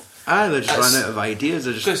lot. They just It's- ran out of ideas.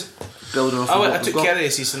 They're Because just building off I of what took they've got. Kerry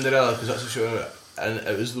to see Cinderella because that's the show, and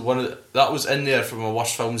it was the one that was in there for my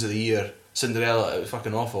worst films of the year. Cinderella, it was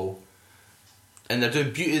fucking awful. And they're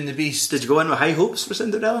doing Beauty and the Beast. Did you go in with high hopes for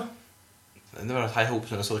Cinderella? I never had high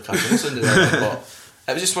hopes when I saw the cartoon Cinderella, but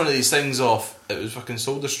it was just one of these things off. It was fucking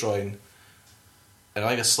soul destroying, and I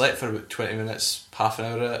think I slept for about 20 minutes, half an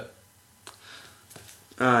hour of it.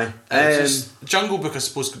 Aye. And it's just, Jungle Book, I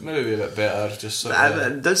suppose, could maybe be a bit better. Just sort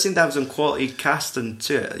of, It does seem to have some quality casting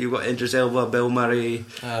to it. You've got Idris Elba, Bill Murray,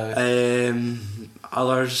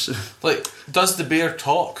 others. like, does the bear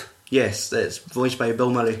talk? Yes, it's voiced by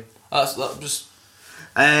Bill Murray. That just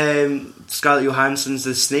Scarlett Johansson's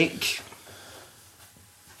the snake.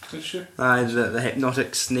 Did she? Aye, the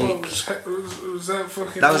hypnotic snake. Was that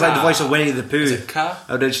fucking... That was like the voice of Winnie the Pooh is it Ka?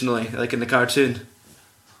 originally, like in the cartoon.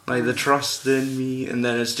 Like the trust in me, and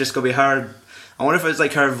then it's just gonna be her. I wonder if it's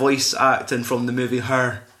like her voice acting from the movie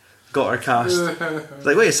Her got her cast. It's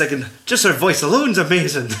like, wait a second, just her voice alone's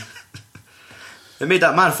amazing. It made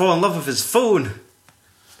that man fall in love with his phone.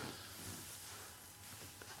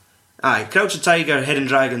 Aye, Crouching Tiger, Hidden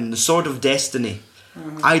Dragon, The Sword of Destiny.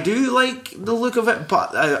 I do like the look of it,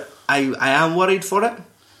 but I am worried for it.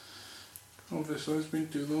 Obviously, it's been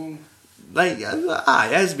too long. Like, it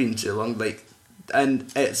has been too long. Like,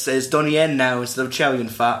 and it's Donnie Yen now instead of Chow Yun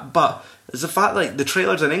Fat. But it's the fact like the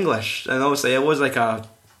trailer's in English, and obviously it was like I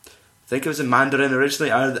think it was in Mandarin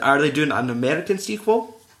originally. Are they doing an American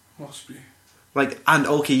sequel? Must be. Like, and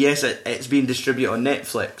okay, yes, it's being distributed on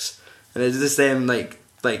Netflix, and is this them like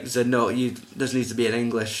said no, this needs to be in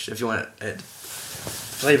English if you want it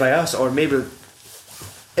play by us, or maybe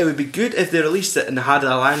it would be good if they released it and had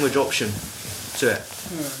a language option to it.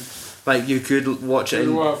 Like you could watch it.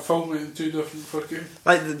 You know what? Film it in two different fucking.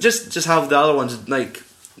 Like just have the other ones like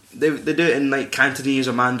they do it in like Cantonese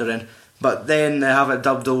or Mandarin, but then they have it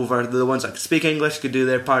dubbed over. The ones that speak English could do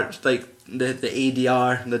their parts, like the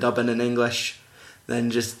ADR, the dubbing in English,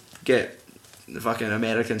 then just get the fucking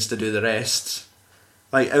Americans to do the rest.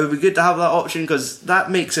 Like it would be good to have that option because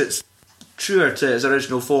that makes it truer to its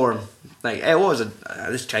original form. Like it was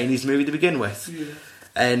this Chinese movie to begin with,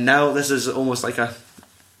 and now this is almost like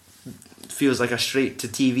feels like a straight to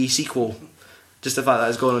TV sequel. Just the fact that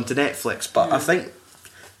it's going on to Netflix, but I think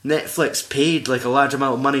Netflix paid like a large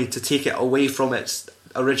amount of money to take it away from its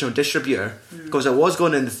original distributor because it was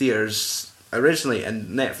going in the theaters originally, and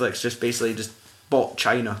Netflix just basically just bought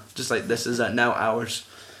China, just like this is it now ours.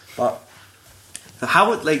 But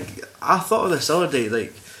how I thought of this the other day,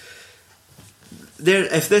 like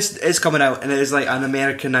if this is coming out and it is like an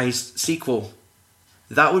Americanized sequel,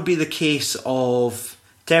 that would be the case of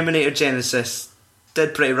Terminator Genesis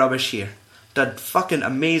did pretty rubbish here, did fucking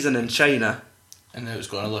amazing in China, and now it's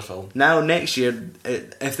got another film. Now next year,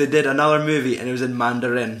 if they did another movie and it was in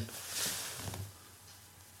Mandarin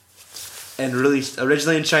and released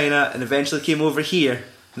originally in China and eventually came over here,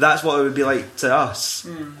 that's what it would be like to us.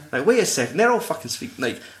 Like, wait a second, they're all fucking speaking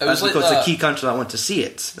like that's like because that. the key country that want to see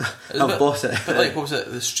it have bought it. But like, what was it?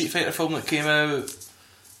 The Street Fighter film that came out.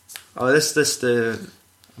 Oh, this the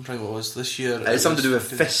I'm trying to what it was this year. it's something to do with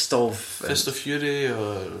Fist of Fury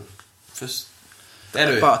or Fist.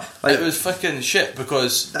 Anyway, but, like, it was fucking shit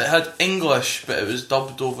because it had English, but it was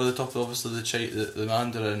dubbed over the top of obviously the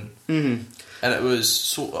Mandarin, and it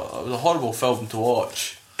was it was a horrible film to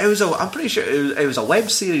watch. I'm pretty sure it was a web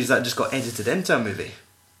series that just got edited into a movie.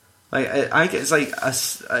 Like I think it's like a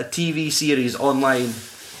TV series online.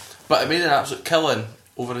 But it made an absolute killing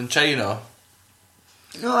over in China.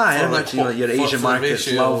 No, I imagine your Asian for the markets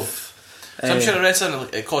ratio. love. So I'm sure I read something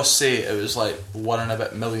like it cost, say, it was like $1 and a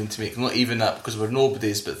bit million to make. Not even that because we're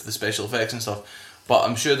nobodies, but the special effects and stuff. But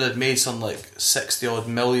I'm sure they'd made some like 60 odd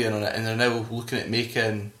million on it, and they're now looking at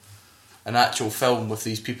making an actual film with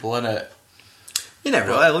these people in it.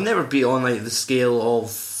 It'll never be on like the scale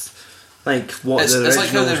of like what the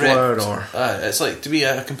originals were, or it's like, to me,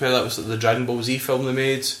 I compare that with the Dragon Ball Z film they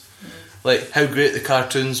made. Like how great the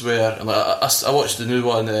cartoons were. And like I watched the new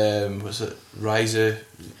one. Was it Rise of?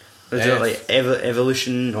 Is it like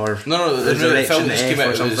Evolution or no? The new film that just came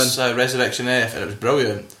out or was Resurrection F, and it was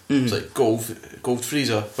brilliant. It was like Gold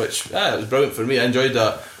Frieza, which it was brilliant for me. I enjoyed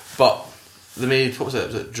that, but. They made, what was it?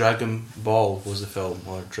 Was it Dragon Ball was the film,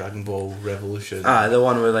 or Dragon Ball Revolution? The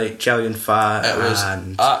one with like Chow Yun Fat. It was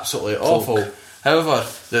and absolutely awful. However,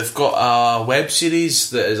 they've got a web series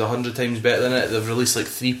that is 100 times better than it. They've released like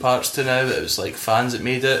 3 parts to now. It was like fans that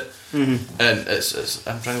made it, and it's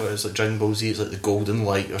I'm trying to remember. It's like Dragon Ball Z. It's like the Golden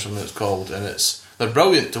Light or something it's called, and they're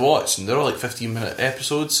brilliant to watch, and they're all like 15-minute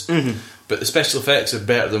episodes. But the special effects are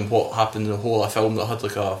better than what happened in the whole film that had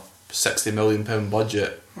like a £60 million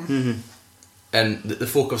budget. and the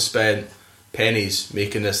folk have spent pennies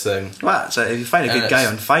making this thing. Well, that's it. If you find a And good guy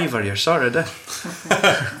on it's- Fiverr, you're sorted, eh?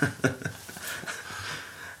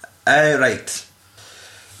 Right. Is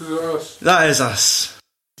it us? That is us.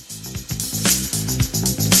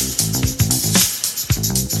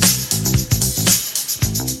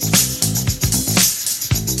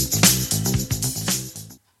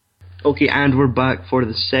 Okay, and we're back for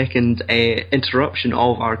the second interruption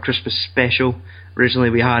of our Christmas special. Originally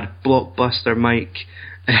we had Blockbuster Mike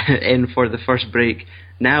in for the first break.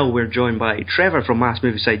 Now we're joined by Trevor from Mass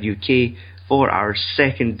Movie Side UK for our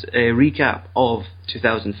second recap of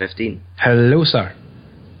 2015. Hello, sir.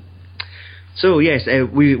 So yes,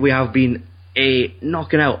 we have been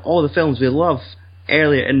knocking out all the films we love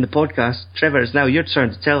earlier in the podcast. Trevor, it's now your turn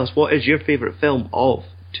to tell us what is your favourite film of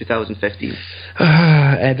 2015.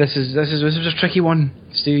 This is a tricky one,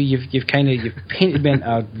 Stu. You've painted me in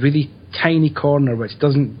a really tiny corner, which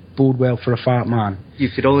doesn't bode well for a fat man. You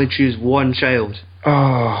could only choose one child.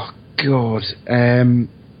 Oh God.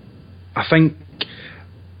 I think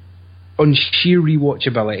on sheer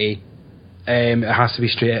rewatchability, it has to be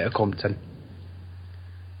Straight Outta Compton.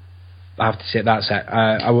 I have to say that's it.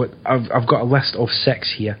 I've got a list of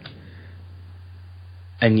 6 here.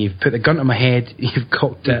 And you've put the gun to my head, you've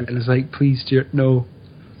cocked it, and it's like, please, Stuart, no.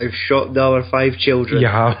 I've shot the other 5 children. You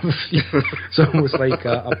have. It's almost like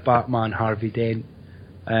a Batman Harvey Dent,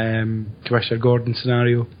 Commissioner Gordon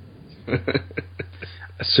scenario.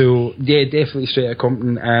 So, yeah, definitely Straight Outta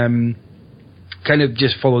Compton. Kind of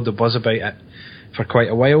just followed the buzz about it for quite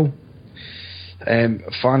a while. A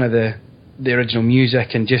fan of the original music,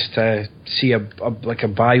 and just to see a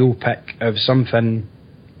biopic of something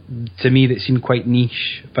to me that seemed quite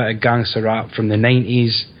niche, a bit of gangster rap from the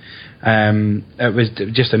 90s. It was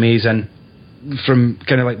just amazing. From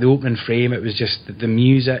kind of like the opening frame, it was just the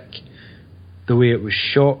music, the way it was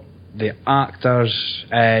shot, the actors,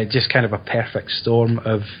 just kind of a perfect storm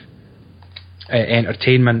of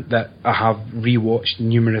entertainment that I have rewatched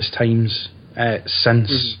numerous times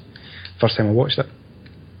since first time I watched it.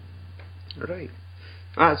 Right.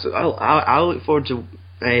 I look forward to,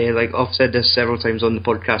 like I've said this several times on the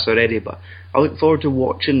podcast already, but I look forward to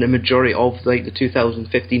watching the majority of like the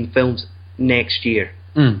 2015 films next year.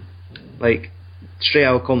 Like Straight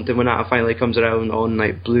Outta Compton, when that finally comes around on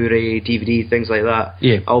like Blu-ray, DVD, things like that.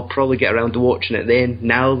 Yeah. I'll probably get around to watching it then.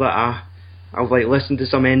 Now that I've like listened to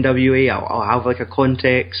some NWA, I'll have like a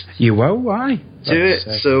context You will, aye. to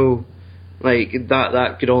it. So like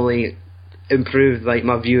that could only improve like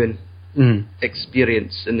my viewing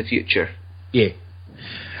experience in the future. Yeah.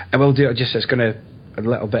 I will do it, just it's gonna a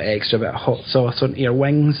little bit extra bit of hot sauce onto your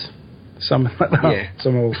wings. Something like that. Yeah.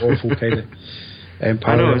 Some awful kind of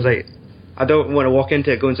I know, it's like I don't want to walk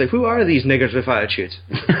into it going say, who are these niggers with attitude?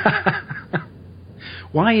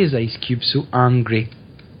 Why is Ice Cube so angry?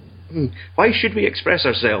 Why should we express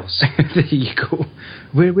ourselves? There you go.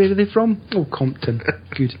 Where are they from? Oh, Compton.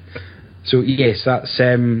 Good. So yes, that's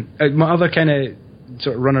my other kind of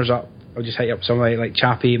sort of runners up. I'll just hit up something like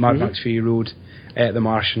Chappie, Mad Max Fury Road, The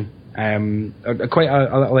Martian. Quite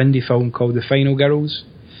a little indie film called The Final Girls.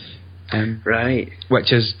 Right.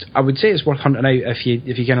 Which is, I would say, it's worth hunting out if you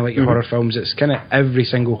kind of like your horror films. It's kind of every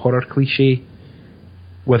single horror cliche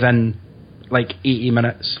within like 80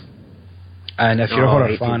 minutes. And if you're a horror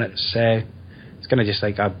 80 fan, minutes. it's kind of just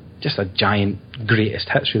like a giant greatest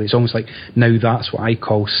hits. Really, it's almost like now that's what I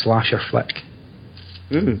call slasher flick.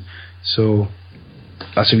 So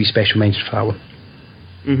that's a wee special mention for that one.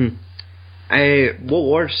 What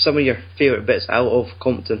were some of your favourite bits out of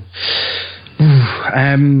Compton?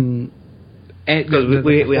 Because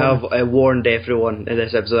we have warned everyone in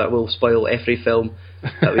this episode that we'll spoil every film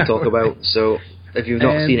that we talk about. So if you've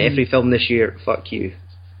not seen every film this year, fuck you.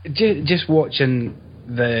 Just watching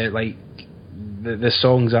the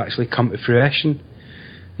songs actually come to fruition.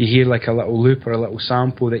 You hear like a little loop or a little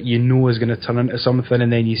sample that you know is going to turn into something,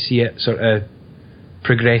 and then you see it sort of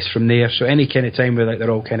progress from there. So any kind of time where like they're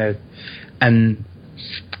all kind of in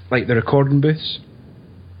like the recording booths,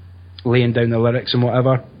 laying down the lyrics and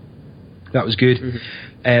whatever, that was good.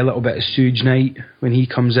 A little bit of Suge Knight when he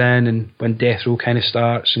comes in, and when Death Row kind of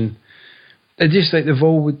starts, and it just like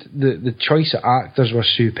the choice of actors were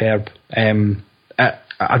superb.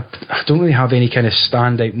 I don't really have any kind of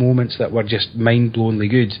standout moments that were just mind-blowingly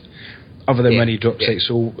good, other than when he drops like,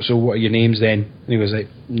 so what are your names then? And he was like,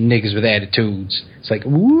 niggas with attitudes. It's like,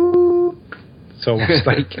 woo! It's almost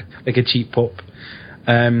like a cheap pop.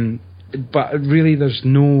 But really, there's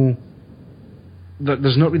not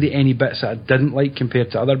really any bits that I didn't like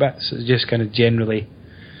compared to other bits. It's just kind of generally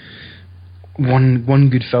one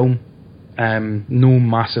good film. No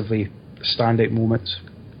massively standout moments.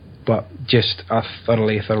 but just I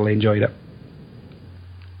thoroughly enjoyed it.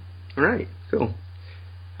 Right, cool.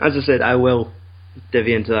 As I said, I will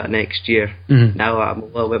divvy into that next year. Mhm. Now that I'm a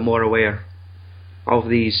little bit more aware of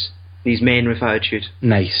these men with attitude.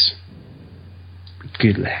 Nice.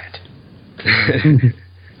 Good lad.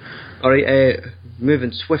 Alright,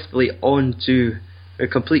 moving swiftly on to a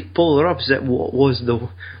complete polar opposite. What was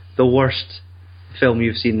the worst film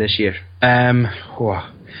you've seen this year?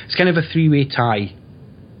 It's kind of a three-way tie.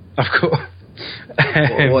 I've got...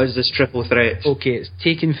 What is this triple threat? Okay, it's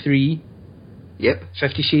Taken 3, Yep.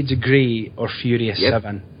 50 Shades of Grey, or Furious Yep.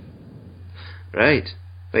 7. Right.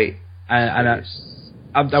 Wait. And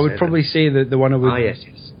I would probably say that the one I would... Yes.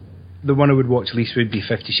 The one I would watch least would be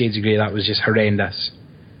 50 Shades of Grey. That was just horrendous.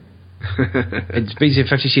 It's basically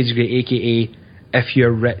 50 Shades of Grey, aka if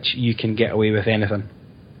you're rich, you can get away with anything.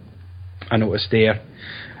 I noticed there.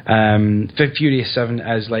 Furious 7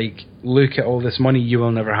 is like, look at all this money you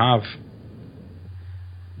will never have.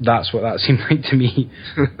 That's what that seemed like to me.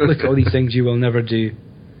 Look at all these things you will never do.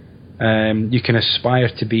 You can aspire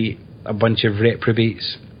to be a bunch of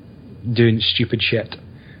reprobates doing stupid shit.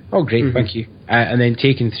 Oh, great, thank you. And then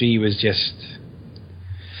Taken 3 was just...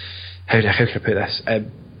 How can I put this?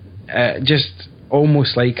 Just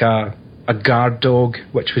almost like a guard dog,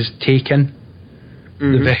 which was taken,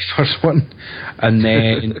 the very first one. And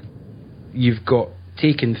then you've got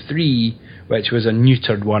Taken 3, which was a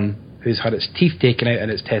neutered one, who's had its teeth taken out and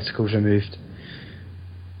its testicles removed.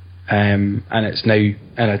 And it's now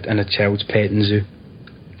in a child's petting zoo.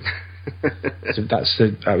 So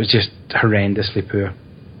that was just horrendously poor.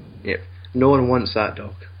 Yep. No one wants that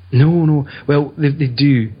dog. No. Well, they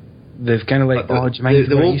do. They've kind of like, But do you mind?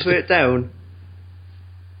 they won't put it down.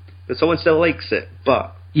 But someone still likes it.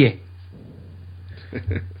 But Yeah.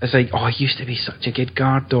 It's like, he used to be such a good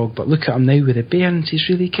guard dog, but look at him now with the bairns. He's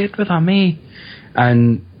really good with him, eh?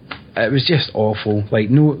 And it was just awful. Like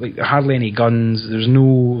hardly any guns. There's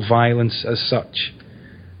no violence as such.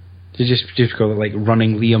 They just call it like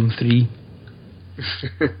Running Liam 3.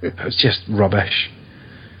 It was just rubbish.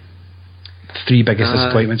 3 biggest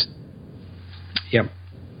disappointments. Yep.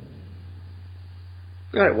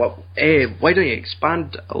 Alright, well, why don't you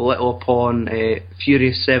expand a little upon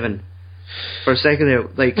Furious 7? For a second there,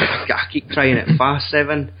 like, I keep trying it, Fast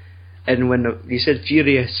 7, and when you said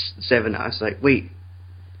Furious 7, I was like, wait,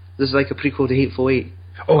 this is like a prequel to Hateful Eight.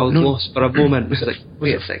 I was lost for a moment. I was like,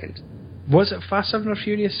 wait a second. Was it Fast 7 or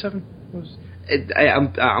Furious 7?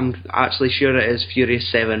 I'm actually sure it is Furious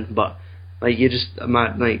 7, but like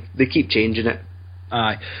they keep changing it.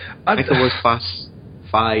 Aye. I think it was Fast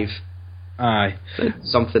 5. Aye.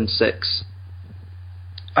 Something 6.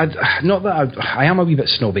 Not that I am a wee bit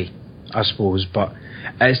snobby, I suppose, but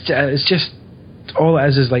it's just all it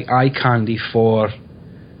is like eye candy for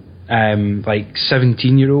like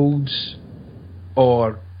 17-year-olds,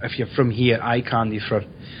 or if you're from here, eye candy for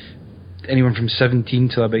anyone from 17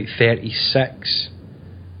 till about 36.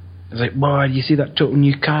 It's like, boy, you see that total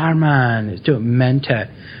new car, man? It's total meant it.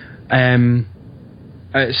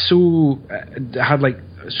 It had like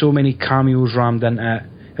so many cameos rammed into it.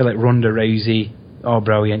 It had, like Ronda Rousey. Oh,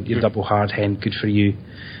 brilliant! You're double hard hen. Good for you.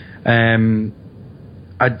 Wasn't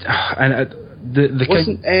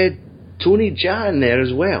Tony Jaa in there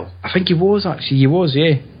as well? I think he was actually. He was,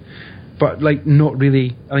 yeah. But like, not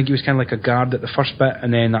really. I think he was kind of like a guard at the first bit,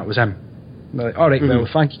 and then that was him. Like, all right, well,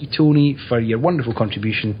 thank you, Tony, for your wonderful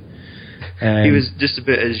contribution. He was just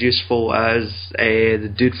about as useful as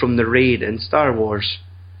the dude from The Raid in Star Wars.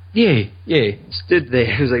 Yeah. Stood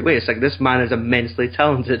there. I was like, wait a second, this man is immensely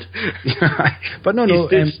talented. But no.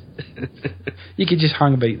 You could just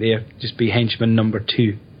hang about there, just be henchman number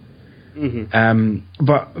 2.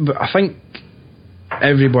 But I think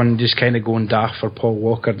everyone just kind of going daft for Paul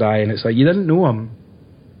Walker dying. It's like, you didn't know him.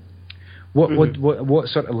 What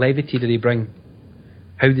sort of levity did he bring?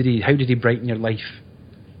 How did he brighten your life?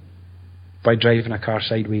 By driving a car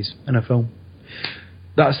sideways in a film.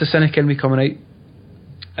 That's the cynic in me coming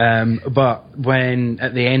out. But when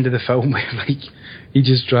at the end of the film, like he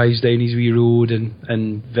just drives down his wee road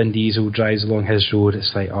and Vin Diesel drives along his road,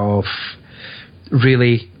 it's like,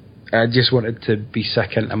 really? I just wanted to be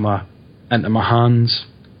sick into my hands.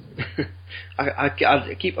 I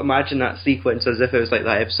keep imagining that sequence as if it was like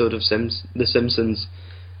that episode of The Simpsons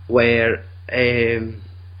where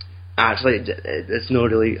actually it's not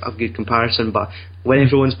really a good comparison, but when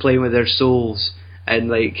everyone's playing with their souls and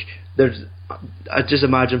like I just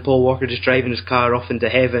imagine Paul Walker just driving his car off into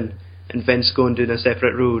heaven and Vince going down a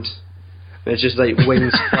separate road, and it's just like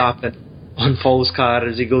wings flapping on Paul's car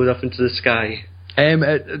as he goes up into the sky.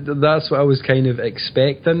 That's what I was kind of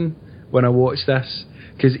expecting when I watched this,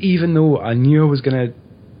 because even though I knew I was going to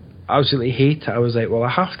absolutely hate it. I was like, well, I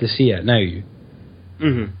have to see it now.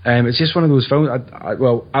 Mm-hmm. It's just one of those films.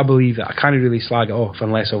 I believe that I can't really slag it off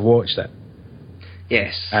unless I've watched it.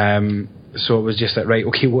 Yes. So it was just like, right,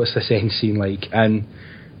 okay, what's this end scene like? And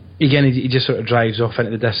again, he just sort of drives off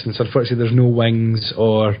into the distance. Unfortunately, there's no wings,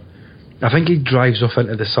 or I think he drives off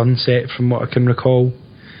into the sunset, from what I can recall.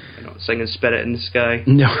 You're not singing "Spirit in the Sky."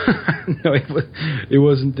 No, no, he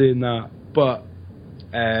wasn't doing that. But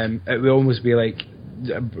it would almost be like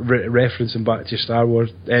referencing back to Star Wars,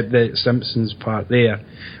 the Simpsons part there,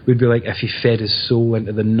 would be like if he fed his soul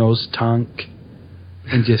into the Nos tank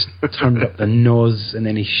and just turned up the Nos, and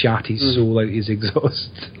then he shat his soul out his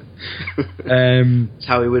exhaust. That's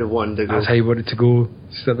how he would have wanted to go. That's how he wanted to go.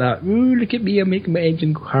 So that, ooh, look at me, I'm making my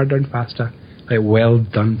engine go harder and faster. Like, well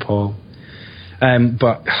done, Paul.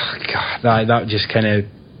 But God, that just kind of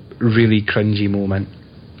really cringy moment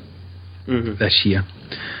this year.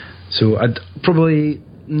 So I'd probably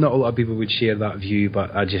not a lot of people would share that view,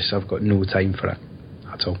 but I've got no time for it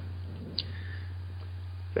at all.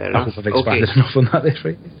 Fair I enough. hope I've expanded enough on that there,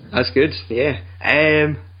 right? That's good,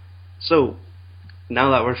 yeah. So,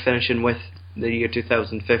 now that we're finishing with the year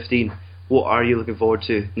 2015, what are you looking forward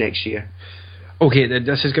to next year? Okay,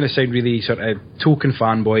 this is going to sound really sort of token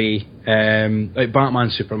fanboy, like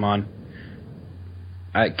Batman, Superman.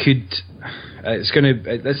 It's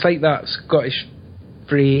like that Scottish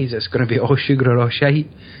phrase, it's going to be all sugar or all shite.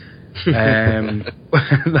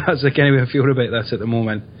 That's the kind of way I feel about this at the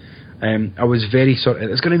moment. I was very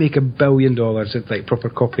it's going to make $1 billion. It's like proper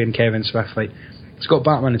copying Kevin Smith. Like, it's got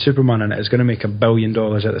Batman and Superman in it. It's going to make $1 billion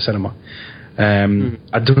at the cinema.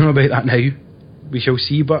 I don't know about that now. We shall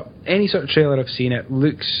see. But any sort of trailer I've seen, it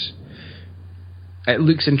looks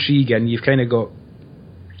intriguing. You've kind of got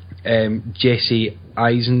Jesse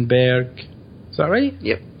Eisenberg. Is that right?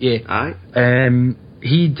 Yep. Yeah. Aye.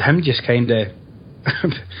 Him just kind of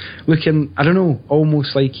looking, I don't know,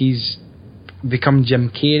 almost like he's become Jim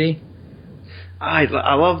Carrey. I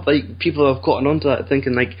love, like, people have gotten onto that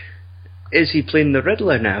thinking, like, is he playing the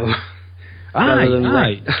Riddler now?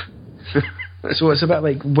 Aye. So it's a bit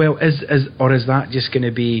like, well, is that just going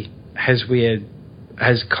to be his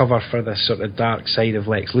cover for this sort of dark side of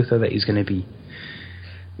Lex Luthor that he's going to be?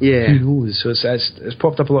 Yeah. Who knows? So it's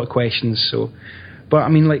popped up a lot of questions. So, but I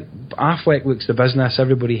mean, like, Affleck looks the business.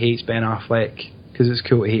 Everybody hates Ben Affleck because it's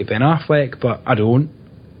cool to hate Ben Affleck, but I don't.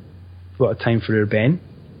 I've got time for your Ben.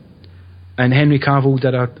 And Henry Cavill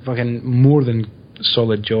did a fucking more than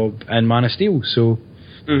solid job in Man of Steel. So,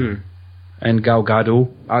 and Gal Gadot,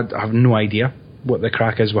 I have no idea what the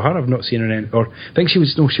crack is with her. I've not seen her in, or I think she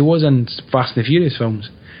was in Fast and the Furious films.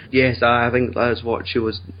 Yes, I think that's what she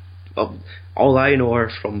was. All I know her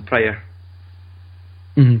from prior.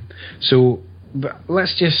 So, but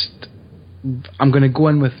let's just. I'm going to go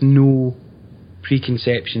in with no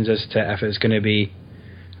preconceptions as to if it's going to be.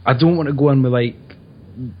 I don't want to go in with like,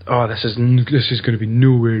 oh, this is going to be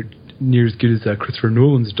nowhere near as good as Christopher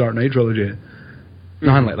Nolan's Dark Knight trilogy.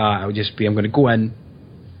 Nothing like that. I'll just be. I'm going to go in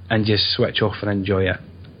and just switch off and enjoy it.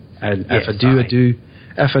 And if I do, I do.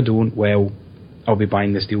 If I don't, well, I'll be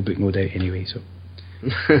buying the Steelbook no doubt anyway. So.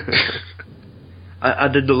 I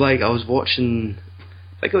did look like I was watching.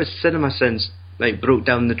 I think it was CinemaSins. Like, broke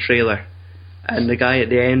down the trailer, and the guy at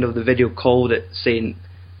the end of the video called it, saying,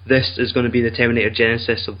 "This is going to be the Terminator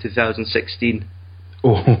Genesis of 2016."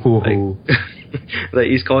 Oh, like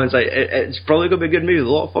he's calling, it's like it's probably going to be a good movie. A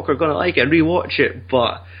lot of folk are going to like it, rewatch it,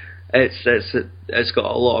 but it's got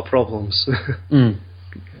a lot of problems.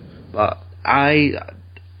 But I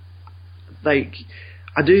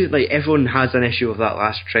do like everyone has an issue with that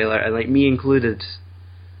last trailer, and like me included.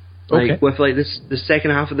 Like with like the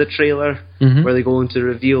second half of the trailer where they go into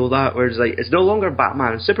reveal that, where it's like it's no longer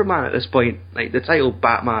Batman and Superman at this point. Like the title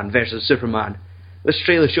Batman versus Superman. This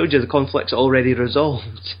trailer showed you the conflict's already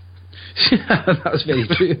resolved. That's very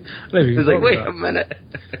true. It's like, wait a minute.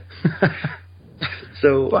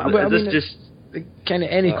 So, but I mean, just kind of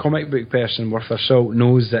any comic book person worth their salt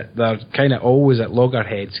knows that they're kind of always at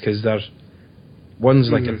loggerheads because they're one's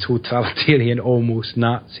like a totalitarian, almost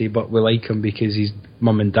Nazi, but we like him because his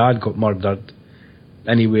mum and dad got murdered,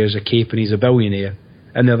 and he wears a cape and he's a billionaire,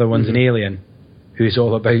 and the other one's an alien who's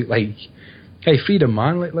all about like, hey, freedom,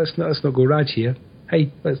 man, like let's not go Raj here.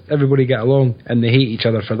 Hey, let's everybody get along, and they hate each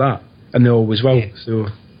other for that, and they always will. Yeah. So,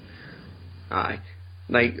 aye,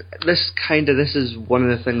 like this is one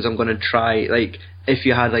of the things I'm going to try. Like, if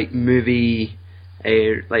you had like movie,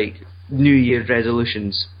 like New Year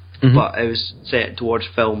resolutions, but it was set towards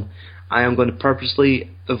film, I am going to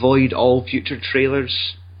purposely avoid all future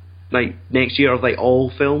trailers, like next year, of like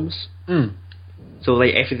all films. So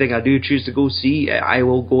like everything I do choose to go see, I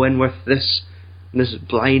will go in with this this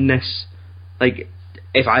blindness. Like,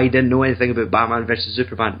 if I didn't know anything about Batman versus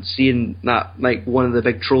Superman, seeing that, like, one of the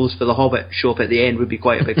big trolls for The Hobbit show up at the end would be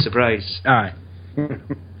quite a big surprise. Aye. You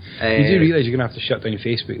do realise you're going to have to shut down your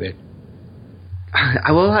Facebook then?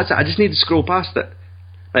 Well, that's it. I just need to scroll past it.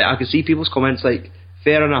 Like, I can see people's comments like,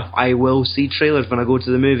 fair enough, I will see trailers when I go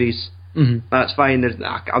to the movies. Mm-hmm. That's fine.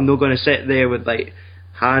 I'm not going to sit there with, like,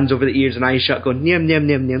 hands over the ears and eyes shut going, nyam, nyam,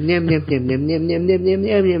 nyam, nyam, nyam, nyam, nyam, nyam, nyam, nyam, nyam,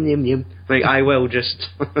 nyam, nyam, nyam, nyam. Like, I will just...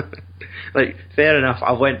 like, fair enough,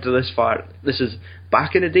 I've went to this far. This is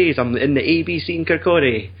back in the days, I'm in the ABC in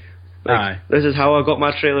Kirkcaldy. Like, Aye. this is how I got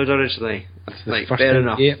my trailers originally. That's the Like, first fair thing-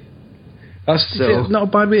 enough. Yeah. That's not a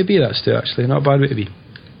bad way to be, that, Stu, actually. Not a bad way to be.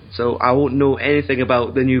 So I won't know anything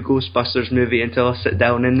about the new Ghostbusters movie until I sit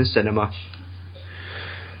down in the cinema.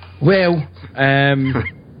 Well, I'm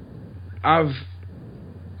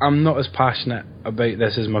not as passionate about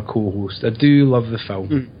this as my co-host. I do love the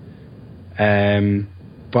film.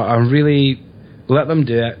 But I'm really... Let them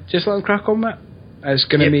do it. Just let them crack on with it. It's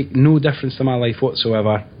going to make no difference to my life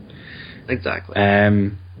whatsoever. Exactly.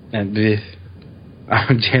 And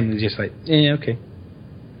I'm generally just like, yeah, okay.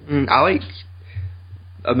 I like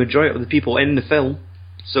a majority of the people in the film,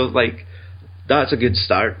 so like that's a good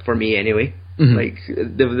start for me anyway. Mhm. Like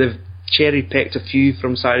they've cherry picked a few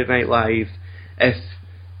from Saturday Night Live. If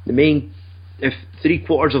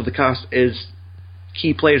 3/4 of the cast is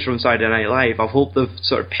key players from Saturday Night Live, I hope they've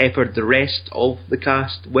sort of peppered the rest of the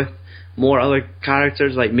cast with more other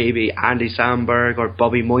characters, like maybe Andy Samberg or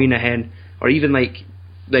Bobby Moynihan, or even like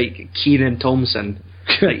Kenan Thompson.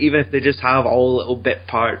 Like, even if they just have all little bit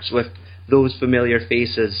parts with those familiar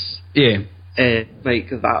faces, Yeah. that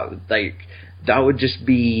would just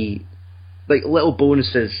be like little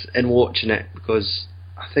bonuses in watching it. Because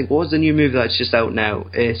I think, what was the new movie that's just out now?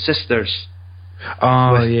 Sisters.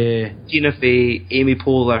 Oh, With yeah. Tina Fey, Amy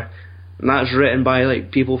Poehler, and that's written by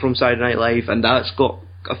like people from Saturday Night Live, and that's got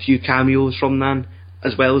a few cameos from them,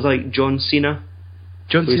 as well as like John Cena.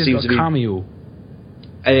 John Who Cena's seems got to a be- cameo.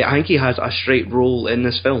 I think he has a straight role in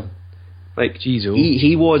this film. Like, Jeez, oh.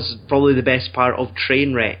 he was probably the best part of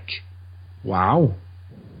Trainwreck. Wow.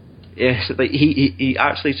 Yes, like he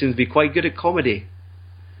actually seems to be quite good at comedy.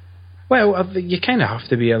 Well, you kind of have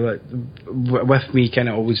to be with me, kind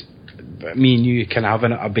of always, me and you kind of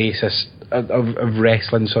having a basis of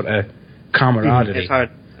wrestling sort of camaraderie.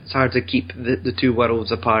 It's hard to keep the two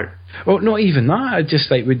worlds apart. Well, not even that. I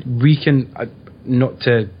just like we can not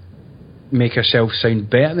to make ourselves sound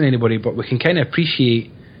better than anybody, but we can kind of appreciate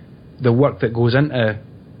the work that goes into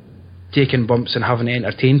taking bumps and having to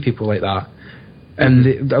entertain people like that.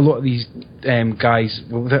 And a lot of these guys,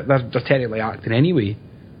 well, they're technically acting anyway,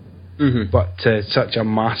 but to such a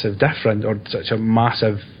massive difference or such a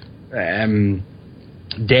massive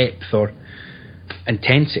depth or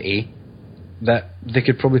intensity that they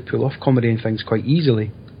could probably pull off comedy and things quite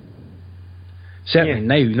easily. Certainly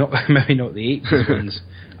now, maybe not the 80s ones,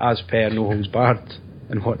 as per No Holmes Barred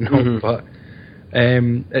and whatnot, but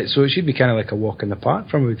so it should be kind of like a walk in the park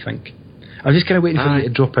from, I would think. I'm just kind of waiting for you to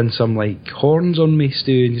drop in some like horns on me,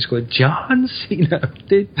 Stu, and just go, John Cena.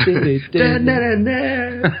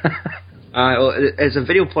 Well, it's a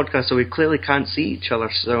video podcast, so we clearly can't see each other,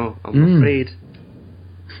 so I'm afraid.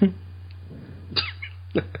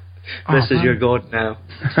 This is your god now.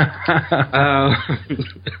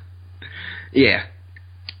 Yeah.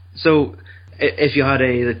 So, if you had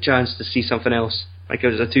the chance to see something else, like it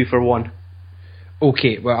was a 2-for-1.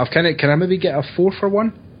 Okay, well, can I maybe get a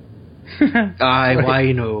 4-for-1? Aye,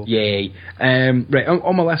 why no? Yay. Right,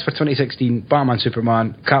 on my list for 2016, Batman,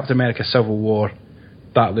 Superman, Captain America, Civil War.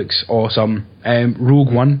 That looks awesome.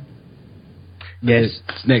 Rogue One. Yes.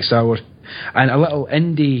 Next hour. And a little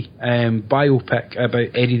indie biopic about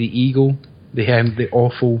Eddie the Eagle, the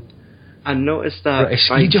awful... I noticed that British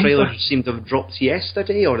my ski trailer jumper. seemed to have dropped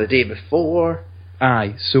yesterday or the day before.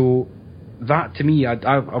 Aye, so that to me,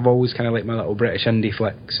 I've always kind of liked my little British indie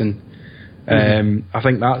flicks, and I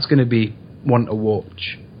think that's going to be one to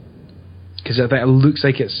watch. Because I think it looks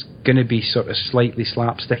like it's going to be sort of slightly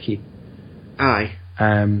slapsticky. Aye.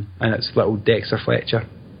 And it's little Dexter Fletcher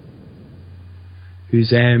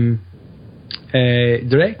who's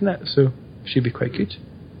directing it, so should be quite good,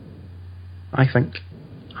 I think.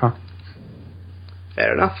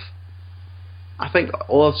 Fair enough. I think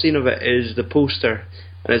all I've seen of it is the poster,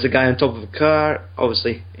 and there's a guy on top of a car,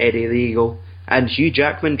 obviously Eddie the Eagle, and Hugh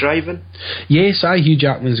Jackman driving. Yes, Hugh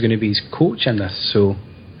Jackman's going to be his coach in this, so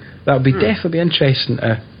that'll be definitely interesting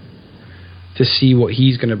to see what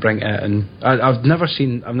he's going to bring to it. And I've never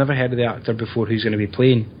heard of the actor before who's going to be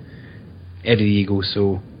playing Eddie the Eagle,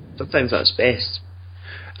 so Sometimes that's best.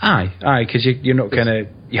 Aye, because you're not kind of,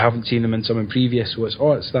 you haven't seen them in something previous, so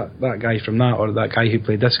it's that guy from that, or that guy who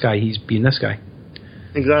played this guy, he's been this guy.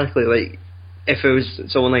 Exactly, like, if it was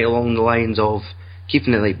someone like along the lines of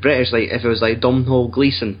keeping it like British, like if it was like Domhnall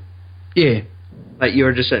Gleeson, Yeah. like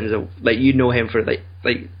you're just sitting there, like you know him for like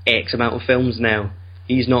X amount of films now.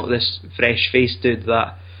 He's not this fresh-faced dude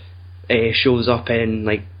that shows up in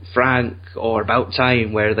like Frank or About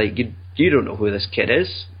Time, where like you don't know who this kid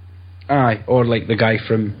is. Aye, or like the guy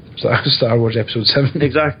from Star Wars Episode 7.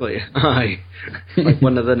 Exactly, aye, like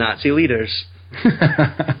one of the Nazi leaders.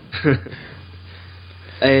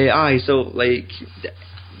 Aye, so like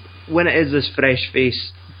when it is this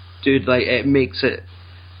fresh-faced dude, like it makes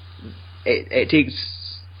it takes.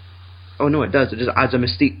 Oh no, it does. It just adds a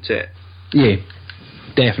mystique to it. Yeah,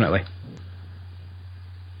 definitely.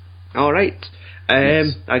 All right.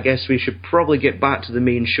 I guess we should probably get back to the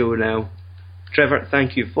main show now. Trevor,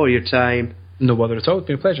 thank you for your time. No bother at all, it's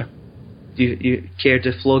been a pleasure. Do you care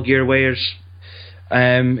to flog your wares?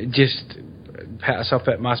 Just hit us up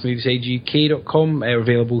at massmoviesageuk.com. We're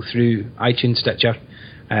available through iTunes, Stitcher,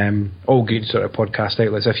 all good sort of podcast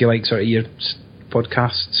outlets. If you like sort of your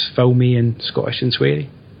podcasts, filmy and Scottish and sweary,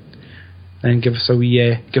 then give us a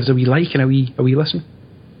wee like and a wee listen.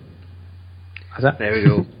 That's it. There we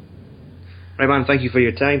go. Right, man, thank you for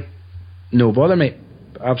your time. No bother, mate.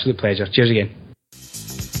 Absolute pleasure. Cheers again.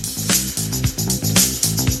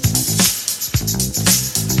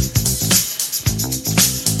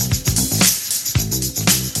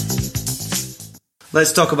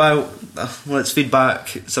 Let's talk about, let's feed back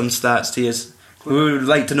some stats to you. We would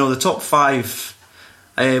like to know the top 5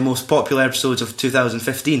 most popular episodes of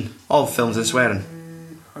 2015 of Films and Swearing.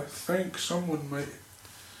 I think someone might.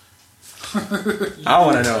 I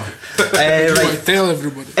want to know. Right, tell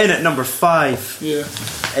everybody. In at number 5 Yeah.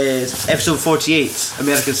 is episode 48,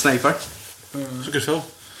 American Sniper. It's a good film.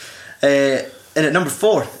 In at number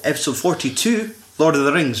 4, episode 42, Lord of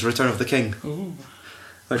the Rings, Return of the King. Ooh.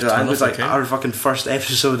 Which Return I think of was the like King. our fucking first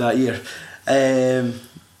episode that year. And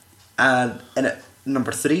in at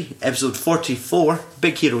number 3, episode 44,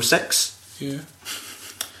 Big Hero 6. Yeah.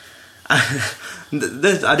 I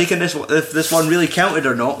reckon if this one really counted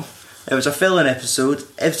or not. It was a fill-in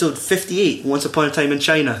episode 58, Once Upon a Time in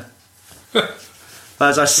China.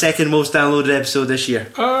 That's our second most downloaded episode this year.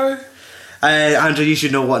 Aye. Andrew, you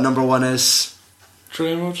should know what number 1 is.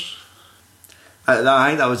 Tremors. I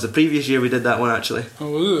think that was the previous year we did that one, actually.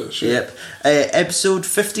 Oh, was it? Shit. Yep. Episode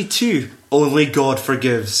 52, Only God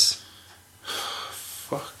Forgives.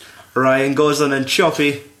 Fuck. Ryan Gosling and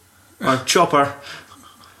Chopper.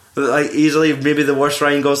 Like, easily maybe the worst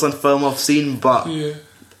Ryan Gosling film I've seen, but Yeah.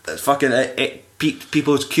 it piqued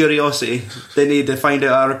people's curiosity. They need to find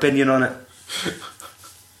out our opinion on it.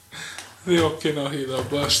 They all cannot hate that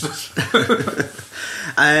bastard.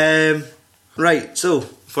 Right, so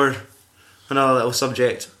for another little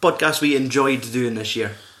subject, podcast we enjoyed doing this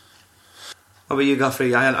year. How about you, Guthrie?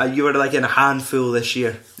 You were like in a handful this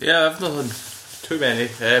year. Yeah, I've not done too many.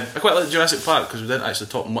 I quite like Jurassic Park because we didn't actually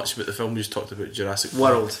talk much about the film. We just talked about Jurassic Park.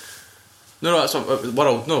 World. No, that's not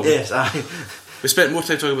World. No, Yes, aye. we spent more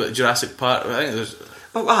time talking about Jurassic Park. I think there's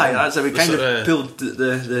Oh, aye, that's it. We The kind sort of of- pulled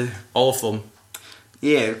the all of them,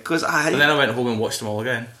 yeah, because and then I went home and watched them all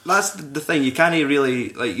again. that's the thing. You can't really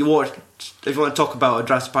like you watch. If you want to talk about a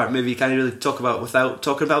Jurassic Park movie, you can't really talk about it without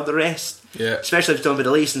talking about the rest. Yeah. Especially if you're talking about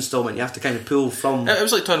the latest installment, you have to kind of pull from. It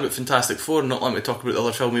was like talking about Fantastic Four and not letting me talk about the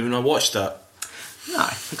other film even though I watched that. Nah,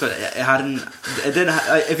 because it hadn't. It didn't.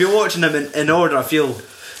 If you're watching them in order, I feel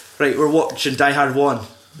right. We're watching Die Hard 1.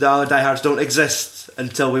 The other Die Hards don't exist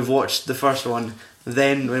until we've watched the first one.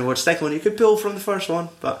 Then when we watch the second one, you could pull from the first one,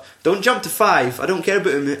 but don't jump to 5. I don't care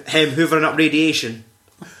about him hoovering up radiation.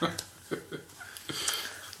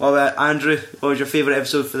 Well, Andrew, what was your favourite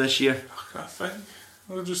episode for this year? I think.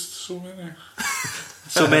 There are just so many.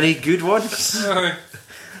 So many good ones. Aye.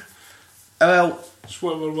 Well, It's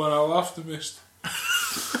whatever one I laughed the most.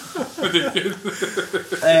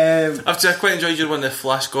 After I quite enjoyed your one, the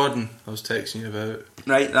Flash Gordon I was texting you about.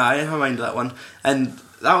 right, I mind that one, and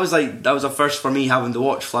that was a first for me having to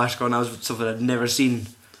watch Flash Gordon. That was something I'd never seen.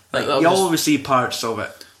 Like That you was- always see parts of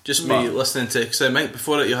it. Just But- me listening to, because I think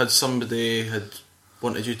before it you had somebody had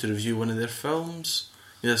wanted you to review one of their films.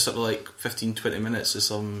 You had sort of like 15-20 minutes of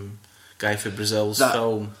some guy from Brazil's That-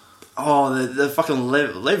 film. Oh, the fucking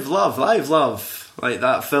live love, like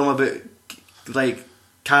that film about like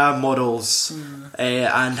car models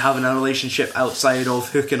and having a relationship outside of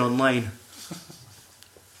hooking online.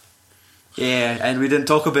 Yeah, and we didn't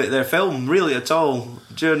talk about their film really at all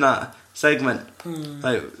during that segment.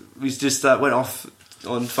 Like we just went off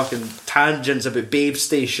on fucking tangents about Babe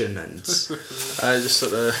Station and I just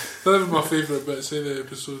sort of. That was my favourite bits of the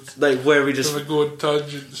episodes. like where we just. When we go on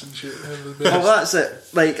tangents and shit. They're the Oh, best. that's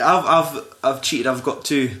it. Like I've cheated. I've got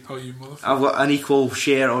two. Oh, you motherfucker. I've got an equal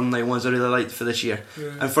share on like ones I really liked for this year,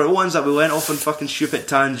 Yeah. and for the ones that we went off on fucking stupid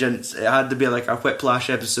tangents, it had to be like our Whiplash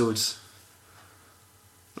episodes.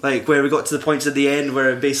 Like where we got to the points at the end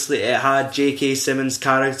where basically it had J.K. Simmons'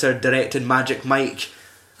 character directing Magic Mike,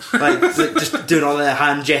 like just doing all the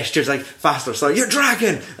hand gestures like faster, so you're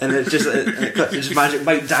dragging, and it's just Magic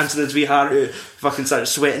Mike dancing his wee heart out, fucking started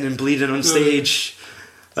sweating and bleeding on stage,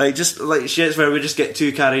 like just like shits where we just get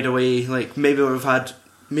too carried away. Like maybe we've had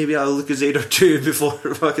maybe a Lucozade or two before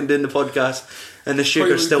fucking doing the podcast, and the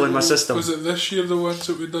sugar's Quite still like in my the- system. Was it this year the ones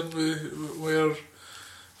that we done with where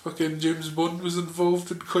fucking James Bond was involved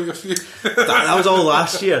in quite a few? That was all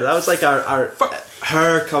last year. That was like our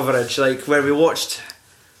her coverage, like where we watched.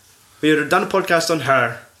 We had done a podcast on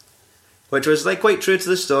her, which was like quite true to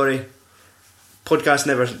the story. Podcast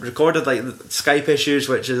never recorded, like Skype issues,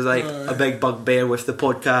 which is like a big bugbear with the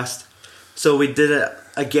podcast. So we did it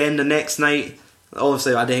again the next night.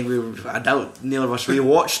 Obviously, I doubt neither of us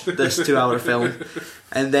rewatched this 2-hour film,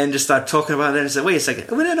 and then just started talking about it. And then I said, "Wait a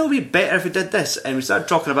second, wouldn't it be better if we did this?" And we started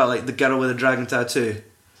talking about like the girl with the dragon tattoo,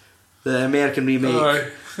 the American remake Aye.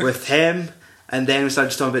 with him, and then we started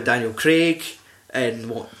just talking about Daniel Craig and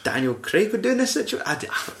what Daniel Craig would do in this situation. I'd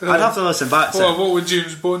have to listen back to it. What would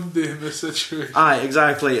James Bond do in this situation? Aye,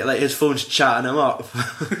 exactly. Like his phone's chatting him up.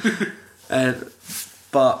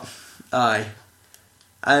 But aye.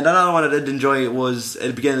 And another one I did enjoy was at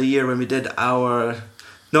the beginning of the year when we did our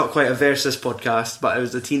not quite a versus podcast, but it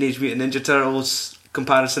was the Teenage Mutant Ninja Turtles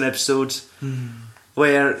comparison episodes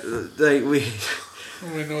where like we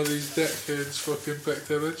We know these dickheads fucking picked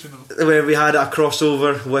the original. where we had a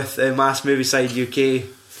crossover with Mass Movie Side UK,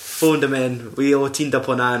 phoned them in, we all teamed up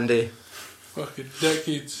on Andy. Fucking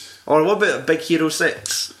dickheads. Or what about Big Hero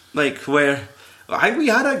 6? Like where I think we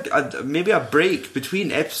had maybe a break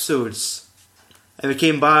between episodes. And we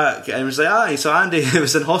came back and it was like, aye, so Andy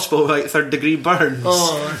was in hospital with like 3rd-degree burns.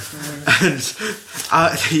 Oh, And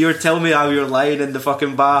you were telling me how you were lying in the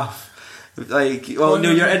fucking bath. Like, well,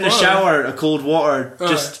 no, you're in the shower, a cold water,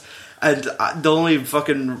 just... And the only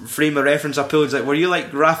fucking frame of reference I pulled was like, were you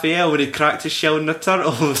like Raphael when he cracked his shell in the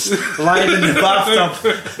turtles, lying in the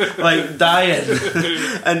bathtub, like dying?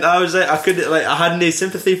 And I was like, I couldn't, like, I had no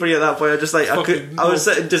sympathy for you at that point. I just like, I was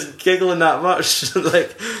sitting just giggling that much, like,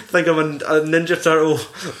 think I'm a Ninja Turtle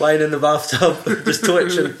lying in the bathtub, just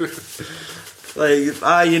twitching.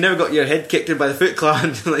 Like, you never got your head kicked in by the Foot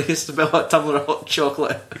Clan, like, you used to build a tumbler of hot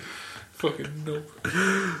chocolate. fucking no.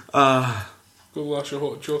 Go lash a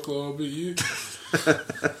hot chocolate all about you.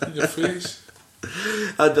 In your face.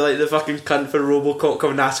 I'd be like the fucking cunt for Robocop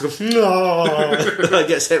coming and asking him, no, I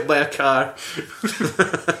gets hit by a car.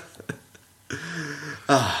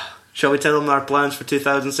 Shall we tell them our plans for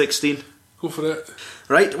 2016? Go for it.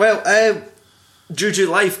 Right, well, due to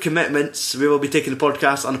life commitments, we will be taking the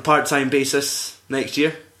podcast on a part-time basis next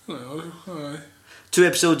year. Aye. 2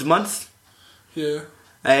 episodes a month, Yeah.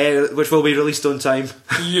 which will be released on time.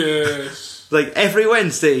 Yes. Like every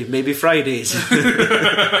Wednesday, maybe Fridays.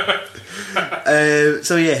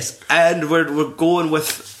 So yes, and we're going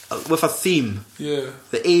with a theme. Yeah.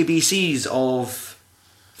 The ABCs of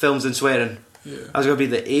films and swearing. Yeah. That's going to be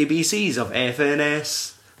the ABCs of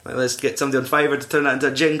FNS. Like, let's get somebody on Fiverr to turn that into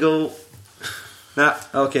a jingle. Nah,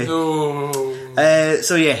 okay. No.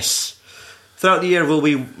 So yes, throughout the year we'll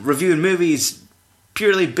be reviewing movies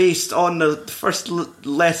purely based on the first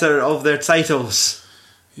letter of their titles.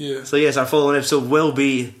 Yeah. So yes, our following episode will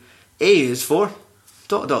be A is for ...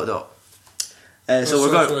 So we're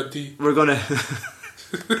gonna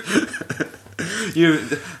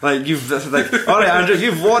you've all right, Andrew,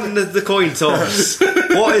 you've won the coin toss.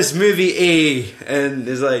 What is movie A? And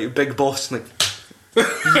there's like Big Boss like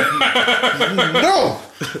no.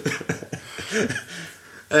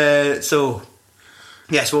 So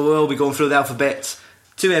yes, we'll be going through the alphabet,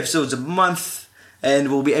 2 episodes a month, and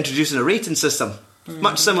we'll be introducing a rating system.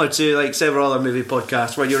 Much similar to like several other movie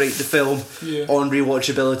podcasts where you rate the film on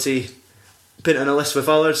rewatchability, put it on a list with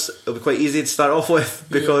others. It'll be quite easy to start off with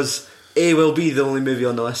because A will be the only movie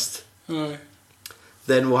on the list. Aye.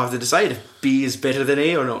 Then we'll have to decide if B is better than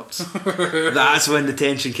A or not. That's when the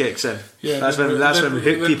tension kicks in. Yeah. That's when we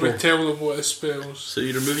hook people. We tell them what it spells. So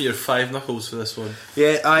you're removing your 5 knuckles for this one.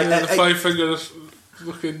 Yeah, The 5 fingers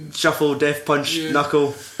looking shuffle, death punch,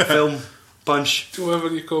 knuckle, film, punch. whatever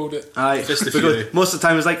you called it. Aye, Fist of because Fury. most of the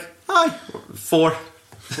time it's like 4.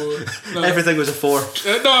 4. No. Everything was a 4.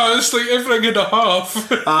 No, it's like everything and a half.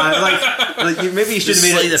 Maybe you should have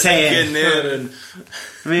made it 10. there and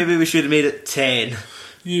Maybe we should have made it 10.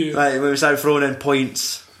 Yeah. Like when we started throwing in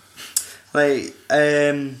points. Like,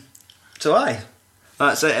 so aye.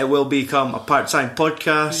 That's it. It will become a part-time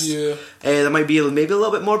podcast. Yeah. There might be maybe a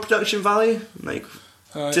little bit more production value, like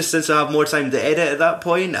Aye. just since I have more time to edit at that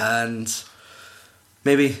point, and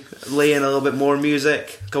maybe lay in a little bit more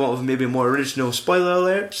music, come up with maybe more original spoiler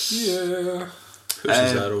alerts. Yeah. who's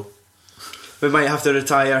Cesaro? We might have to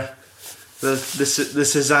retire the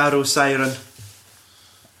Cesaro siren.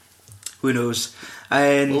 Who knows?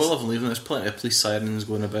 And Well, we'll have leaving. There's plenty of police sirens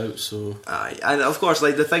going about, so aye, and of course,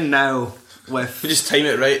 like the thing now with we just time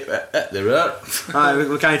it right. There we are.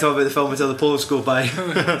 we can't talk about the film until the polls go by.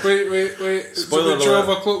 Wait. It's Spoiler about 12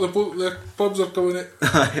 o'clock, the pubs are coming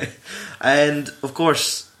in. And of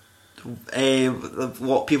course,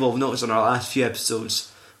 what people have noticed on our last few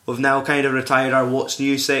episodes, we've now kind of retired our What's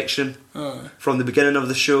New section Aye. from the beginning of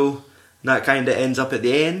the show, and that kind of ends up at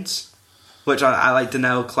the end, which I like to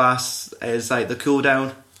now class as like the cool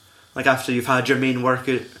down, like after you've had your main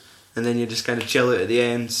workout, and then you just kind of chill out at the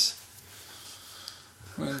ends,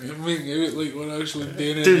 Man, you're making it out like we're actually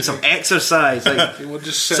doing doing some exercise, like We're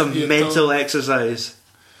just sitting some here mental talking. exercise.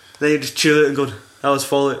 Then you just chill out and go, that was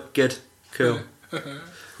follow, good, cool.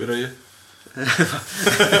 Where are you?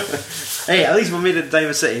 Hey, at least we made it to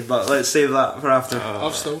Diamond City, but let's save that for after.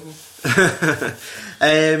 I've still.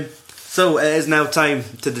 So it is now time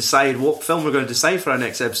to decide what film we're going to decide for our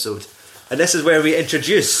next episode, and this is where we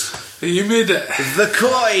introduce You made it. the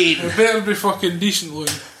coin. It better be fucking decent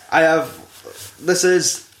looking. This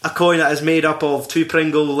is a coin that is made up of 2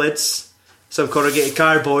 Pringle lids, some corrugated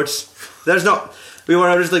cardboards. We were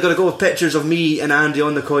originally going to go with pictures of me and Andy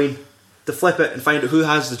on the coin to flip it and find out who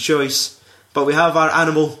has the choice, but we have our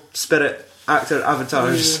animal spirit actor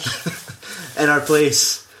avatars in our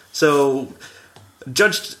place. So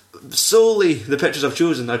judged solely, the pictures I've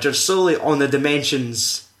chosen are judged solely on the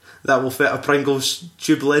dimensions that will fit a Pringles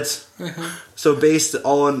tube lid. So based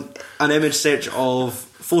on an image search of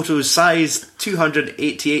photos size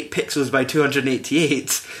 288 pixels by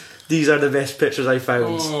 288, these are the best pictures I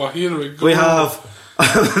found. Oh, here we go. We have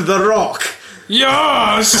The Rock,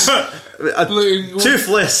 Yes! a Looking-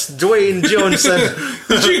 toothless Dwayne Johnson.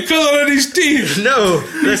 Did you colour in his teeth? No,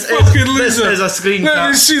 this Fucking is loser. a screen Let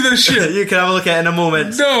cap. me see this shit. You can have a look at it in a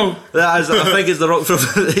moment. No. That is, I think it's The Rock from.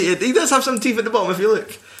 He does have some teeth at the bottom if you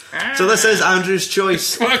look. So this is Andrew's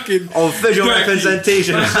choice Fucking. of visual Becky,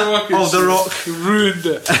 representation that's fucking of The Rock. Ruined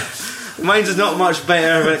it. Mine's is not much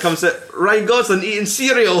better when it comes to Ryan Gosling eating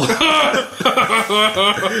cereal.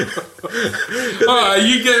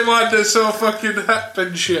 You get mad that's all fucking hip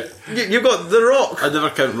and shit. You've got The Rock. I never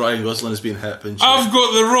count Ryan Gosling as being hip and shit. I've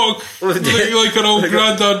got The Rock looking like an old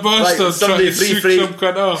granddad bastard somebody trying to suck free- some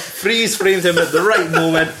cunt off. Freeze framed him at the right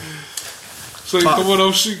moment. It's like, come on,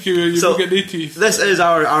 I'll suck you, you So, don't get no teeth. This is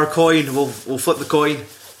our coin. We'll flip the coin.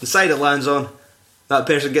 The side it lands on, that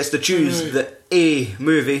person gets to choose Right. the A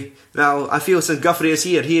movie. Now, I feel since Guthrie is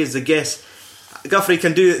here, he is the guest. Guthrie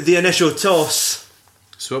can do the initial toss.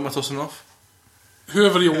 So what am I tossing off?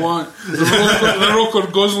 Whoever you want. The Rock or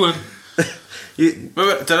Gosling. You,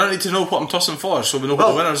 Wait, do I not need to know what I'm tossing for so we know what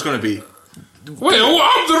Well- the winner's going to be? Well,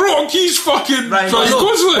 I'm The Rock, he's fucking Ryan Ryan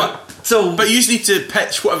Gosling. Gosling. so, But you just need to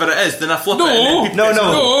pitch whatever it is, then I flip No. it and then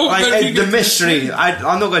no, No, like then you the get to mystery.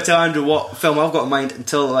 I'm not going to tell Andrew what film I've got in mind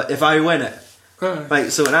until if I win it. Like,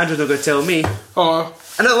 so, and Andrew's not going to tell me, Oh,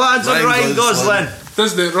 and it lands on Ryan Ryan Gosling. Gosling.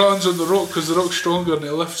 doesn't it? Runs on The Rock because The Rock's stronger and he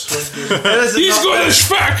lifts Ryan Gosling. This is He's not- got his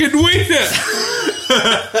fucking weight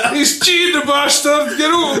it. He's cheating the bastard. Get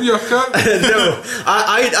over him, you cunt. No,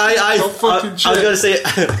 I Don't fucking was going to say.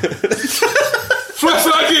 Flip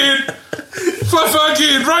again. Flip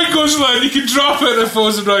again. Ryan Gosling. You can drop it if it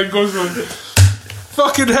wasn't Ryan Gosling.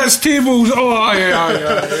 Fucking hits tables. Oh, aye.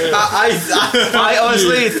 I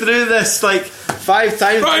honestly threw this like 5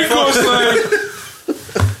 times. Ryan before. Gosling.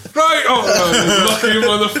 Right. Oh, no, lucky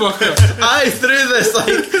motherfucker. I threw this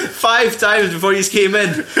like 5 times before you came in,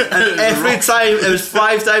 and every time it was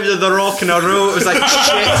 5 times of The Rock in a row. It was like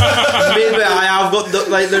shit. Maybe I've got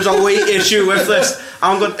there's a weight issue with this.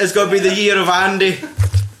 It's going to be the year of Andy.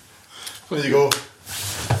 There you go.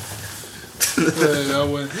 I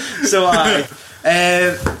win. So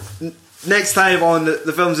next time on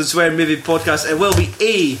the Films and Swear Movie podcast, it will be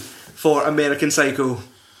A for American Psycho.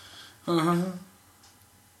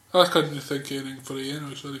 I couldn't think of anything for you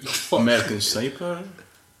anyway, so I got fucked. American Sniper.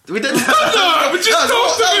 We did No, we just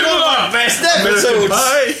talked about that. best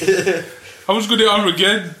episode. I was going to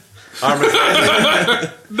Armageddon.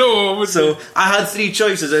 Armageddon. No, I wouldn't. So I had three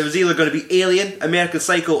choices. It was either going to be Alien, American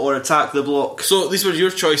Psycho, or Attack the Block. So these were your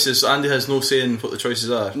choices. So Andy has no say in what the choices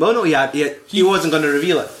are. No, he wasn't going to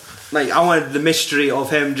reveal it. Like, I wanted the mystery of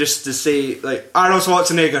him just to say, like, Arnold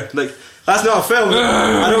Schwarzenegger. Like, that's not a film.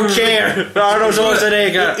 I don't care. Arnold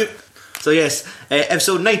Schwarzenegger. So yes,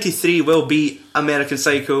 episode 93 will be American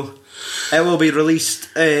Psycho. It will be released,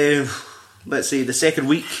 let's see, the second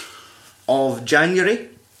week of January.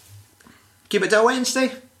 Keep it till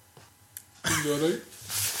Wednesday. Alright.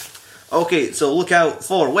 Okay, so look out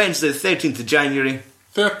for Wednesday the 13th of January,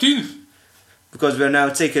 13th. because we're now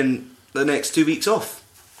taking the next 2 weeks off.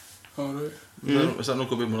 Alright. Is that not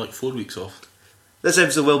going to be more like 4 weeks off? This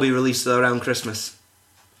episode will be released around Christmas.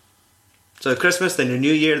 So Christmas, then your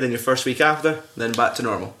New Year, then your first week after, then back to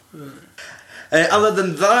normal. Other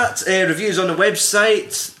than that, reviews on the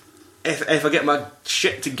website. If I get my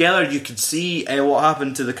shit together, you could see what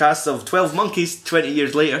happened to the cast of 12 Monkeys 20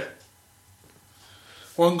 years later.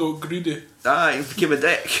 One got greedy. He became a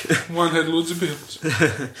dick. One had loads of beers.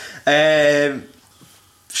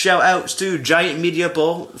 Shout outs to Giant Media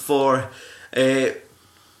Ball for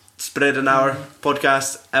spreading our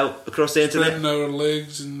podcast out across the internet. Spreading our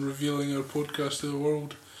legs and revealing our podcast to the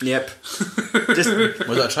world. Yep. Just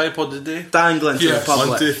Was that a tripod today? dangling to the Yes. public.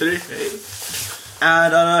 1, 2, 3. Hey.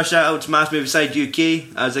 And another shout out to Mass Movie Side UK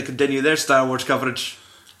as they continue their Star Wars coverage.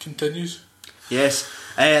 Continues. Yes.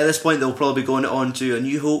 At this point, they'll probably be going on to A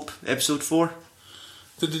New Hope, episode 4.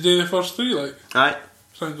 Did they do the first three, like? Aye.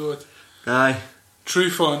 Thank God. Aye. True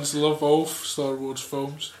fans love all Star Wars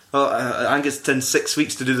films. Well, I think it's taken 6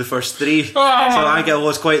 weeks to do the first 3. Ah! So I think it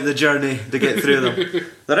was quite the journey to get through them.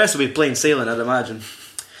 The rest will be plain sailing, I'd imagine.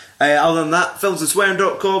 Other than that,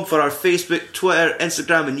 filmsandswearing.com for our Facebook, Twitter,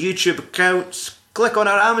 Instagram and YouTube accounts. Click on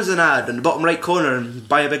our Amazon ad in the bottom right corner and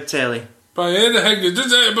buy a big telly. Buy anything, you did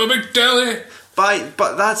it, a big telly.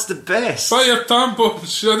 But that's the best. Buy your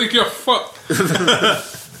tampons, I think you're fucked.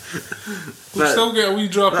 We'll That- still get a wee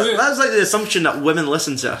drop there. That's like the assumption that women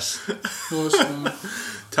listen to us. No, it's not.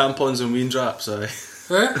 Tampons and wee draps, aye.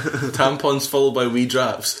 Eh? Tampons followed by wee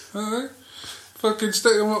draps. Aye. Fucking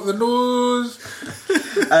stick them up the nose.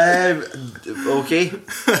 Okay.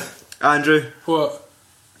 Andrew, What?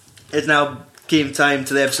 it's now game time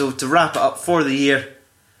to the episode to wrap it up for the year.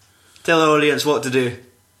 Tell the audience what to do.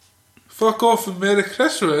 Fuck off and Merry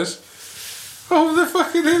Christmas. Oh, the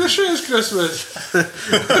fucking hell, the shit is Christmas.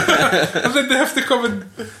 And then they have to come and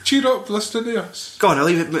cheer up listening to us. Go on, I'll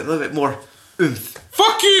leave it a little bit more oomph.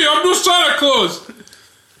 Fuck you, I'm no Santa Claus.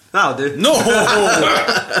 That'll do. No!